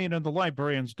in the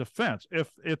librarian's defense, if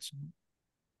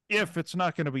it's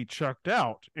not going to be chucked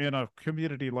out in a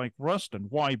community like Ruston,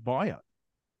 why buy it?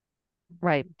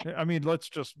 Right. I mean, let's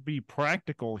just be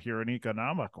practical here and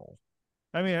economical.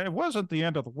 I mean, it wasn't the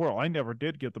end of the world. I never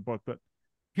did get the book, but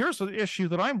here's the issue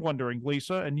that I'm wondering,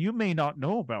 Lisa, and you may not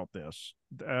know about this.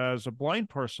 As a blind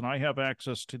person, I have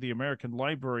access to the American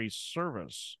Library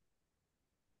Service.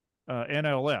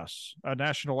 NLS, a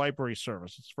National Library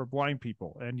Service. It's for blind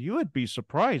people, and you would be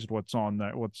surprised what's on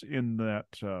their website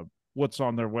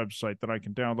that I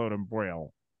can download in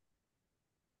Braille.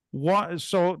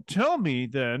 So tell me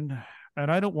then, and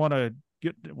I don't want to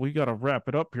we got to wrap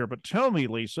it up here. But tell me,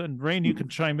 Lisa, and Rain, you can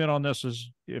chime in on this as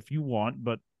if you want,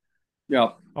 but yeah,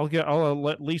 I'll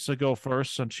let Lisa go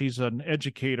first since she's an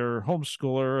educator,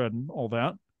 homeschooler, and all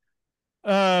that.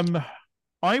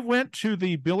 I went to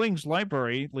the Billings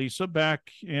Library, Lisa, back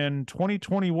in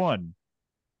 2021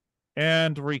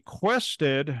 and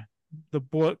requested the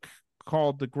book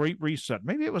called The Great Reset.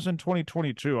 Maybe it was in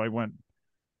 2022 I went.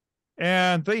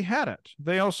 And they had it.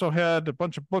 They also had a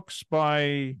bunch of books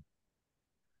by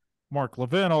Mark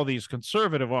Levin, all these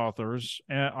conservative authors.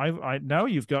 And I now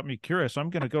you've got me curious. I'm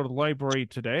going to go to the library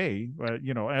today.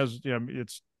 As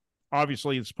it's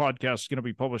obviously this podcast is going to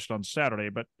be published on Saturday,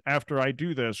 but after I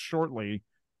do this shortly,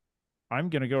 I'm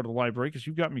going to go to the library because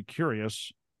you've got me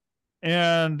curious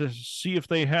and see if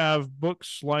they have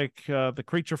books like The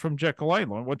Creature from Jekyll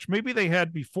Island, which maybe they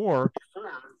had before.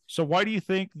 So why do you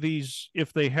think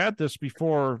if they had this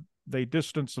before they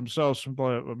distanced themselves from the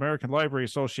American Library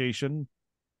Association,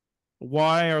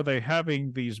 why are they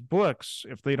having these books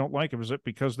if they don't like them? Is it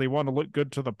because they want to look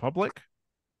good to the public?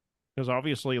 Because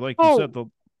obviously, like you said,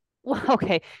 well,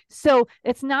 okay. So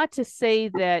it's not to say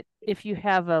that if you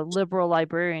have a liberal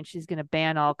librarian, she's going to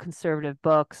ban all conservative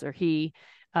books,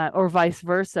 or vice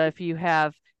versa. If you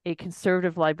have a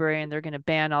conservative librarian, they're going to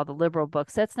ban all the liberal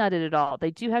books. That's not it at all.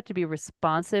 They do have to be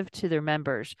responsive to their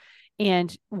members.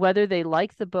 And whether they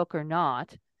like the book or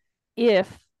not,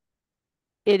 if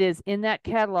it is in that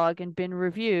catalog and been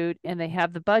reviewed and they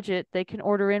have the budget, they can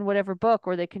order in whatever book,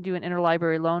 or they can do an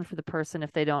interlibrary loan for the person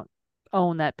if they don't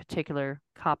own that particular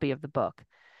copy of the book.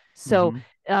 So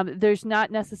there's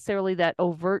not necessarily that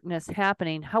overtness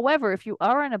happening. However, if you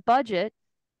are on a budget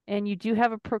and you do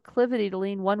have a proclivity to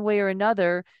lean one way or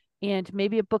another, and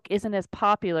maybe a book isn't as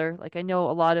popular, like I know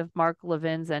a lot of Mark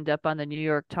Levin's end up on the New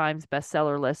York Times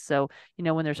bestseller list. So,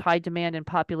 when there's high demand and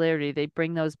popularity, they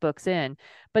bring those books in.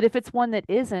 But if it's one that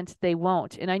isn't, they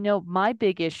won't. And I know my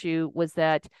big issue was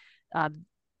that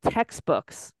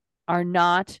textbooks are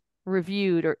not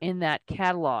reviewed or in that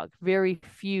catalog. Very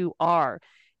few are.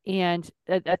 And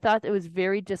I thought it was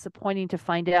very disappointing to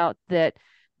find out that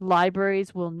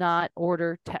libraries will not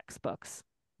order textbooks.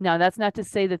 Now, that's not to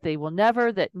say that they will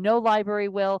never, that no library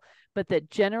will, but that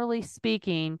generally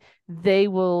speaking, they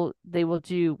will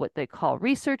do what they call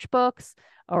research books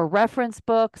or reference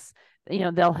books.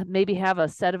 They'll maybe have a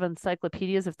set of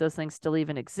encyclopedias if those things still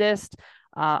even exist.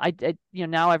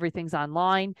 Now everything's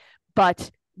online, but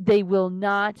they will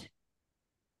not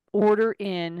order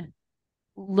in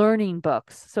learning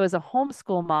books. So as a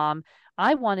homeschool mom,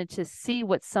 I wanted to see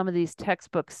what some of these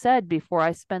textbooks said before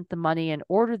I spent the money and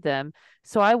ordered them.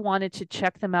 So I wanted to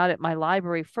check them out at my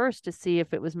library first to see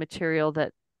if it was material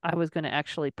that I was going to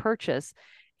actually purchase.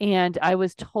 And I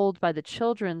was told by the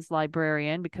children's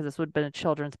librarian, because this would have been a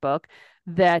children's book,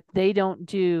 that they don't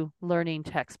do learning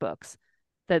textbooks.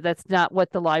 That's not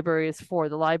what the library is for.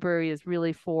 The library is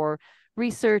really for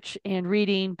research and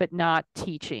reading, but not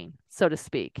teaching, so to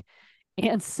speak.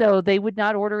 And so they would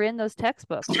not order in those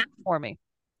textbooks for me.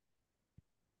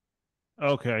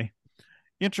 Okay.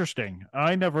 Interesting.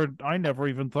 I never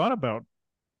even thought about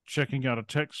checking out a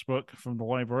textbook from the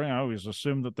library. I always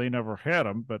assumed that they never had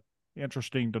them, but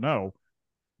interesting to know.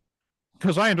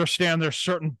 Because I understand there's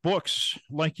certain books,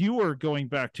 like you were going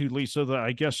back to, Lisa, that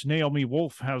I guess Naomi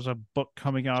Wolf has a book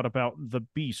coming out about the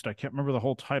Beast. I can't remember the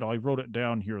whole title. I wrote it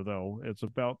down here, though. It's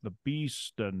about the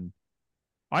Beast, and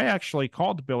I actually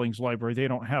called the Billings Library. They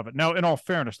don't have it. Now, in all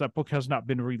fairness, that book has not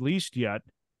been released yet,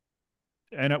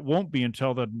 and it won't be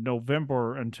until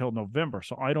November.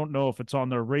 So I don't know if it's on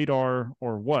their radar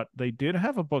or what. They did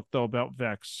have a book, though, about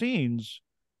vaccines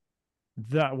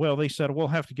they said we'll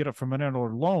have to get it from an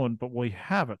interlibrary loan, but we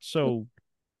have it. So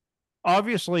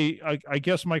obviously, I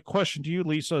guess my question to you,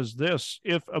 Lisa, is this.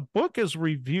 If a book is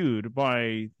reviewed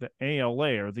by the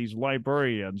ALA or these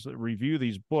librarians that review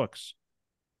these books,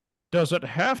 does it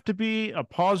have to be a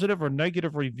positive or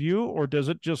negative review, or does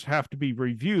it just have to be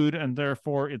reviewed and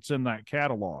therefore it's in that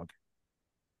catalog?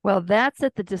 Well, that's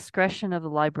at the discretion of the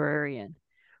librarian,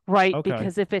 right? Okay.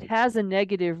 Because if it has a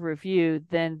negative review,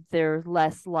 then they're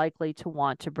less likely to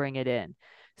want to bring it in.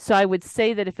 So I would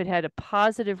say that if it had a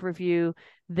positive review,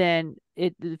 then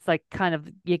it's like kind of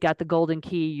you got the golden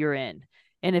key, you're in.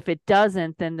 And if it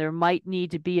doesn't, then there might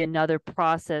need to be another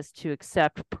process to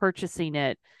accept purchasing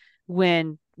it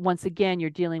when, once again, you're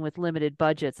dealing with limited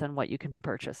budgets on what you can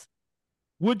purchase.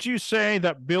 Would you say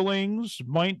that Billings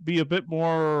might be a bit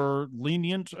more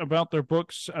lenient about their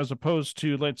books as opposed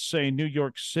to, let's say, New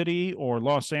York City or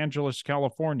Los Angeles,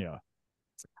 California?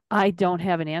 I don't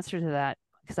have an answer to that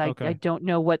because I don't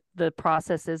know what the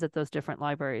process is at those different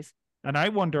libraries. And I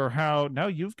wonder how, now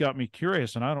you've got me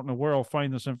curious, and I don't know where I'll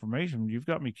find this information. You've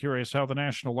got me curious how the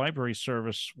National Library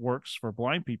Service works for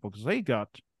blind people, because they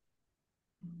got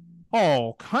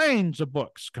all kinds of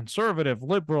books, conservative,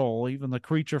 liberal, even The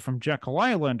Creature from Jekyll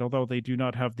Island, although they do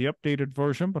not have the updated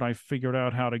version, but I figured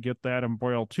out how to get that in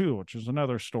Braille too, which is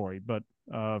another story. But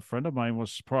a friend of mine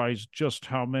was surprised just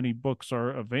how many books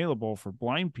are available for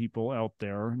blind people out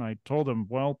there. And I told him,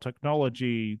 well,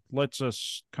 technology lets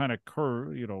us kind of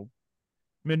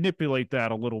manipulate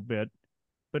that a little bit.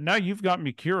 But now you've got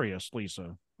me curious,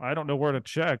 Lisa. I don't know where to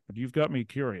check, but you've got me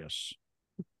curious.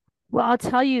 Well, I'll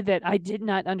tell you that I did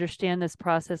not understand this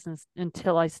process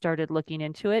until I started looking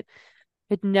into it.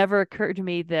 It never occurred to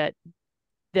me that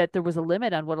there was a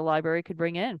limit on what a library could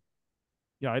bring in.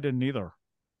 Yeah, I didn't either.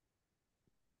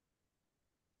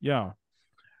 Yeah.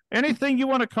 Anything you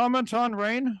want to comment on,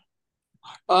 Rain?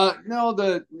 No,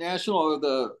 the National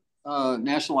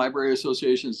Library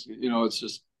Associations, it's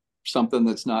just something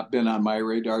that's not been on my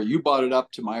radar. You brought it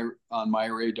up on my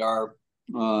radar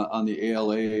on the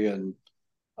ALA, and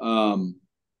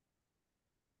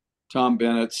Tom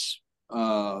Bennett's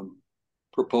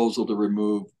proposal to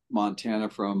remove Montana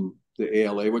from the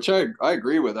ALA, which I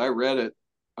agree with. I read it.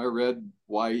 I read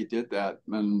why he did that,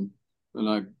 and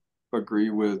I agree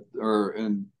with,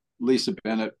 and Lisa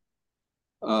Bennett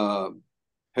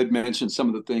had mentioned some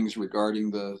of the things regarding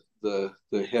the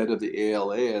head of the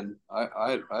ALA, and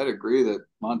I'd agree that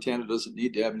Montana doesn't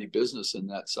need to have any business in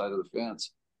that side of the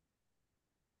fence.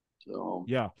 So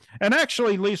yeah, and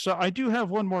actually, Lisa, I do have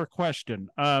one more question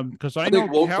because I know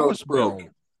Kalispell.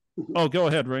 Oh, go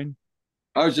ahead, Rain.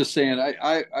 I was just saying,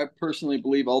 I personally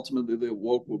believe ultimately the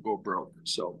woke will go broke.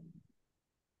 So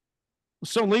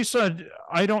Lisa,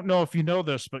 I don't know if you know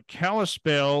this, but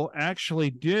Kalispell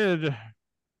actually did.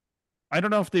 I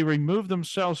don't know if they removed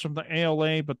themselves from the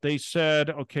ALA, but they said,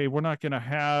 okay, we're not going to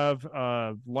have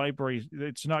libraries.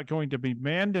 It's not going to be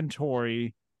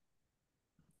mandatory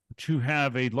to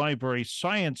have a library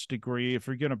science degree if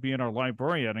you're going to be in our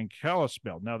librarian in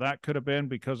Kalispell. Now, that could have been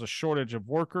because of shortage of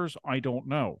workers. I don't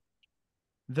know.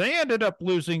 They ended up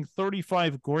losing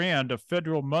 35 grand of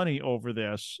federal money over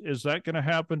this. Is that going to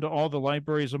happen to all the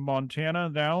libraries in Montana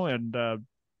now? And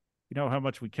you know how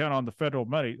much we count on the federal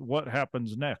money. What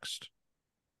happens next?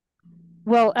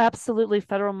 Well, absolutely.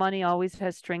 Federal money always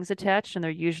has strings attached, and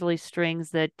they're usually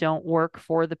strings that don't work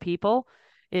for the people.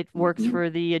 It works for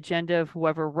the agenda of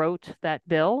whoever wrote that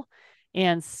bill.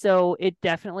 And so it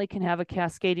definitely can have a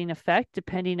cascading effect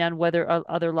depending on whether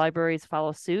other libraries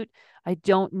follow suit. I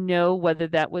don't know whether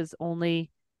that was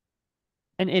only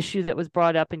an issue that was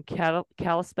brought up in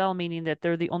Kalispell, meaning that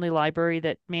they're the only library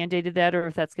that mandated that, or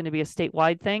if that's going to be a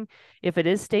statewide thing. If it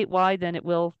is statewide, then it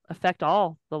will affect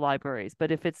all the libraries.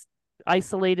 But if it's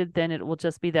isolated, then it will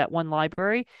just be that one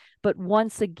library. But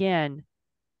once again,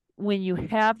 when you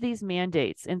have these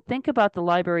mandates, and think about the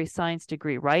library science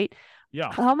degree, right?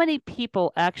 Yeah. How many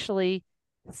people actually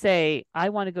say, I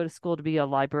want to go to school to be a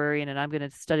librarian and I'm going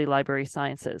to study library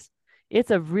sciences?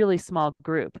 It's a really small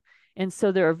group. And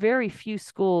so there are very few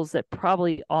schools that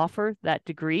probably offer that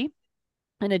degree.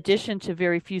 In addition to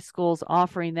very few schools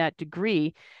offering that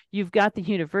degree, you've got the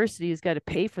university who's got to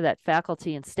pay for that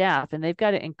faculty and staff, and they've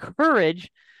got to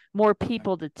encourage more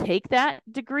people to take that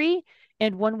degree.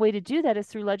 And one way to do that is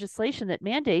through legislation that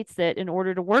mandates that in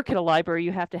order to work at a library,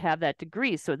 you have to have that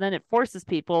degree. So then it forces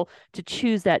people to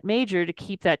choose that major to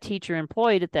keep that teacher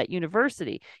employed at that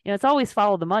university. It's always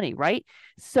follow the money, right?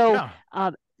 So,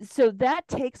 yeah. So that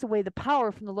takes away the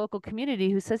power from the local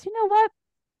community who says, you know what?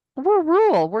 We're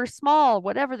rural, we're small,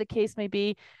 whatever the case may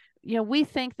be. We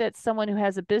think that someone who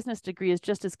has a business degree is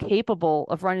just as capable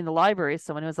of running the library as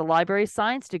someone who has a library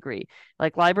science degree.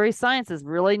 Like, library science is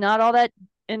really not all that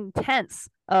intense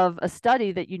of a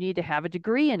study that you need to have a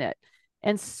degree in it.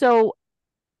 And so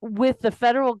with the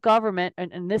federal government,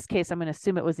 and in this case, I'm going to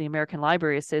assume it was the American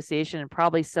Library Association and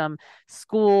probably some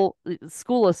school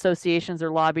associations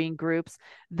or lobbying groups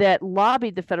that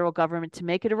lobbied the federal government to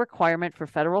make it a requirement for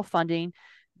federal funding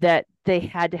that they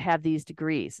had to have these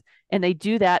degrees. And they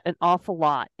do that an awful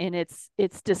lot. And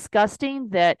it's disgusting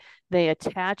that they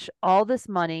attach all this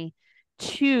money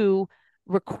to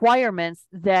requirements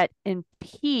that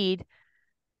impede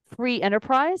free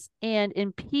enterprise and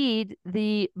impede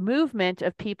the movement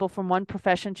of people from one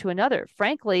profession to another.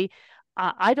 Frankly,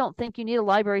 I don't think you need a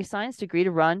library science degree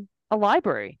to run a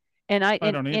library. And I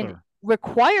don't either.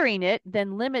 requiring it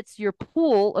then limits your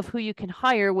pool of who you can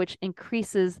hire, which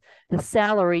increases the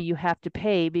salary you have to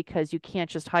pay because you can't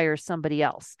just hire somebody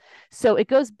else. So it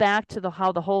goes back to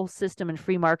how the whole system in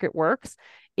free market works.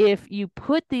 If you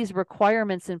put these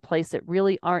requirements in place that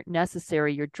really aren't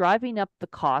necessary, you're driving up the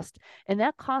cost, and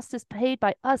that cost is paid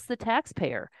by us, the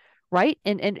taxpayer. Right.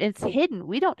 And it's hidden.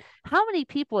 How many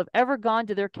people have ever gone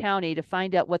to their county to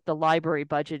find out what the library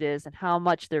budget is and how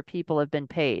much their people have been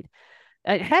paid?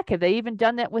 Heck, have they even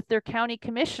done that with their county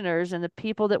commissioners and the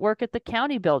people that work at the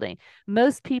county building?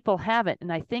 Most people haven't.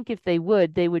 And I think if they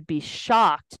would be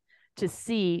shocked to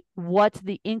see what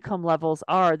the income levels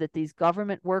are that these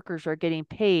government workers are getting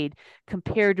paid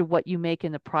compared to what you make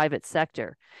in the private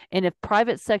sector. And if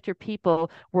private sector people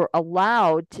were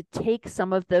allowed to take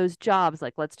some of those jobs,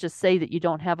 like let's just say that you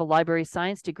don't have a library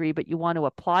science degree, but you want to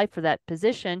apply for that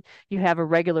position, you have a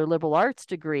regular liberal arts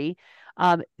degree,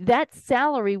 that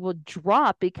salary will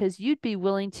drop because you'd be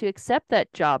willing to accept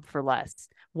that job for less.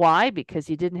 Why? Because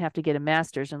you didn't have to get a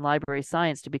master's in library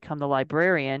science to become the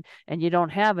librarian, and you don't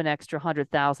have an extra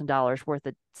 $100,000 worth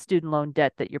of student loan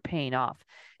debt that you're paying off.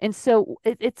 And so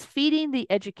it's feeding the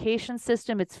education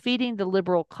system. It's feeding the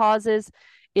liberal causes.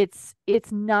 It's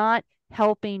not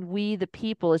helping we, the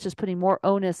people. It's just putting more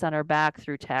onus on our back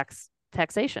through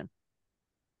taxation.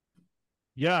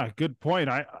 Yeah, good point.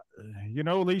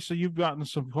 Lisa, you've gotten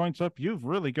some points up. You've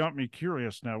really got me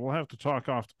curious now. We'll have to talk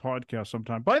off the podcast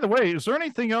sometime. By the way, is there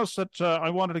anything else that I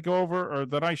wanted to go over or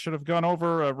that I should have gone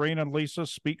over? Rain and Lisa,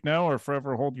 speak now or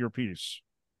forever hold your peace.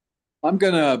 All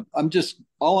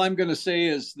I'm going to say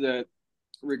is that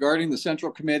regarding the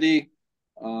Central Committee,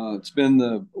 it's been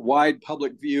the wide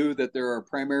public view that there are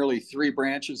primarily three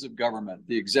branches of government: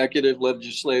 the executive,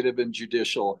 legislative, and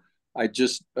judicial. I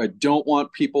don't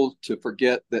want people to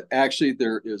forget that actually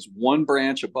there is one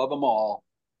branch above them all,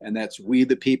 and that's we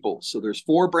the people. So there's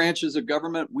four branches of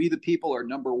government. We the people are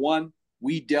number one.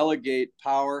 We delegate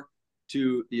power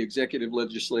to the executive,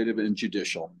 legislative, and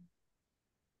judicial.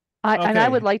 And I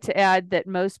would like to add that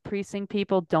most precinct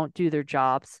people don't do their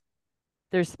jobs.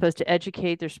 They're supposed to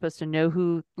educate. They're supposed to know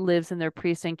who lives in their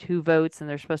precinct, who votes, and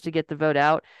they're supposed to get the vote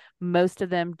out. Most of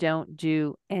them don't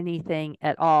do anything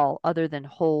at all other than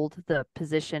hold the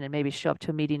position and maybe show up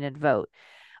to a meeting and vote.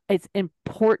 It's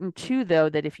important too, though,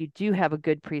 that if you do have a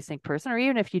good precinct person, or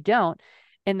even if you don't,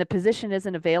 and the position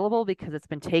isn't available because it's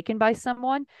been taken by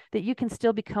someone, that you can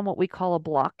still become what we call a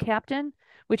block captain,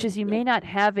 which is you may not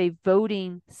have a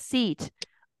voting seat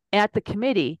at the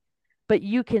committee, but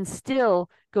you can still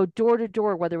go door to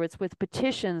door, whether it's with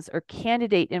petitions or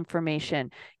candidate information,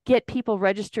 get people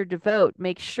registered to vote,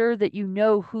 make sure that you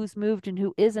know who's moved and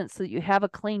who isn't so that you have a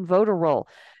clean voter roll.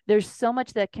 There's so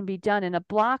much that can be done. And a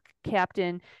block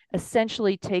captain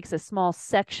essentially takes a small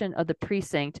section of the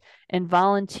precinct and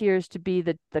volunteers to be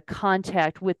the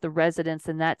contact with the residents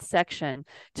in that section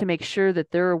to make sure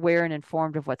that they're aware and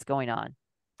informed of what's going on.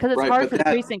 Because it's hard for the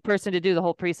precinct person to do the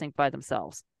whole precinct by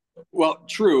themselves. Well,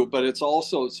 true, but it's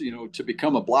also, to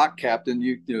become a block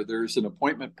captain, there's an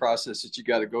appointment process that you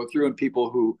got to go through, and people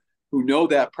who know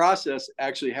that process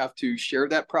actually have to share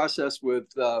that process with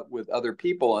other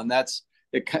people, and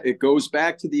it goes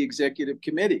back to the executive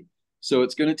committee. So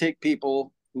it's going to take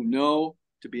people who know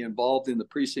to be involved in the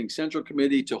precinct central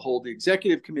committee to hold the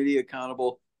executive committee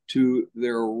accountable to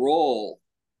their role,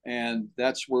 and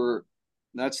that's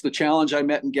the challenge I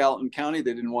met in Gallatin County.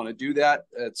 They didn't want to do that.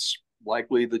 That's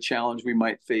likely the challenge we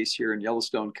might face here in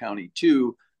Yellowstone County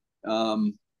too.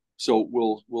 So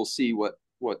we'll see what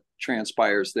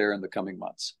transpires there in the coming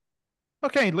months.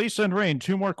 Okay, Lisa and Rain,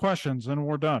 two more questions and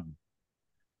we're done.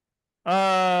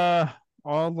 I'll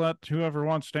let whoever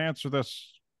wants to answer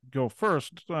this go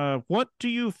first. What do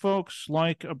you folks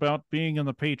like about being in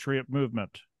the Patriot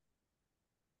movement?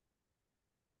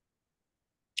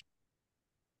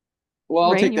 Well,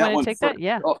 I'll Rain, take you that want one to take first. that?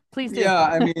 Yeah, please do. Yeah,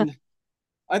 I mean,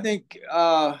 I think,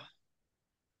 I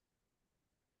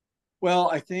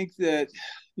think that,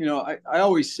 I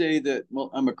always say that,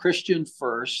 I'm a Christian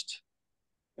first,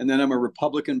 and then I'm a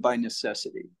Republican by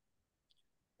necessity.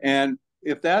 And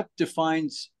if that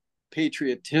defines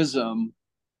patriotism,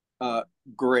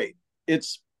 great.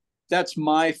 That's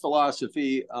my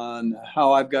philosophy on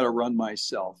how I've got to run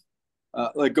myself.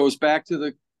 It goes back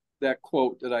to that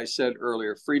quote that I said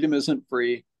earlier: freedom isn't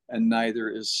free and neither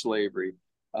is slavery.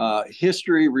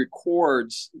 History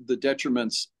records the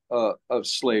detriments of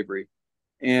slavery,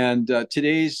 and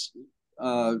today's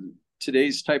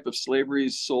type of slavery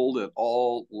is sold at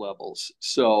all levels.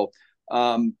 So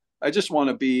I just want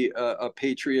to be a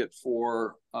patriot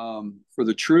for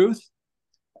the truth,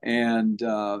 and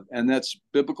that's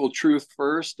biblical truth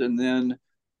first, and then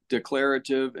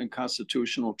declarative and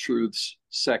constitutional truths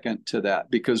second to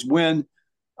that. Because when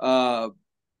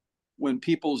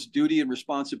people's duty and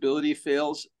responsibility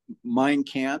fails, mine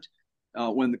can't.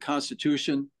 When the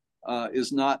Constitution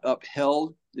is not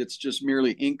upheld, it's just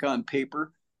merely ink on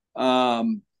paper.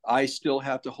 I still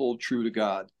have to hold true to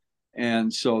God.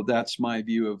 And so that's my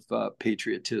view of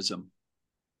patriotism,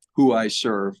 who I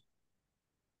serve.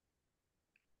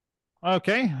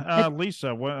 Okay, Lisa,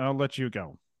 I'll let you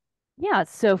go. Yeah,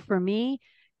 so for me,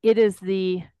 it is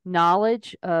the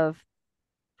knowledge of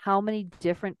how many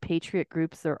different patriot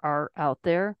groups there are out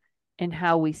there and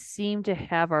how we seem to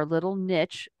have our little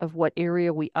niche of what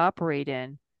area we operate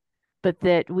in, but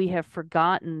that we have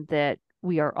forgotten that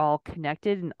we are all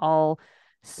connected and all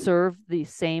serve the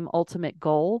same ultimate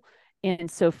goal.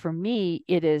 And so for me,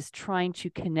 it is trying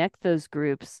to connect those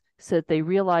groups so that they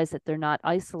realize that they're not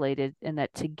isolated and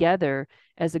that together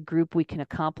as a group we can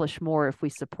accomplish more if we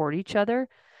support each other.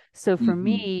 So for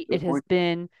me, it has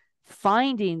been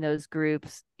finding those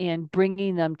groups and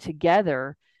bringing them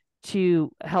together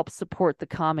to help support the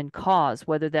common cause,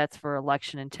 whether that's for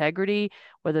election integrity,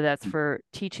 whether that's for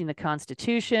teaching the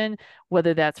Constitution,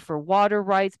 whether that's for water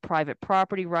rights, private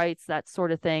property rights, that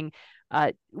sort of thing.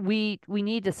 We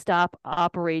need to stop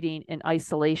operating in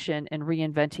isolation and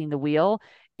reinventing the wheel.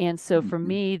 And so for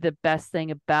me, the best thing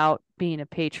about being a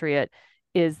patriot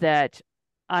is that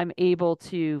I'm able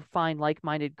to find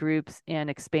like-minded groups and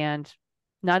expand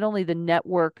not only the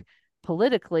network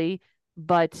politically,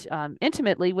 but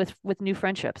intimately with new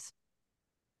friendships.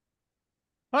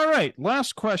 All right,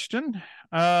 last question,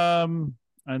 and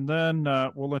then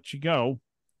we'll let you go.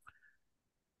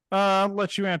 I'll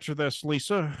let you answer this,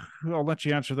 Lisa. I'll let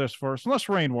you answer this first, unless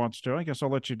Rain wants to. I guess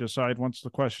I'll let you decide once the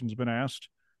question's been asked.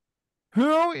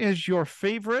 Who is your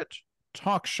favorite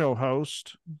talk show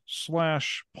host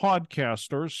slash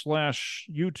podcaster slash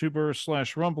YouTuber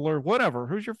slash Rumbler, whatever?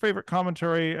 Who's your favorite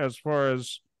commentary as far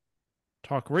as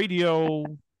talk radio,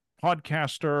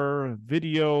 podcaster,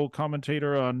 video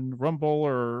commentator on Rumble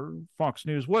or Fox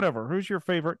News, whatever? Who's your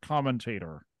favorite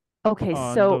commentator? Okay,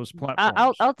 so those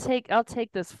platforms? I'll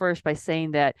take this first by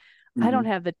saying that I don't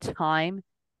have the time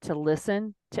to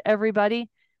listen to everybody.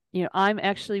 You know, I'm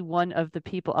actually one of the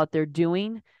people out there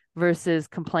doing versus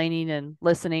complaining and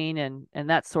listening and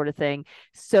that sort of thing.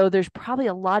 So there's probably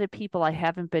a lot of people I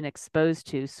haven't been exposed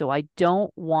to. So I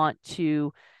don't want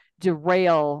to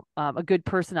derail a good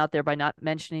person out there by not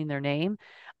mentioning their name.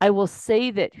 I will say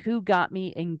that who got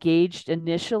me engaged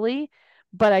initially,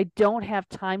 but I don't have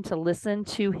time to listen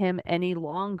to him any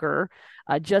longer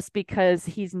just because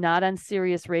he's not on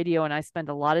Sirius Radio and I spend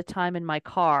a lot of time in my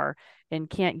car and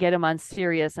can't get him on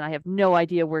Sirius, and I have no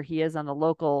idea where he is on the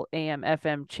local AM,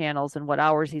 FM channels and what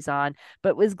hours he's on.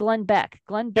 But it was Glenn Beck.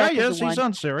 Glenn Beck he's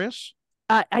on Sirius.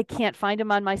 I can't find him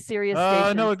on my Sirius station.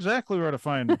 I know exactly where to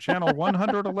find him. Channel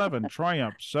 111,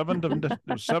 Triumph, 7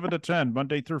 to 10,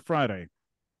 Monday through Friday.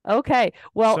 Okay.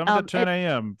 Well, 7 to 10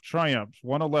 a.m., Triumph,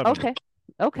 111.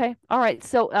 Okay. All right.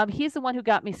 So he's the one who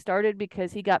got me started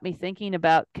because he got me thinking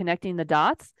about connecting the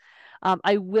dots.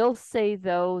 I will say,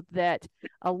 though, that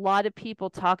a lot of people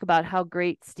talk about how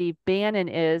great Steve Bannon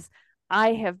is.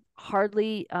 I have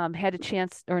hardly had a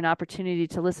chance or an opportunity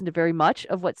to listen to very much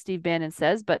of what Steve Bannon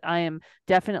says, but I am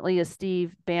definitely a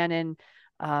Steve Bannon,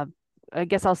 I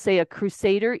guess I'll say a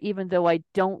crusader, even though I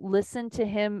don't listen to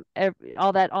him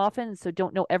all that often, so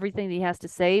don't know everything that he has to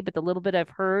say, but the little bit I've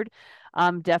heard,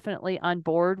 I'm definitely on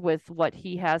board with what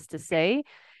he has to say.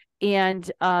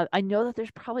 And I know that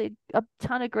there's probably a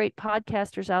ton of great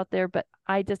podcasters out there, but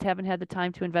I just haven't had the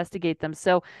time to investigate them.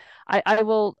 So I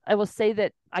will say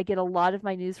that I get a lot of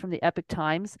my news from the Epoch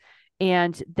Times,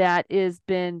 and that has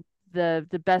been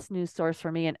the best news source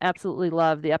for me, and absolutely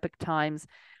love the Epoch Times.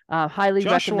 Highly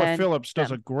Joshua recommend. Phillips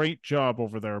does a great job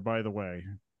over there, by the way.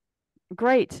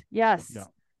 Great. Yes. Yeah.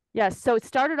 Yes. So it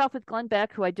started off with Glenn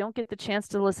Beck, who I don't get the chance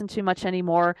to listen to much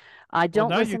anymore. I don't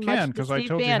listen much to Steve Bannon. Because I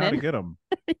told you how to get him.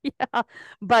 Yeah.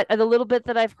 But the little bit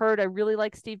that I've heard, I really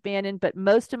like Steve Bannon, but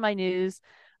most of my news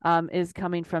is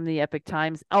coming from the Epoch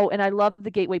Times. Oh, and I love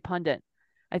the Gateway Pundit.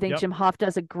 I think Jim Hoff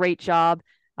does a great job.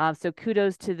 So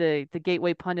kudos to the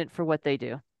Gateway Pundit for what they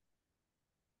do.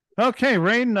 Okay,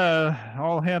 Rain,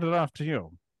 I'll hand it off to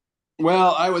you.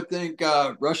 Well, I would think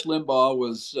Rush Limbaugh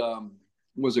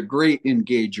was a great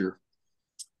engager,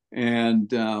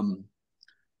 and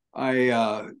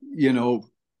I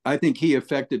think he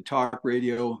affected talk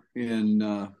radio at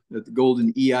the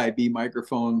golden EIB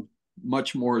microphone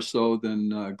much more so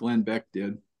than Glenn Beck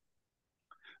did.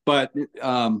 But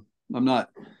I'm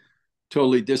not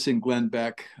totally dissing Glenn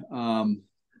Beck.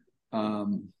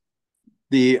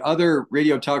 The other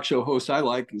radio talk show host I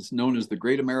like is known as the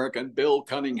Great American Bill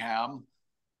Cunningham.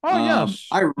 Oh, yes,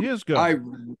 he is good.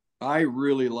 I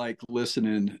really like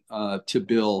listening to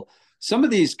Bill. Some of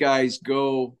these guys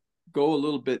go a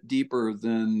little bit deeper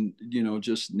than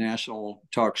just national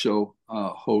talk show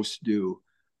hosts do.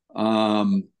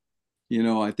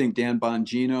 I think Dan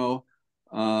Bongino.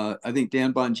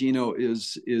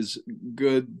 is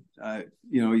good.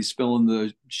 He's filling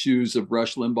the shoes of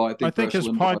Rush Limbaugh. I think his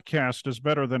podcast is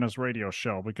better than his radio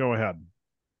show, but go ahead.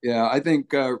 Yeah, I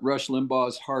think Rush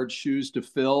Limbaugh's hard shoes to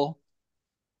fill.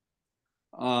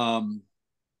 So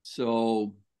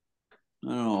I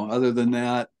don't know. Other than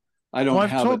that, I don't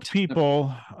have. I've told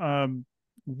people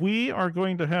we are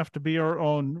going to have to be our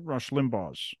own Rush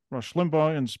Limbaughs. Rush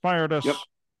Limbaugh inspired us. Yep.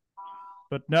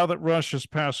 But now that Rush has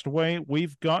passed away,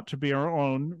 we've got to be our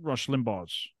own Rush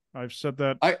Limbaughs. I've said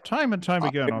that time and time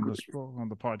again on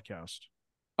the podcast.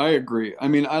 I agree.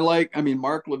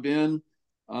 Mark Levin.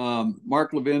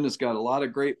 Mark Levin has got a lot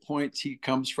of great points. He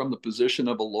comes from the position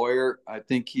of a lawyer. I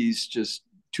think he's just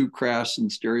too crass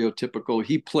and stereotypical.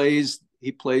 He plays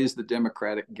the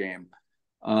Democratic game.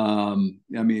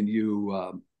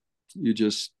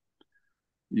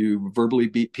 You verbally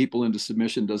beat people into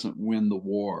submission doesn't win the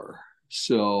war.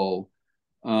 So,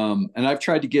 and I've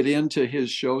tried to get into his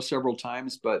show several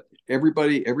times, but every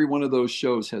one of those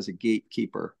shows has a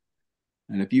gatekeeper.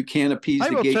 And if you can't appease the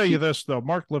gatekeeper. I will tell you this, though.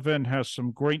 Mark Levin has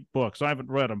some great books. I haven't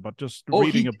read them, but just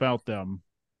reading about them.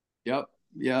 Yep.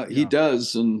 Yeah, he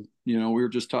does. And, we were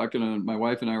just talking, my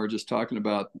wife and I were just talking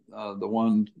about the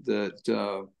one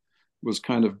that was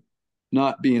kind of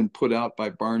not being put out by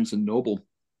Barnes and Noble.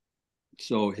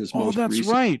 So his most recent. Oh, that's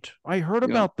right. I heard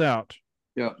about that.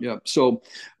 Yeah. So,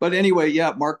 but anyway,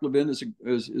 Mark Levin is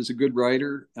a good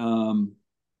writer.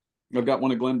 I've got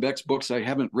one of Glenn Beck's books. I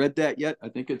haven't read that yet. I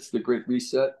think it's The Great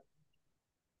Reset.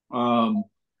 I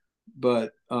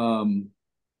like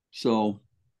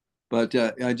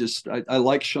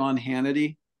Sean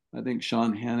Hannity. I think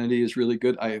Sean Hannity is really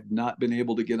good. I have not been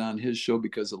able to get on his show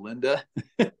because of Linda.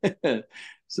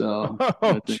 So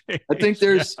I think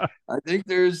there's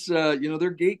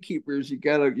they're gatekeepers. You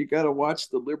gotta watch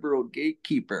the liberal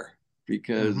gatekeeper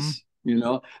because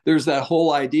there's that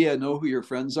whole idea, know who your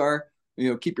friends are.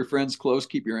 Keep your friends close,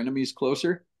 keep your enemies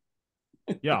closer.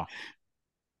 Yeah.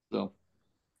 So,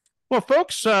 well,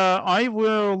 folks,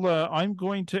 I'm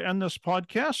going to end this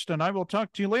podcast, and I will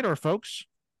talk to you later, folks.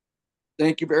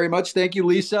 Thank you very much. Thank you,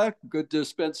 Lisa. Good to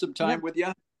spend some time with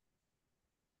you.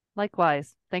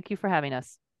 Likewise. Thank you for having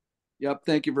us. Yep.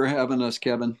 Thank you for having us,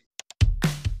 Kevin.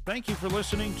 Thank you for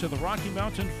listening to the Rocky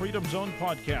Mountain Freedom Zone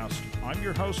podcast. I'm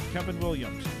your host, Kevin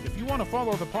Williams. If you want to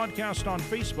follow the podcast on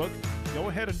Facebook, go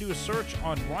ahead and do a search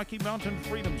on Rocky Mountain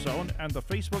Freedom Zone, and the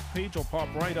Facebook page will pop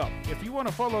right up. If you want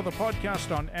to follow the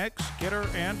podcast on X, Getter,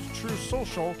 and True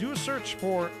Social, do a search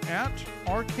for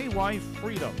 @RKY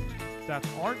Freedom. That's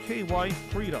RKY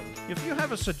Freedom. If you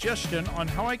have a suggestion on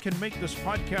how I can make this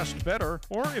podcast better,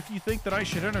 or if you think that I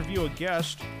should interview a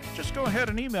guest, just go ahead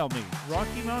and email me,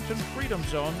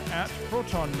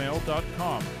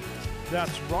 RockyMountainFreedomZone@protonmail.com.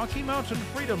 That's Rocky Mountain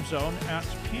Freedom Zone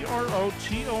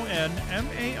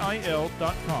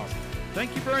 @PROTONMAIL.com.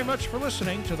 Thank you very much for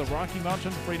listening to the Rocky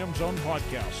Mountain Freedom Zone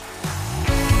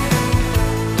podcast.